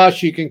 that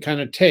loss you can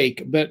kind of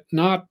take, but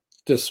not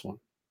this one.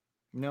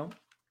 No.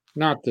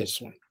 Not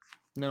this one.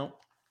 No.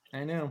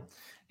 I know.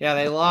 Yeah,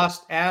 they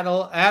lost at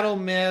Ole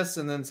Miss,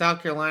 and then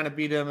South Carolina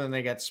beat them, and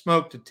they got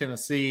smoked at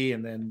Tennessee,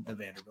 and then the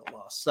Vanderbilt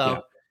loss.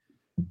 So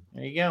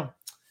There you go.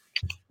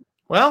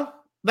 Well,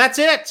 that's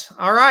it.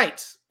 All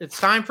right. It's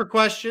time for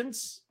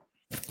questions.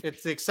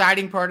 It's the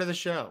exciting part of the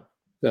show.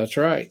 That's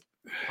right.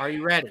 Are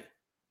you ready?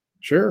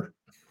 Sure.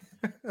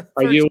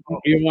 You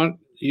want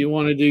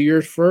to do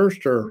yours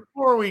first, or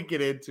before we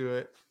get into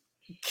it?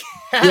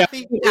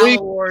 Kathy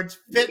Awards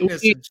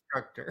fitness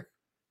instructor.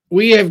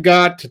 We have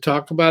got to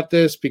talk about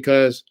this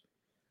because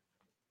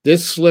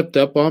this slipped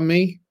up on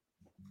me.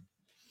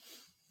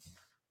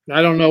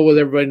 I don't know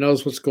whether everybody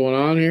knows what's going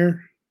on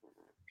here.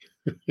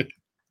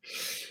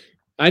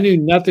 I knew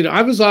nothing.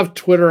 I was off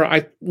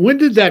Twitter. When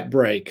did that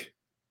break?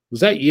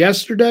 Was that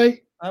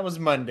yesterday? That was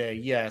Monday.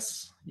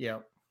 Yes.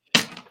 Yep.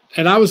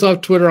 And I was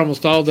off Twitter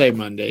almost all day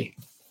Monday.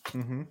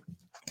 Mm-hmm.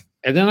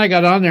 And then I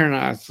got on there and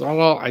I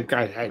thought,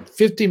 I had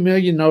 50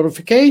 million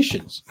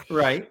notifications.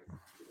 Right.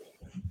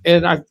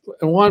 And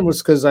one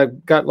was because I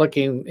got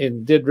lucky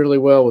and did really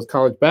well with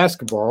college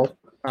basketball.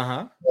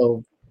 Uh-huh.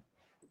 So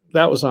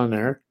that was on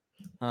there.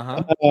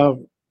 Uh-huh.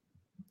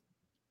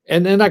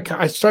 And then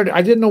I started,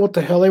 I didn't know what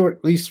the hell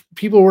these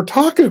people were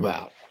talking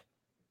about.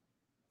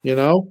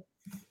 Yeah.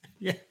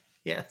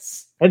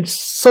 Yes. And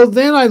so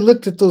then I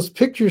looked at those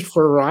pictures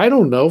for, I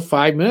don't know,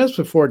 5 minutes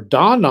before it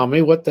dawned on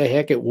me what the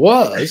heck it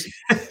was.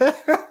 I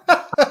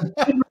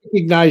didn't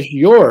recognize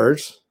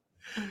yours.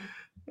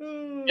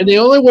 And the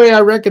only way I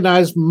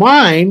recognized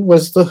mine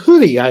was the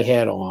hoodie I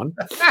had on.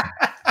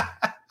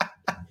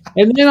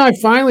 And then I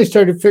finally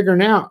started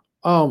figuring out,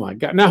 oh my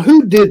God. Now,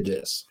 who did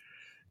this?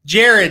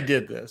 Jared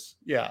did this.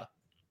 Yeah.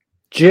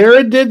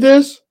 Jared did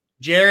this?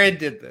 Jared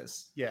did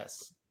this.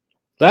 Yes.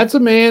 That's a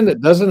man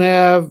that doesn't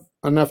have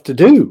enough to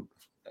do.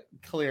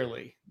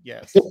 Clearly.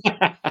 Yes.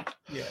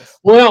 Yes.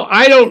 Well,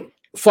 I don't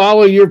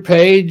follow your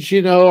page,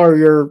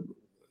 or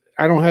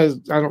I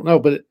don't know,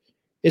 but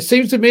it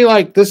seems to me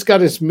like this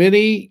got as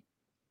many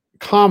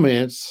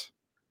comments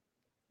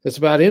as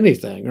about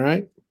anything,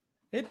 right?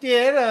 It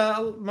did.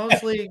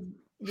 Mostly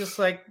just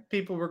like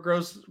people were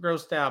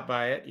grossed out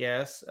by it.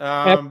 Yes.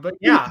 But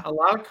yeah, a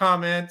lot of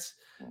comments.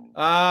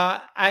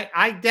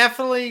 I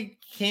definitely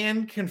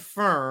can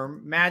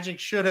confirm Magic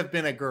should have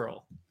been a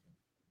girl.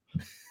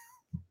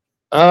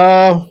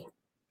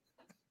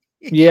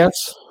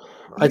 Yes.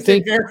 I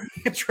think a very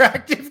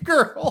attractive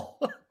girl.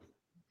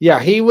 Yeah,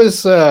 he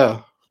was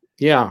I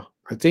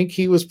think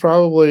he was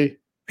probably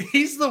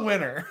he's the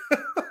winner.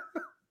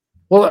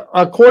 Well,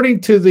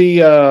 according to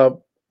the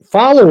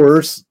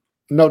followers,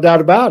 no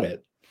doubt about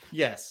it.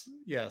 Yes.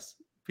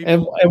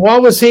 And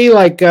what was he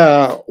like?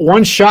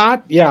 One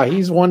shot? Yeah,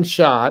 he's one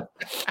shot.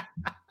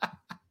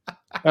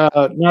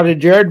 Now, did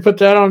Jared put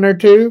that on there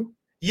too?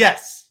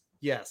 Yes.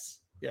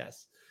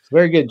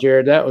 Very good,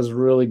 Jared. That was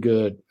really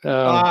good.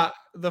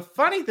 The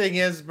funny thing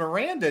is,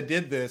 Miranda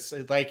did this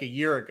like a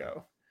year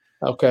ago.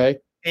 Okay.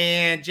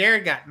 And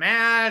Jared got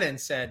mad and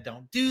said,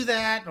 don't do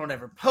that. Don't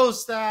ever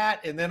post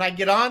that. And then I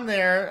get on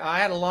there. I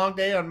had a long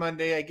day on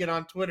Monday. I get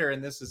on Twitter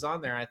and this is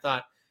on there. I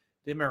thought,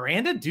 did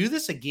Miranda do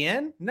this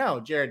again? No,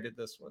 Jared did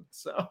this one.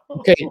 So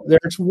okay,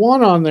 there's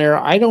one on there.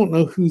 I don't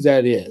know who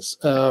that is.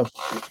 Well,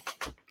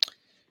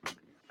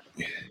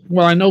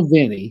 I know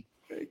Vinny.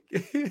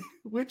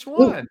 Which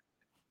one?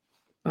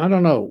 I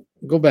don't know.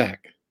 Go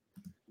back.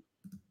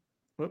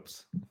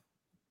 Whoops.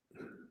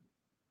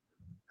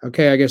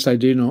 Okay, I guess I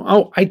do know.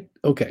 Oh,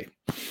 okay.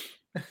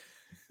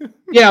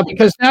 Yeah,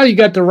 because now you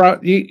got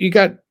you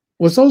got,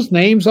 was those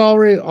names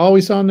already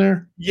always on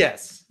there?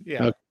 Yes.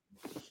 Yeah. Okay.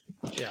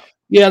 Yeah.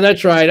 Yeah,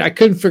 that's right. I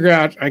couldn't figure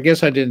out. I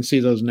guess I didn't see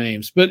those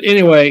names, but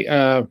anyway,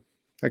 I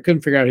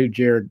couldn't figure out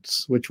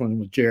which one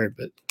was Jared,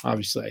 but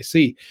obviously I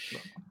see.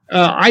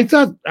 I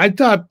thought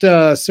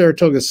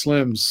Saratoga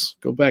Slims,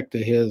 go back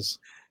to his.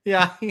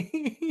 Yeah.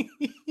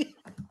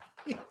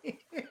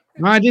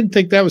 No, I didn't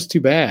think that was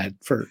too bad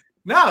for.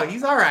 No,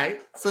 he's all right.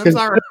 Slim's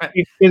all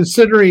right.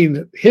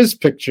 Considering his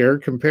picture,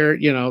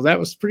 that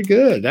was pretty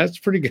good. That's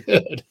pretty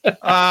good.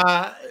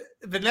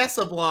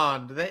 Vanessa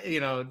Blonde,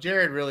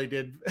 Jared really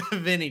did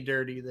Vinny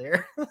dirty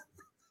there.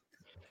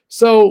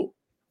 So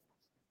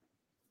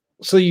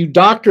you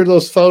doctor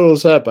those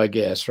photos up, I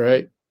guess,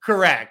 right?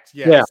 Correct.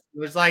 Yes. Yeah.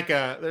 There's like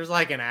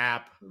an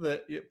app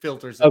that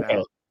filters it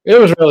out. It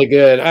was really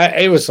good.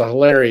 It was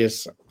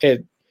hilarious.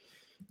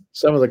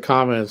 Some of the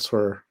comments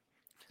were,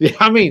 yeah.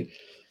 I mean,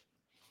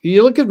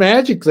 you look at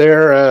Magic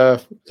there.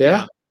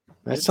 Yeah,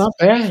 that's not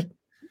bad.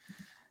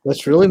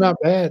 That's really not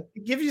bad.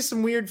 It gives you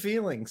some weird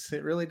feelings.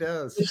 It really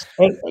does.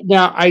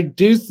 Now, I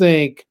do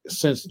think,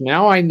 since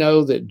now I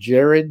know that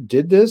Jared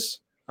did this,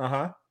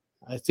 I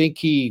think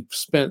he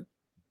spent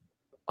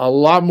a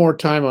lot more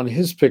time on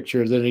his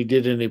picture than he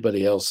did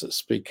anybody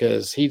else's,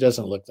 because he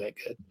doesn't look that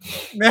good.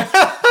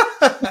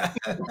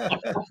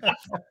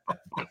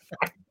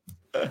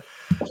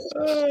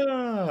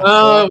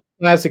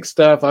 Classic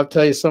stuff. I'll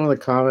tell you, some of the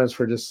comments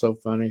were just so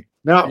funny.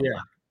 No,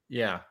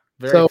 yeah,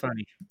 very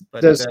funny.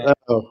 But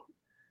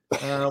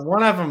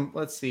one of them,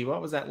 let's see,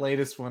 what was that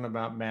latest one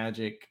about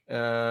Magic?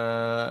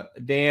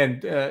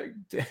 Dan,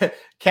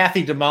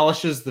 Kathy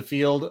demolishes the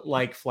field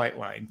like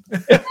Flightline.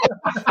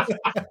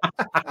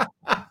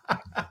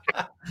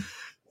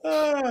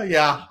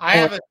 Yeah,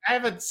 I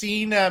haven't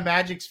seen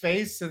Magic's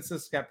face since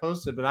this got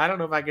posted, but I don't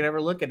know if I could ever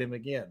look at him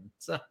again.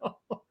 So.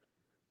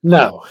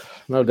 No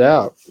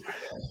doubt.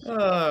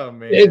 Oh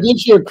man, it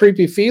gives you a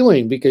creepy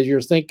feeling because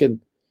you're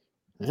thinking,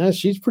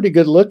 she's pretty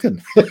good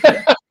looking.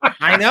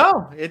 I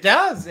know it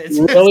does. It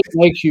really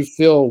makes you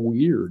feel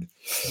weird.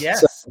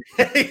 Yes,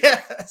 so,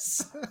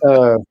 yes.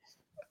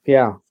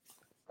 Yeah.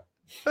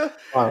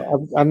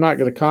 I'm not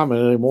going to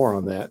comment anymore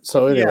on that.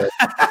 So anyway,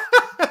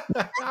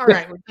 all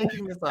right, we're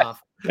taking this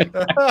off.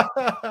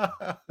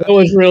 That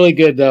was really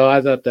good, though.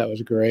 I thought that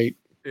was great.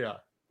 Yeah.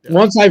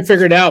 Once I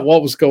figured out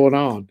what was going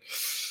on.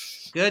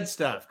 Good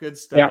stuff.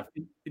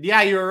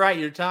 Yeah, you were right.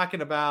 You're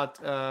talking about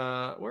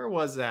where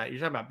was that? You're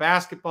talking about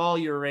basketball.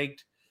 You were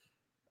ranked.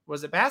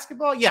 Was it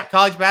basketball? Yeah,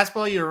 college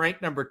basketball. You were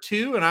ranked number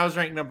 2, and I was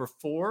ranked number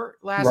 4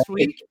 last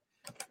week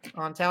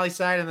on tally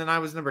side, and then I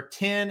was number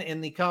 10 in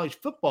the college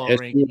football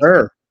ranking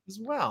as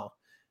well.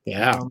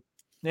 Yeah.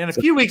 And a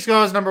few weeks ago,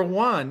 I was number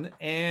 1,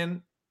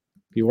 and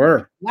you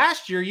were.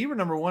 Last year, you were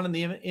number 1 in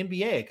the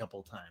NBA a couple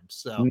of times.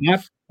 So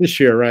not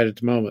this year, right at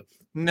the moment.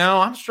 No,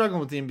 I'm struggling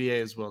with the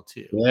NBA as well,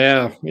 too.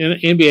 Yeah, NBA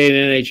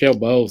and NHL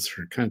both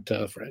are kind of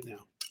tough right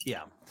now.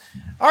 Yeah.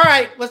 All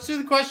right, let's do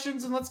the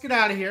questions and let's get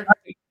out of here.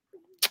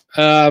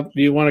 Do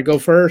you want to go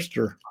first,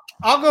 or?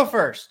 I'll go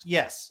first,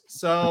 yes.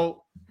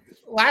 So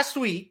last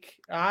week,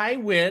 I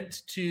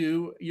went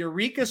to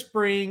Eureka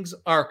Springs,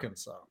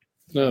 Arkansas.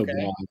 Oh, okay?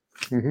 God.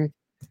 Mm-hmm.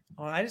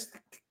 Well, I just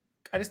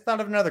thought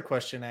of another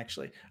question,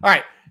 actually. All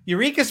right,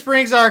 Eureka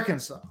Springs,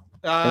 Arkansas.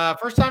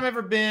 First time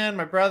ever been.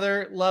 My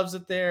brother loves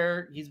it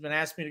there. He's been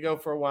asking me to go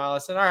for a while. I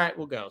said, all right,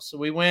 we'll go. So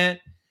we went.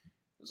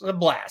 It was a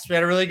blast. We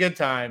had a really good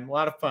time. A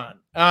lot of fun.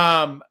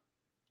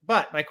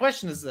 But my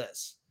question is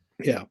this.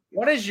 Yeah.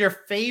 What is your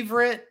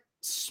favorite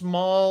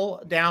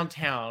small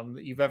downtown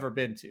that you've ever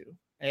been to?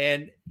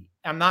 And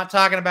I'm not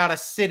talking about a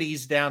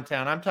city's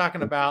downtown. I'm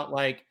talking about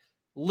like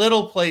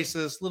little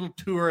places, little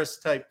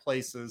tourist type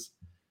places.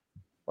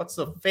 What's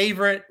your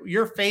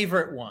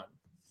favorite one?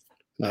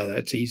 Oh,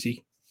 that's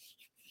easy.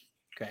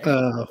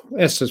 Okay.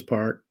 Estes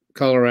Park,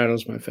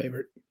 Colorado's my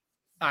favorite.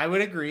 I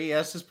would agree.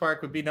 Estes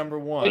Park would be number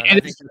 1.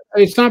 And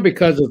it's not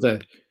because of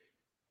the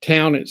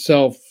town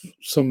itself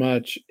so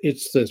much.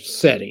 It's the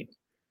setting.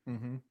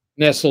 Mm-hmm.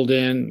 Nestled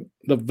in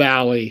the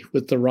valley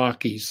with the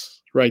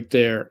Rockies right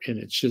there. And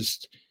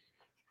it's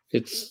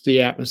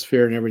the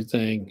atmosphere and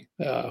everything.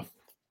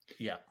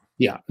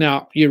 Yeah.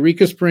 Now,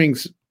 Eureka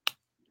Springs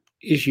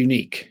is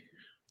unique.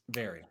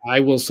 Very. I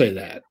will say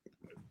that.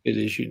 It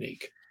is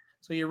unique.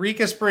 So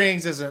Eureka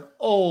Springs is an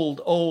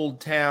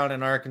old town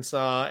in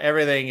Arkansas.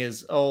 Everything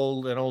is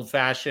old and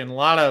old-fashioned. A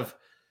lot of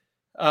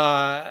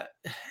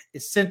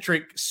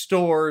eccentric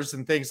stores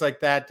and things like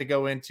that to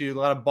go into. A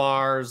lot of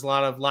bars, a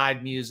lot of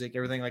live music,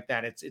 everything like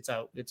that. It's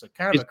a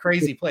kind of a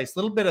crazy place. A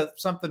little bit of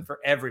something for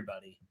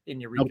everybody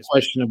in Eureka. No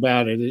question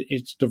about it.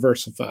 It's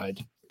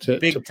diversified.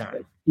 Big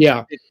time.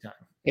 Yeah. Big time.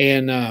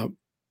 And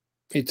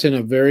it's in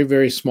a very,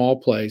 very small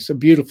place. A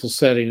beautiful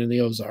setting in the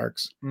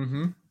Ozarks.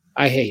 Mm-hmm.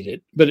 I hate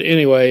it, but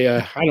anyway,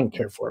 I don't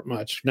care for it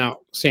much. Now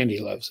Sandy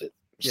loves it.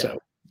 Yeah. So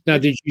now,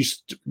 did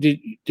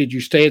you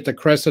stay at the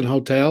Crescent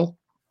Hotel?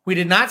 We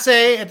did not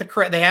say at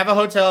they have a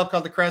hotel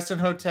called the Crescent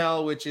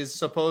Hotel, which is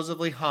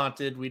supposedly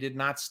haunted. We did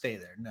not stay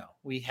there. No,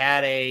 we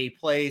had a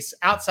place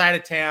outside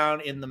of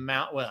town in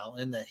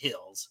the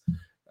hills,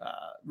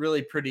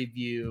 really pretty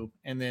view.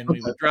 And then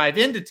we would drive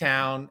into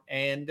town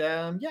and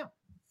it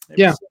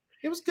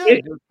was good.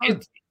 It was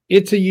fun.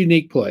 It's a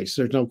unique place.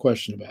 There's no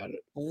question about it.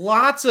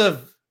 Lots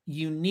of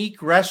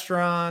unique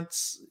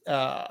restaurants.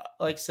 Like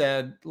I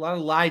said, a lot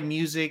of live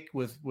music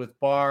with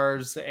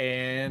bars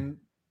and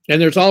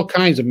there's all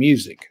kinds of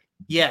music.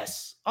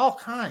 Yes, all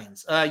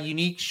kinds.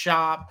 Unique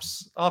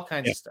shops, all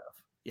kinds of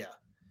stuff.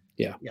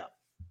 Yeah.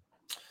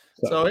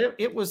 So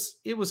it was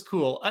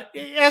cool.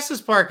 Estes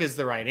Park is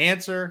the right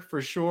answer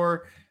for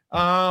sure.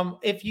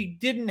 If you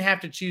didn't have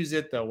to choose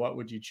it though, what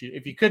would you choose?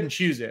 If you couldn't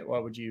choose it,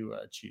 what would you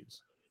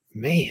choose?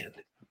 Man,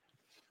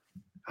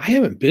 I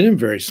haven't been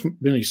in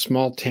many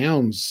small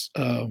towns,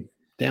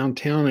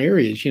 downtown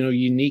areas,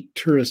 unique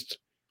tourist.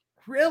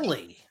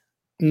 Really?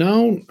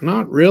 No,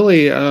 not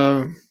really.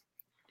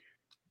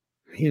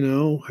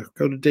 I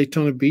go to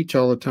Daytona Beach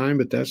all the time,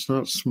 but that's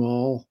not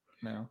small.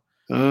 No.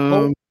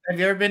 Have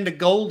you ever been to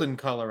Golden,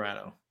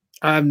 Colorado?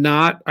 I've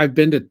not. I've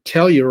been to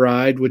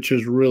Telluride, which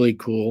is really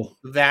cool.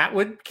 That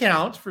would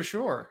count for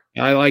sure.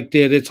 I liked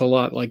it. It's a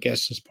lot like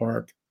Estes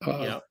Park,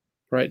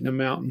 right in the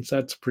mountains.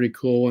 That's a pretty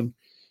cool one.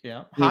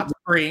 Yeah. Hot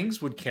Springs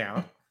would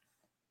count.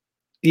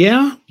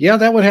 Yeah,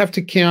 that would have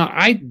to count.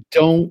 I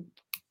don't.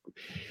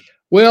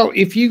 Well,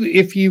 if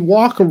you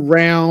walk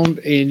around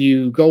and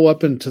you go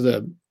up into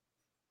the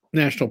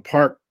national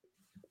park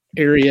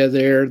area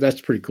there, that's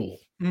pretty cool.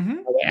 Mm-hmm.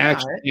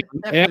 Actually,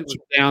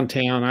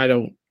 downtown, I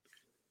don't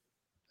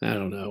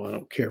know. I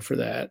don't care for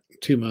that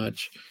too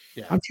much.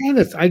 Yeah. I'm trying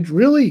to. I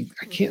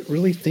can't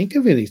really think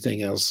of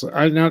anything else.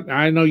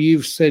 I know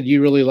you've said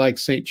you really like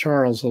St.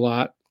 Charles a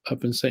lot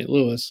up in St.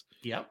 Louis.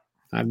 Yep.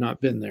 I've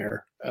not been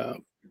there.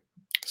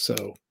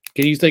 So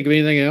can you think of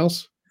anything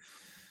else?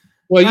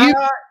 Well,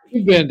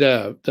 you've been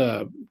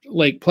to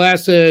Lake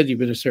Placid. You've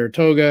been to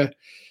Saratoga.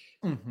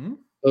 Mm-hmm.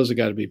 Those have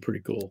got to be pretty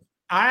cool.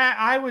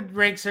 I would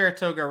rank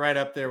Saratoga right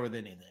up there with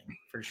anything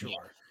for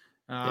sure.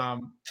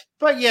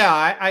 But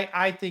yeah,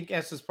 I think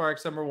Estes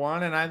Park's number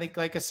one, and I think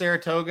like a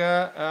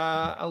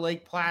Saratoga, a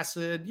Lake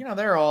Placid,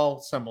 they're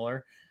all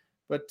similar.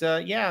 But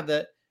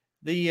the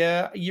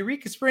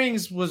Eureka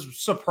Springs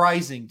was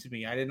surprising to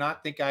me. I did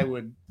not think I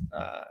would.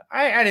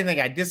 I didn't think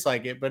I'd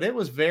dislike it, but it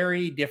was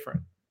very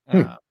different.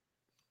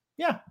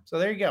 Yeah. So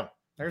there you go.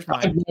 There's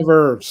mine. I've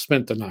never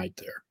spent the night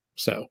there,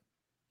 so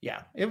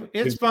yeah,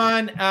 it's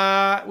fun.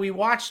 We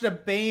watched a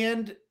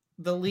band.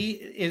 The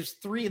lead is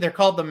 3. They're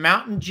called the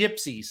Mountain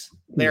Gypsies.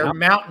 They're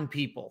mountain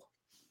people.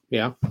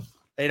 Yeah.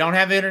 They don't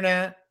have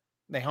internet.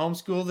 They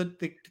homeschool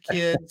the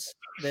kids.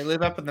 They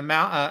live up in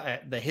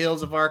the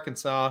hills of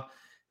Arkansas.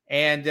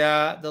 And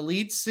the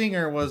lead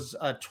singer was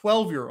a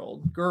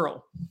 12-year-old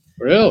girl.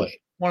 Really?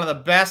 One of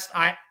the best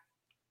I've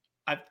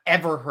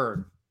ever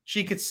heard.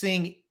 She could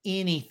sing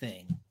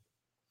anything.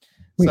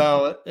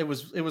 So it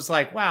was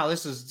like, wow,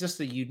 this is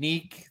just a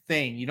unique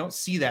thing. You don't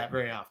see that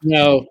very often.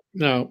 No.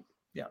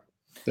 Yeah.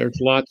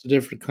 There's lots of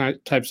different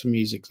types of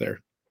music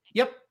there.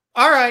 Yep.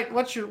 All right.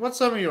 What's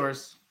some of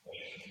yours?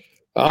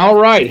 All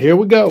right, here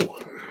we go.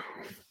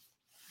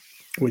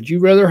 Would you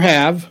rather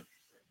have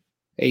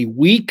a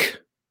week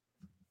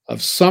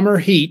of summer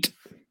heat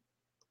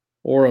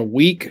or a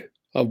week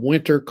of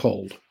winter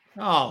cold?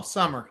 Oh,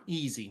 summer.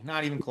 Easy.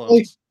 Not even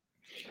close.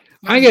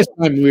 I guess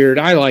I'm weird.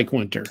 I like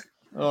winter.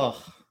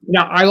 Oh.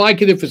 Now, I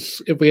like it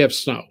if we have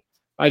snow.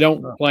 I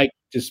don't like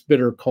just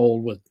bitter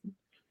cold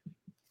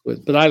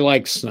but I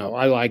like snow.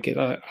 I like it.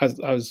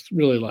 I was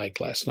really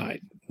like last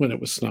night when it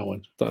was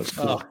snowing. That was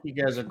cool. Oh, you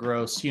guys are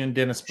gross. You and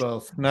Dennis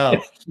both.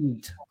 No,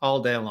 heat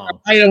all day long.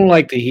 I don't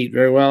like the heat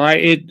very well.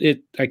 I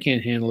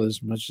can't handle it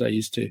as much as I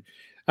used to.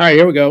 All right,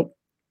 here we go.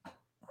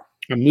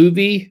 A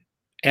movie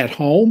at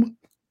home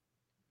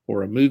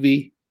or a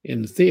movie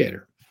in the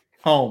theater?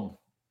 Home.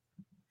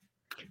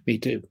 Me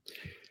too.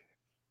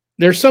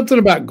 There's something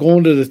about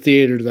going to the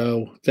theater,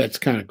 though, that's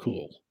kind of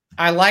cool.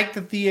 I like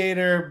the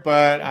theater,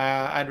 but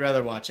I'd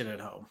rather watch it at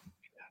home.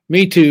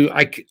 Me too.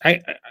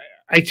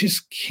 I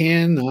just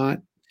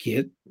cannot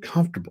get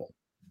comfortable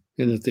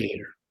in the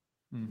theater.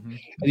 Mm-hmm.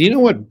 And you know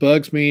what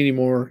bugs me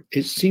anymore?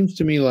 It seems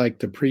to me like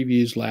the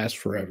previews last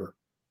forever.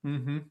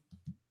 Mm-hmm.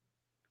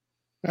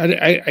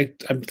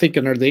 I'm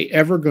thinking, are they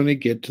ever going to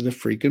get to the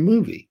freaking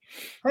movie?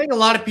 I think a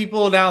lot of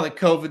people now that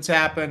COVID's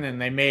happened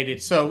and they made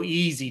it so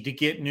easy to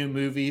get new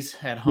movies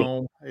at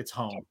home. It's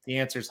home. The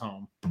answer's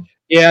home.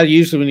 Yeah,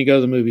 usually when you go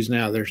to the movies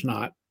now, there's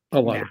not a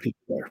lot of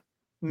people there.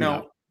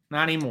 No,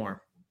 not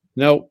anymore.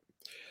 Nope.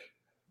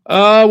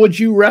 Would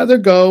you rather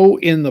go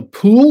in the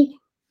pool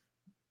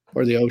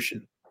or the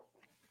ocean?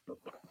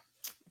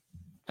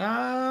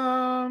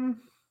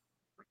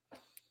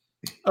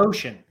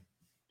 Ocean.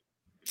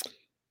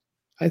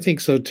 I think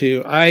so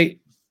too. I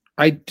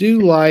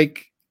do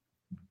like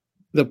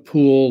the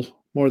pool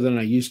more than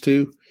I used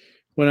to.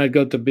 When I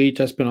go to the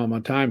beach, I spend all my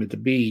time at the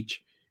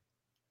beach.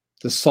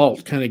 The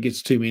salt kind of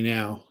gets to me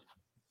now.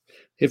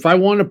 if I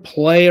want to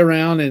play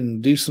around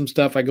and do some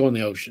stuff, I go in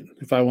the ocean.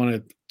 If I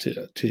wanted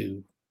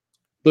to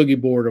boogie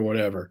board or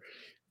whatever,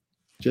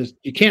 just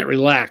you can't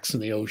relax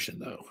in the ocean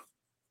though,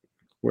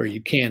 where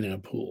you can in a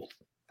pool.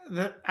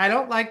 I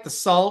don't like the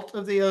salt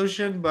of the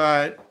ocean,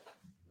 but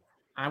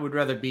I would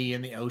rather be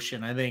in the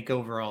ocean. I think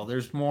overall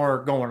there's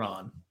more going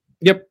on.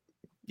 Yep.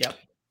 Yep.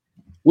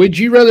 Would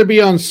you rather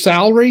be on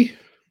salary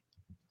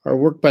or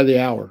work by the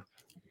hour?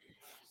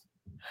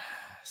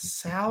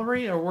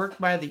 Salary or work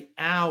by the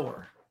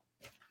hour?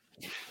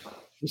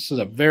 This is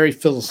a very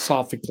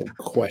philosophical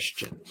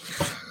question.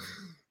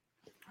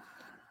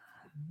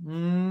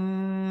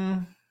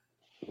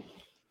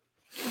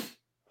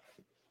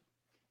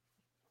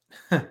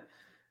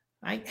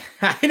 I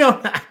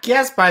don't. I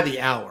guess by the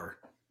hour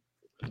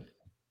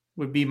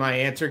would be my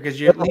answer because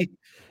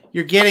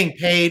you're getting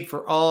paid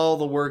for all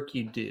the work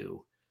you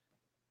do.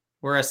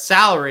 Whereas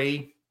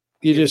salary,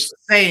 You just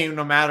the same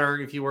no matter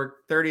if you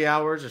work 30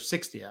 hours or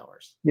 60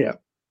 hours. yeah.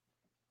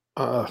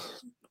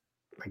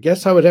 I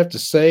guess I would have to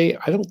say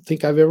I don't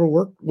think I've ever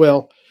worked.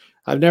 Well,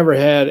 I've never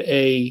had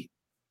a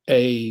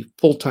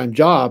full-time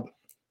job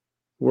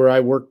where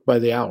I worked by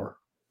the hour.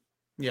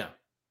 Yeah.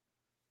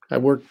 I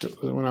worked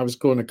when I was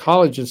going to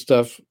college and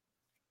stuff,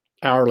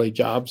 hourly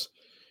jobs,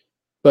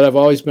 but I've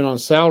always been on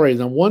salary. And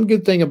the one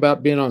good thing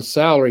about being on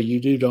salary, you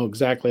do know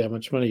exactly how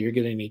much money you're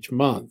getting each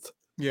month.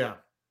 Yeah.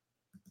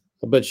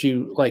 But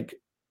you like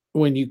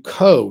when you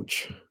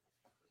coach,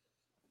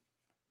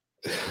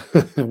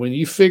 when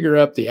you figure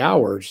up the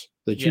hours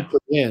that you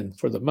put in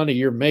for the money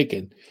you're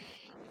making,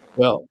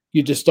 well,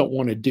 you just don't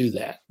want to do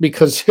that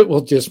because it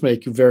will just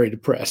make you very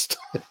depressed.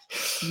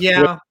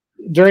 Yeah.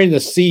 During the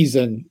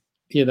season,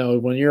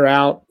 when you're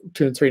out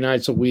 2 and 3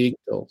 nights a week,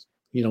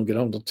 you don't get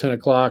home till 10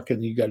 o'clock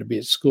and you got to be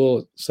at school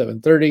at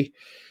 7:30.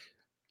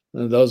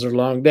 And those are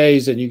long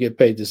days and you get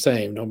paid the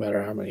same no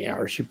matter how many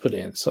hours you put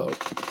in. So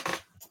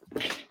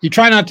you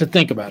try not to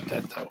think about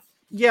that though.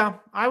 Yeah,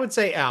 I would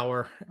say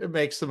hour. It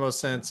makes the most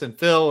sense. And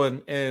Phil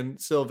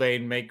and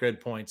Sylvain make good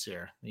points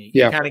here.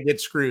 You kind of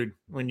get screwed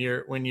when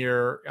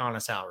you're on a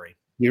salary.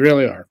 You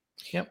really are.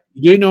 Yep.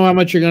 You do know how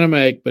much you're going to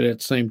make, but at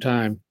the same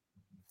time,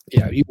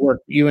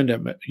 you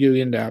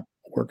end up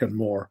working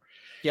more.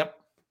 Yep.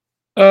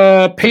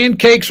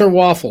 Pancakes or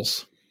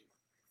waffles?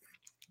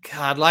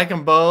 God, like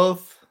them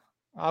both.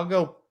 I'll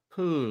go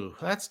poo.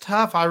 That's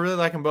tough. I really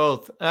like them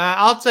both.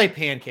 I'll say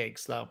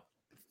pancakes though.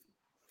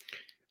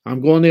 I'm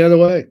going the other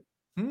way.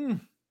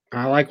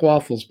 I like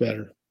waffles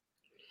better.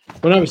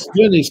 When I was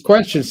doing these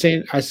questions,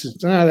 I said,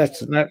 "No,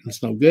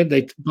 that's no good.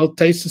 They both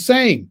taste the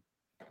same."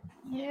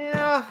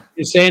 Yeah.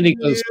 And Sandy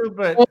goes,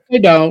 but "Oh, they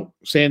don't."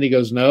 Sandy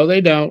goes, "No,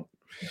 they don't.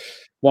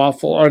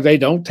 Waffle or they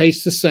don't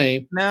taste the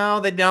same." No,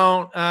 they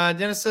don't.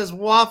 Dennis says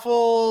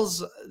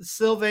waffles.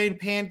 Sylvain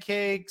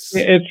pancakes.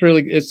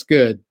 It's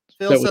good.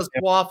 Phil says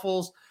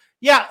waffles.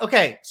 Yeah.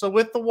 Okay. So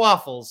with the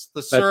waffles,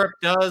 the syrup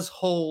does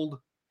hold.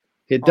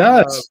 It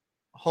does.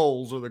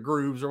 Holes or the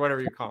grooves or whatever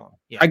you call them.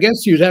 Yeah. I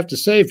guess you'd have to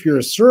say if you're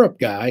a syrup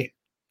guy,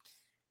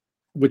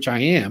 which I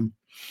am,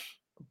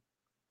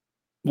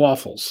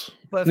 waffles.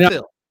 But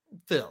now,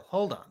 Phil,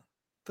 hold on.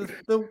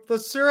 The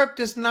syrup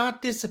does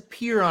not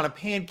disappear on a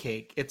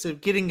pancake. It's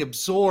getting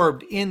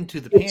absorbed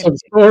into the pancake.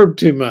 It's absorbed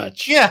too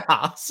much.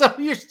 Yeah, so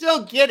you're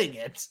still getting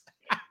it.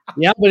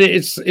 Yeah, but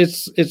it's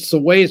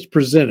the way it's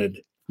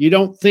presented. You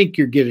don't think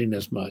you're getting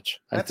as much.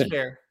 That's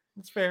fair.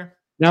 That's fair.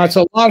 Now it's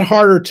a lot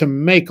harder to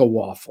make a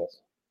waffle.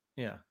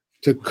 Yeah.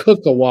 To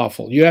cook a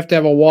waffle, you have to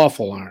have a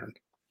waffle iron.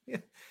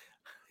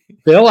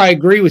 Bill, I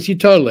agree with you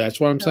totally. That's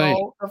what I'm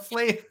saying. The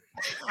flavor.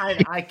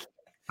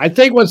 I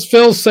think what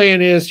Phil's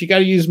saying is you got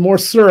to use more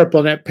syrup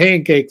on that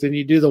pancake than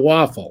you do the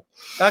waffle.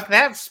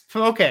 That's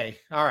okay.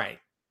 All right.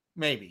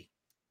 Maybe.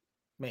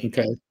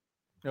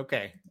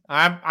 Okay.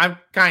 I'm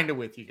kind of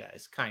with you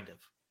guys. Kind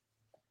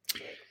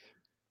of.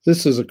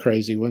 This is a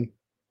crazy one.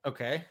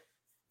 Okay.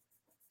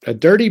 A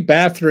dirty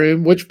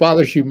bathroom, which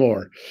bothers you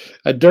more?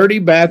 A dirty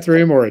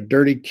bathroom or a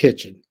dirty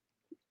kitchen?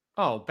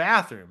 Oh,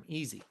 bathroom.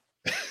 Easy.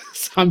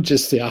 I'm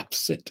just the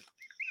opposite.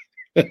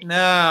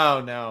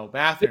 No.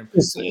 Bathroom.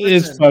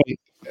 It's funny.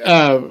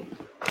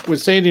 When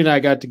Sandy and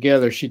I got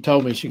together, she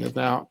told me, she goes,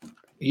 "Now,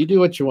 you do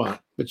what you want."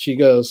 But she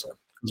goes,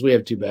 because we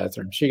have 2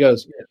 bathrooms, she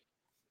goes,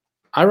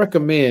 "I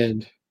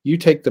recommend you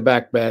take the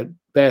back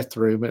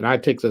bathroom and I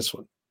take this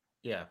one."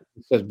 Yeah.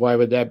 I said, "Why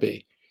would that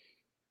be?"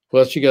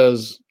 Well, she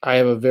goes, "I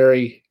have a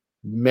very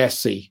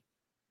messy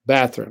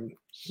bathroom.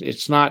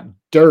 It's not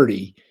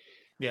dirty.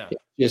 Yeah.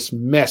 It's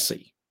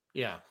messy."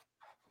 Yeah.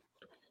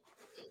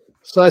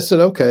 So I said,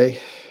 okay.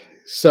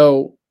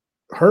 So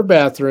her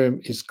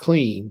bathroom is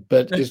clean,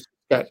 but it's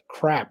got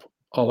crap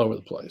all over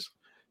the place.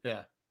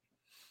 Yeah.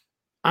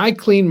 I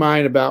clean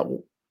mine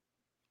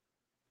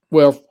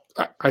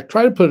I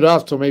try to put it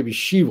off till maybe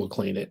she will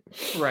clean it.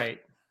 Right.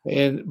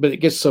 But it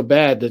gets so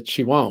bad that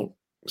she won't.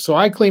 So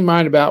I clean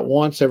mine about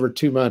once every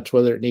 2 months,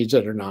 whether it needs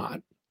it or not.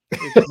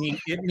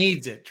 It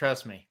needs it.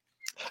 Trust me.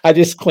 I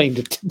just cleaned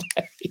it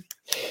today.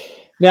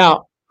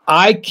 Now,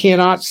 I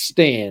cannot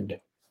stand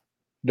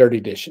dirty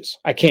dishes.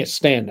 I can't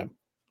stand them.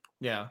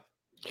 Yeah.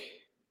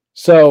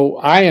 So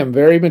I am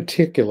very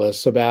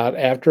meticulous about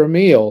after a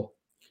meal.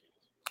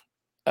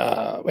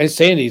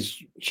 And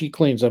she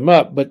cleans them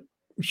up, but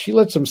she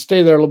lets them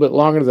stay there a little bit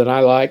longer than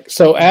I like.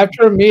 So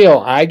after a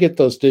meal, I get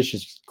those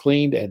dishes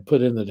cleaned and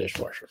put in the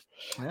dishwasher.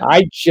 Yeah.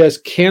 I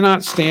just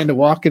cannot stand to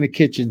walk in the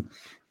kitchen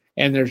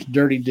and there's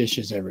dirty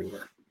dishes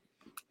everywhere.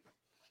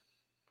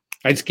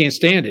 I just can't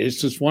stand it.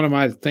 It's just one of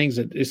my things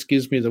that just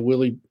gives me the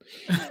willy.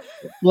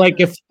 Like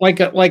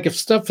if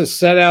stuff is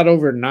set out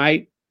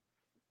overnight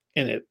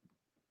and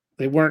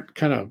they weren't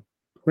kind of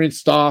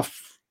rinsed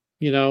off.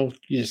 You know,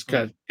 you just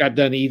got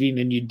done eating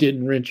and you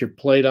didn't rinse your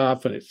plate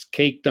off and it's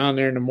caked on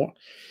there in the morning.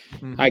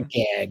 Mm-hmm. I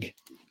gag.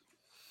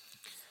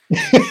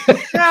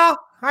 Yeah,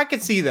 I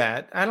could see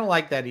that. I don't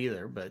like that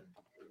either, but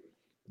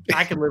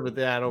I could live with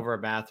that over a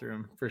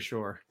bathroom for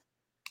sure.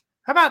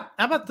 How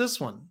about this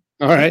one?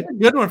 All right. A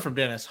good one from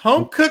Dennis.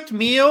 Home cooked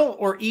meal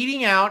or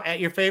eating out at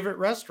your favorite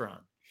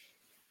restaurant?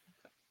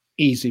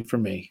 Easy for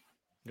me.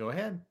 Go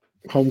ahead.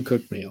 Home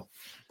cooked meal.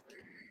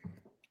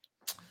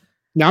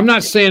 Now, I'm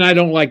not saying I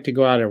don't like to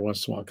go out there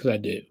once in a while, because I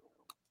do.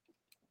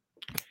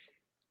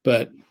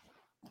 But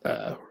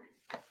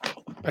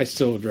I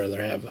still would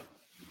rather have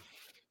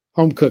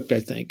home cooked,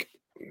 I think.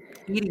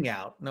 Eating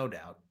out, no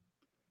doubt.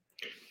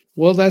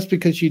 Well, that's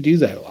because you do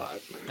that a lot.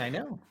 I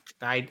know.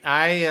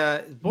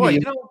 Combine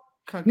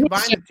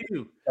the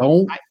two.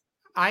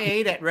 I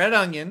ate at Red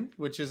Onion,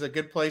 which is a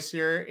good place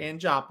here in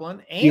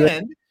Joplin.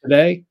 And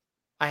today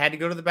I had to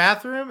go to the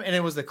bathroom, and it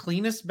was the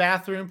cleanest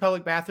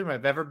public bathroom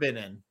I've ever been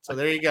in. So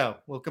there you go.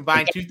 We'll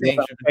combine two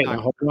things.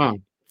 Hold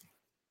on.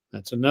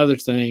 That's another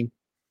thing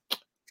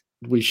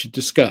we should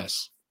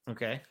discuss.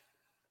 Okay.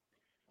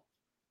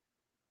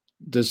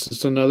 This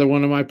is another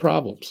one of my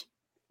problems.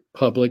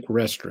 Public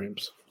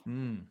restrooms.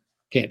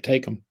 Can't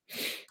take them.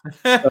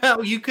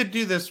 You could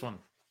do this one.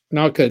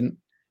 No, I couldn't.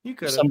 You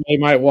could. Somebody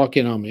might walk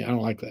in on me. I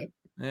don't like that.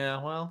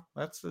 Yeah, well,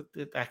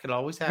 that could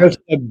always happen. Was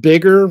it a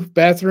bigger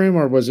bathroom,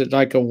 or was it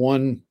like a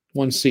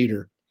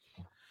one-seater?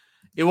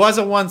 It was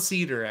a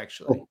one-seater,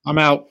 actually. Oh, I'm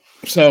out.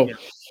 So,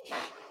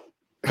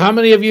 How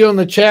many of you in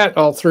the chat,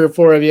 all 3 or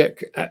 4 of you,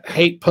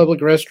 hate public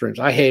restrooms?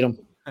 I hate them.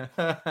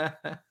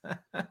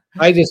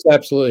 I just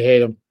absolutely hate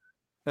them.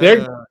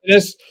 They're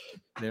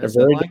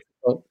very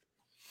difficult.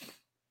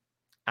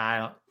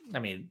 It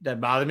doesn't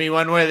bother me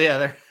one way or the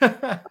other.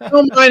 I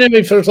don't mind them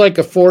if it's like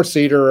a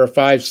 4-seater or a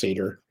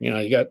 5-seater. You know,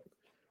 you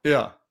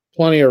got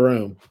plenty of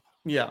room.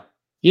 Yeah.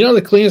 You know,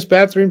 the cleanest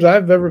bathrooms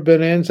I've ever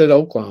been in is at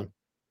Oaklawn.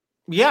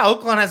 Yeah,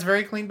 Oaklawn has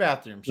very clean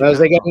bathrooms. Because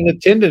they got an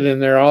attendant in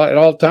there at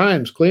all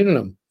times cleaning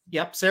them.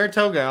 Yep.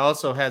 Saratoga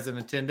also has an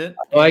attendant.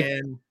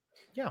 Clean.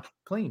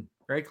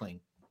 Very clean.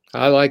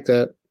 I like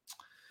that.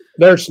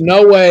 There's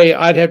no way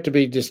I'd have to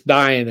be just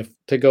dying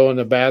to go in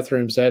the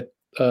bathrooms at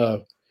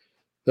the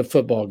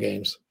football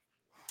games.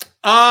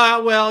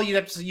 Well,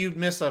 you'd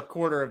miss a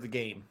quarter of the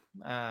game.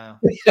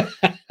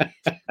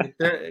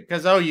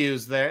 Because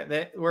OU's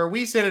there. Where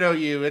we sit at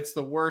OU, it's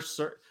the worst.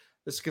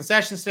 The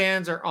concession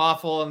stands are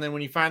awful, and then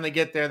when you finally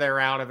get there, they're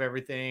out of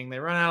everything. They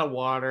run out of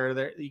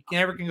water. You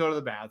never can go to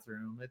the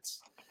bathroom.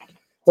 It's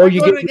like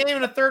going to a game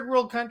in a third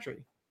world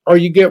country. Or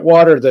you get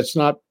water that's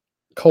not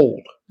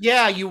cold.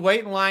 Yeah, you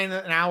wait in line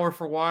an hour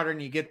for water,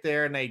 and you get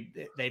there, and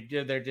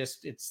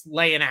it's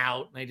laying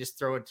out, and they just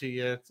throw it to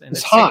you, and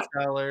it's hot.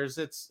 $6.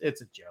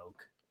 It's a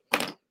joke.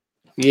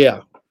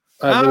 Yeah.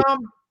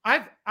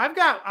 I've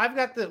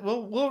got the.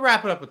 We'll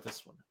wrap it up with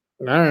this one.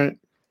 All right.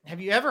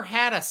 Have you ever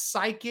had a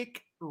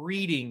psychic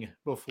reading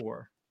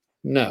before?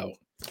 No.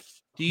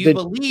 Do you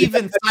believe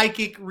in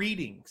psychic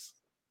readings?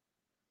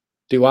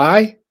 Do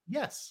I?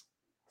 Yes.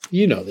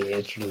 You know the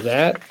answer to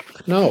that.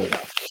 No.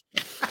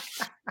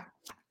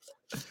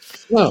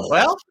 No.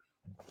 Well,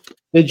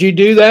 did you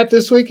do that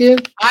this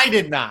weekend? I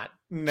did not.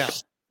 No.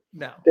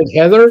 Did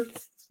Heather?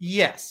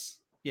 Yes.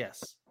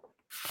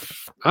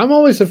 I'm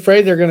always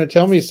afraid they're going to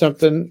tell me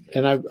something,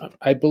 and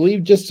I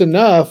believe just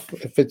enough.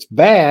 If it's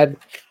bad,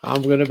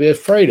 I'm going to be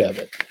afraid of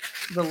it.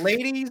 The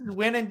ladies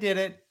went and did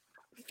it.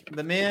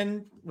 The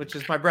men, which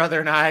is my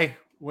brother and I,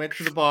 went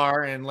to the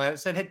bar and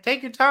said, "Hey,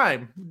 take your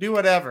time, do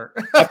whatever."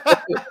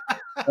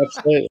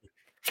 Absolutely.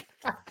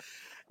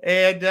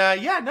 And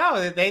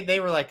they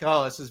were like,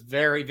 "Oh, this is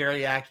very,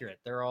 very accurate."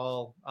 They're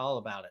all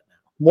about it now.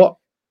 What?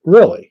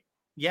 Really?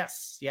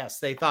 Yes.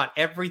 They thought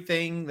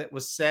everything that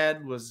was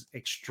said was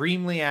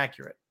extremely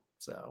accurate.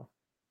 So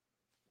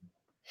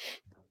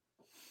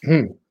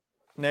there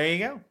you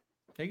go.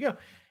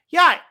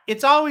 Yeah,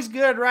 it's always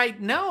good,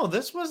 right? No,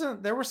 this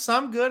wasn't. There was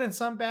some good and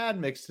some bad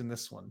mixed in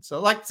this one.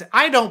 So,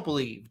 I don't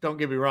believe. Don't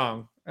get me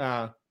wrong.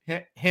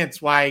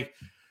 Hence why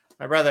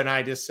my brother and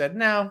I just said,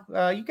 "No,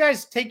 you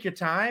guys take your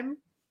time.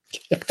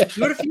 Do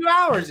it a few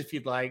hours if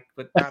you'd like,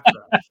 but not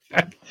for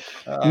us."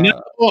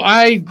 No,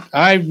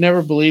 I've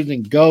never believed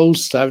in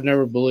ghosts. I've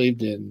never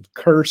believed in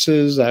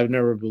curses. I've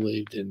never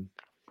believed in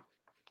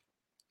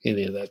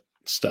any of that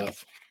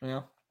stuff.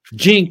 Yeah.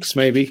 Jinx,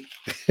 maybe.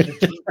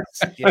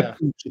 Yeah.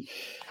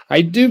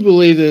 I do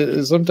believe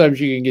that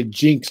sometimes you can get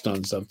jinxed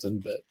on something,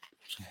 but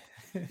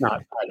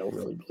Not, I don't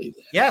really believe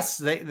that. Yes,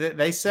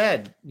 they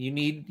said you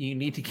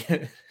need to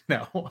get.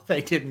 No,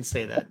 they didn't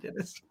say that,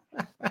 Dennis.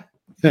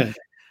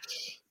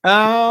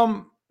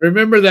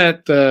 Remember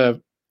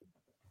that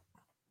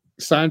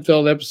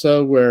Seinfeld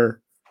episode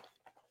where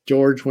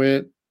George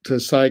went to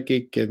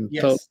psychic and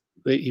Yes.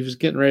 he was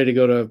getting ready to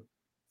go to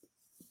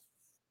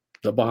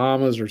the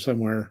Bahamas or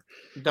somewhere.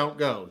 Don't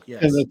go.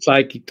 Yes. And the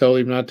psychic told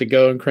him not to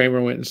go, and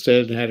Kramer went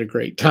instead and had a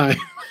great time.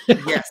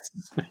 Yes.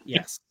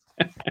 Yes.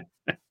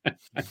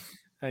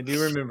 I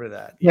do remember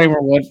that.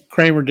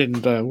 Kramer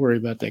didn't worry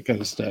about that kind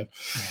of stuff.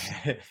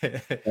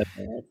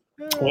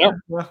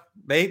 Well,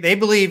 they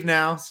believe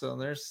now, so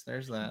there's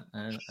that.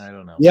 I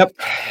don't know. Yep.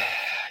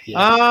 Yeah.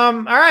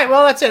 All right.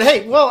 Well, that's it.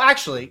 Hey, well,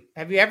 actually,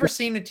 have you ever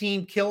seen a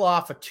team kill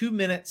off a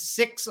 2-minute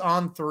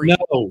 6-on-3?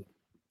 No.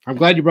 I'm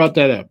glad you brought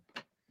that up.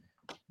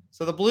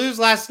 So the Blues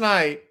last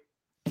night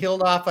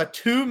killed off a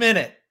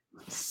 2-minute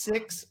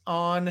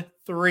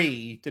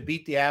 6-on-3 to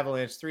beat the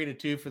Avalanche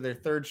 3-2 for their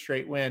third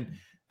straight win.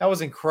 That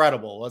was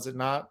incredible, was it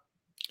not?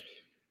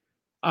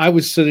 I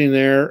was sitting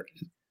there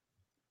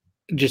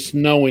just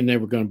knowing they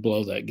were going to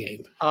blow that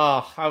game.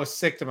 Oh, I was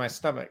sick to my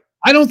stomach.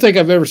 I don't think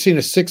I've ever seen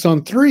a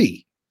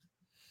 6-on-3.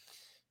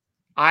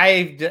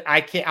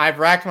 I've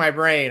racked my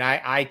brain.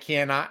 I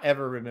cannot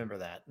ever remember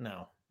that.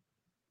 No.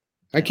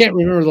 I can't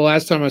remember the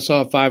last time I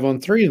saw a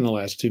 5-on-3 in the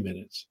last 2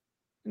 minutes.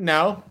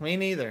 No, me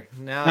neither.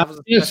 No, I've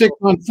seen a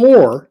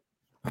 6-on-4.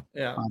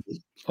 Yeah.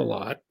 A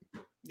lot.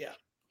 Yeah.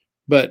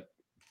 But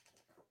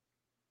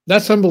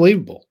that's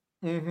unbelievable.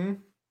 Mm-hmm.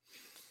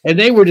 And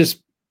they were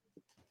just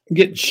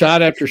getting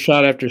shot after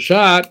shot after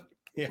shot.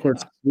 Yeah. Of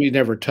course, we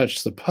never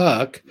touched the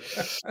puck.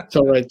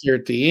 So right there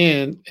at the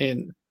end.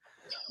 And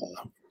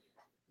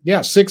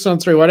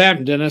 6-on-3. What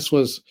happened, Dennis,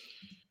 was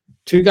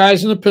 2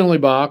 guys in the penalty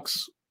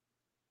box.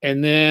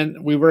 And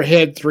then we were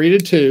ahead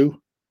 3-2.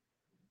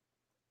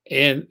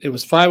 And it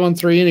was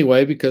 5-on-3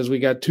 anyway, because we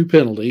got 2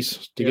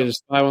 penalties to get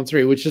us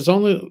 5-on-3, which is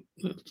only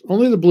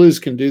the Blues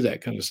can do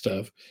that kind of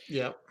stuff.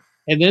 Yeah.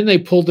 And then they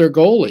pulled their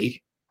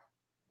goalie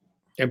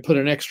and put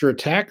an extra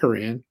attacker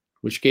in,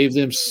 which gave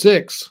them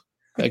 6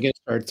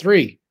 against our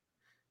 3.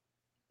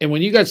 And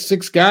when you got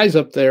 6 guys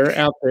out there,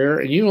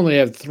 and you only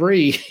have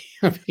 3,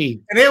 I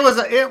mean, and it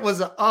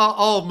was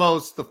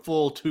almost the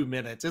full 2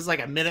 minutes. It's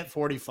like a minute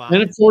 45.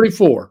 Minute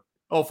 44.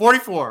 Oh,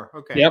 44.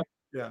 Okay. Yep.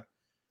 Yeah.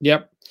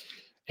 Yep.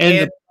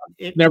 And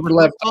if never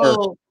left.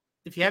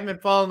 If you haven't been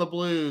following the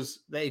Blues,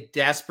 they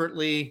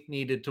desperately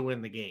needed to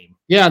win the game.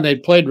 Yeah, and they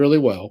played really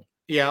well.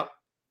 Yeah.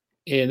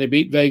 And they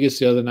beat Vegas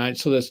the other night,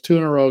 so that's 2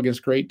 in a row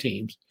against great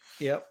teams.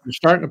 Yep. We're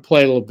starting to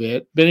play a little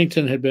bit.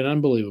 Bennington had been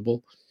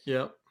unbelievable.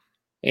 Yep.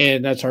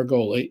 And that's our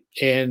goalie.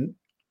 And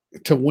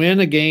to win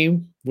a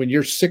game when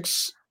you're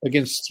 6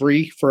 against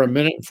 3 for a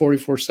minute and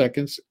 44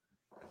 seconds,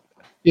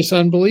 it's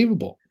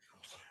unbelievable.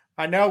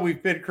 I know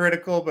we've been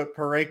critical, but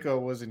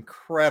Parayko was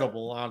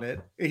incredible on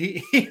it.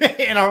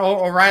 And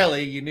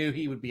O'Reilly, you knew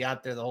he would be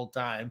out there the whole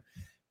time.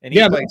 And he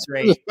played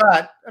great.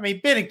 But, I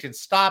mean, Bennington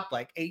stopped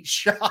like 8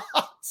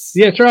 shots.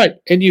 Yeah, that's right.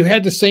 And you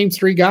had the same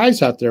 3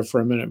 guys out there for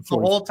a minute. The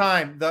whole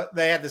time.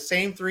 They had the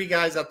same 3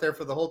 guys out there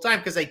for the whole time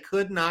because they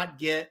could not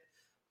get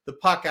the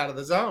puck out of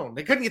the zone.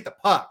 They couldn't get the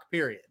puck,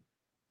 period.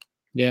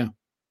 Yeah.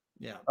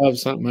 Yeah. Of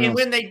something else. And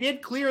when they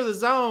did clear the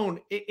zone,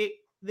 it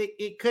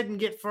couldn't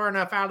get far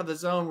enough out of the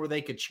zone where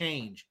they could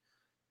change.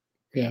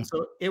 Yeah.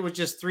 So it was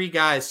just 3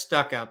 guys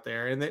stuck out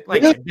there. And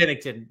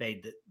Bennington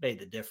made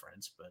the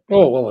difference. But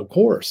well, of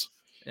course.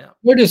 Yeah.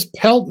 We're just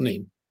pelting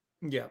him.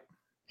 Yeah.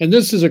 And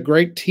this is a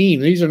great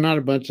team. These are not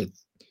a bunch of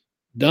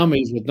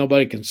dummies with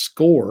nobody can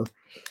score.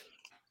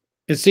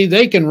 And see,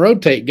 they can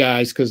rotate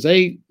guys because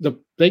they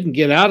can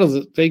get out of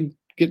they can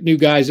get new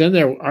guys in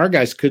there. Our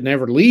guys could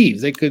never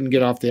leave. They couldn't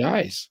get off the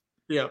ice.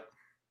 Yeah.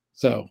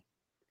 So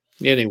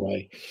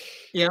anyway.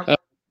 Yeah.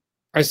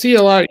 I see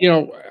a lot,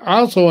 I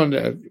also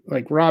wanted to,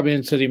 like Rob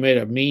N said he made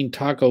a mean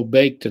taco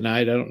bake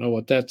tonight. I don't know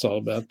what that's all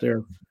about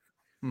there,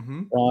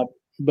 Rob,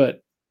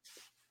 but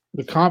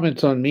the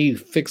comments on me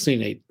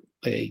fixing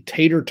a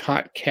tater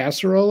tot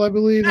casserole, I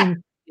believe.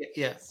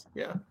 Yes.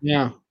 Yeah.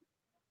 Yeah.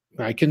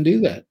 I can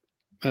do that.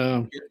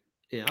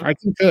 Yeah. I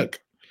can cook.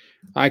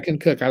 I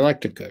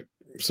like to cook.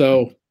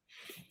 So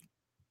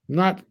I'm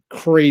not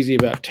crazy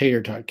about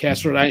tater tot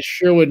casserole. I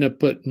sure wouldn't have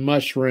put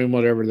mushroom,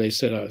 whatever they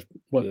said,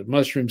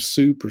 mushroom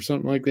soup or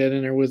something like that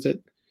in there with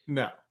it.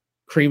 No.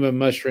 Cream of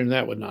mushroom,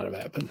 that would not have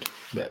happened.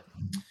 But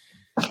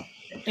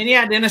and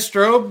yeah, Dennis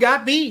Strobe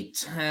got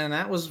beat, and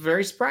that was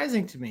very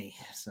surprising to me.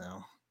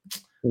 So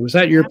was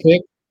that your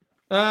pick?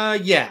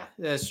 Yeah.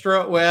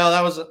 Strobe. Well,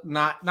 that was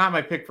not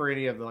my pick for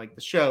any of the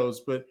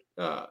shows, but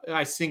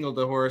I singled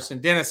the horse,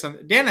 and Dennis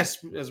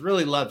has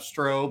really loved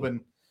Strobe,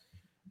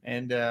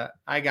 and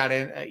I got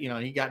in.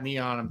 He got me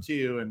on him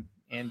too,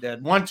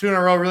 and won 2 in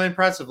a row really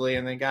impressively,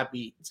 and then got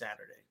beat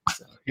Saturday.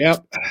 So,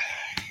 yep,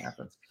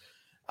 happens.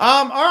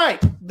 All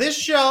right, this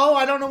show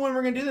I don't know when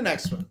we're gonna do the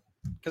next one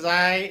because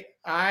I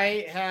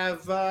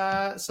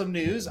have some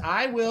news.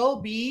 I will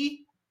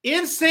be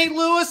in St.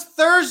 Louis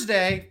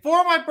Thursday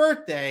for my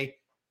birthday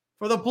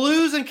for the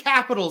Blues and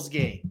Capitals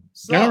game.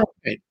 So. All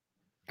right.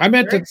 I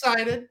meant Very to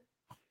excited.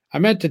 I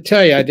meant to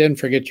tell you I didn't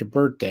forget your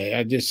birthday.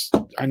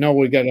 I know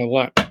we got a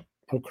lot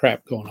of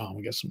crap going on.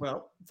 We got some.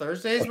 Well,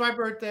 Thursday is my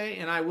birthday,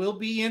 and I will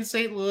be in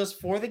St. Louis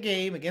for the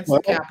game against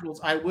the Capitals.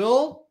 I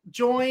will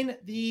join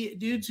the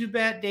Dudes Who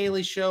Bet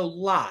Daily Show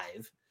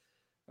live,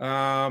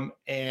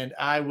 and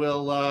I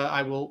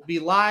will be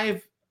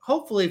live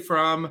hopefully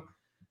from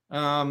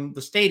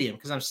the stadium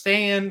because I'm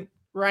staying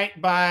right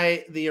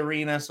by the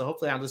arena. So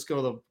hopefully I'll just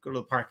go to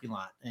the parking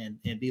lot and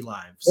be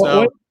live.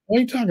 So what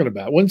are you talking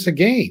about? When's the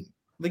game?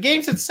 The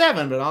game's at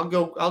 7, but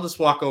I'll just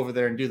walk over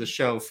there and do the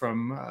show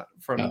from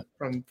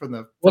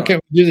the. Well, can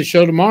we do the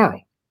show tomorrow?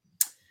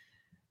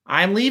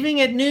 I'm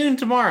leaving at noon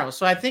tomorrow,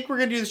 so I think we're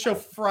gonna do the show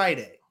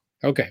Friday.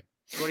 Okay.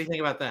 What do you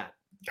think about that?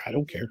 I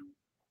don't care.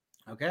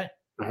 Okay.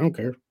 I don't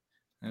care.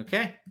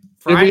 Okay.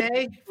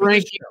 Friday.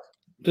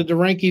 Did the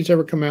rankings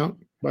ever come out,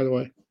 by the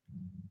way?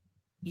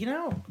 You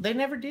know, they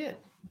never did.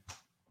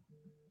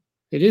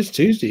 It is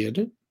Tuesday, isn't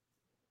it?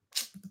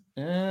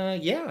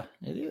 Yeah,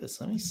 it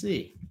is. Let me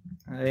see.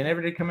 They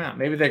never did come out.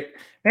 Maybe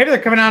they're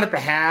coming out at the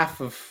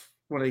half of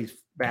one of these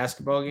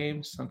basketball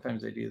games.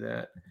 Sometimes they do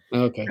that.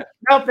 Okay.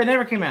 Nope, they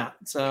never came out.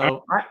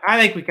 So I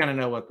think we kind of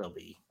know what they'll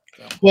be.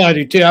 So. Well, I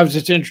do too. I was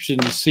just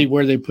interested to see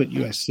where they put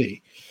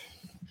USC.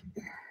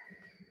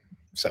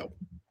 So.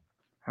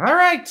 All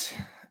right.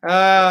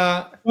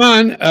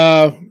 Fun.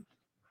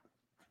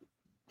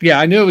 Yeah,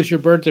 I knew it was your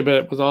birthday,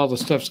 but with all the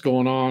stuff's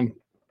going on,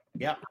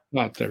 yeah,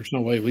 there's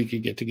no way we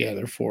could get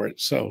together for it.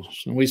 So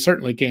we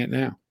certainly can't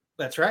now.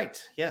 That's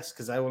right. Yes,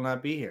 because I will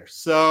not be here.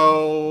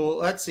 So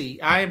let's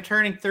see. I am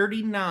turning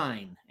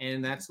 39,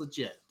 and that's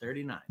legit.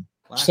 39.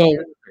 So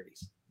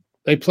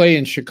they play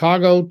in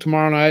Chicago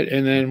tomorrow night,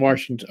 and then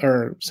Washington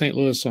or St.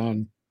 Louis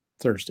on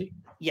Thursday.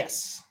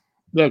 Yes.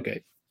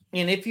 Okay.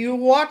 And if you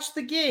watch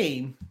the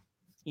game,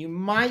 you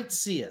might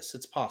see us.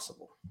 It's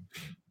possible.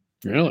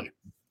 Really?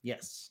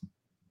 Yes.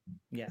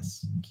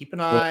 Yes. Keep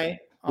an eye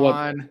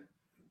on.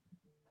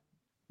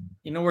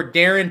 You know where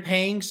Darren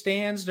Payne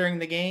stands during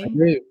the game?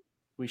 I do.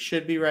 We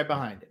should be right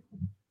behind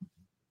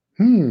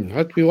him. I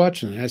have to be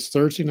watching it. That's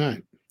Thursday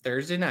night.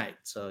 Thursday night.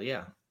 So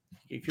yeah,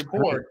 if you're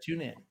bored, tune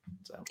in.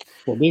 So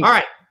all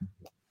right,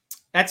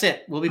 that's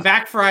it. We'll be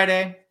back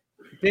Friday.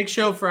 Big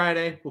show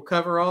Friday. We'll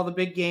cover all the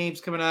big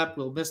games coming up.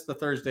 We'll miss the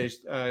Thursday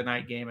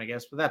night game, I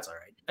guess, but that's all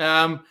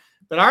right.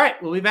 But all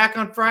right, we'll be back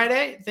on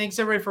Friday. Thanks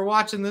everybody for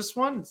watching this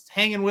one,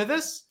 hanging with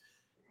us,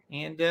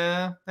 and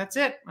that's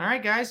it. All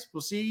right, guys, we'll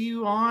see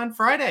you on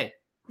Friday.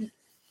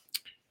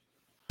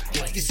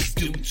 This is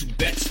Dudes Who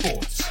Bet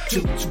Sports.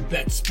 Dudes Who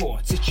Bet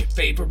Sports, it's your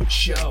favorite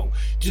show.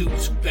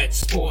 Dudes Who Bet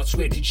Sports,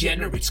 where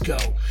degenerates go.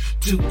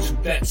 Dudes Who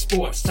Bet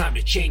Sports, time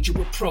to change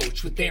your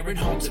approach with Aaron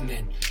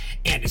Holderman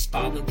and his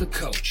father, the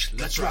coach.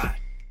 Let's ride.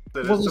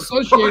 Well, the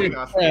Associated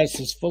Press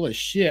is full of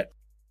shit.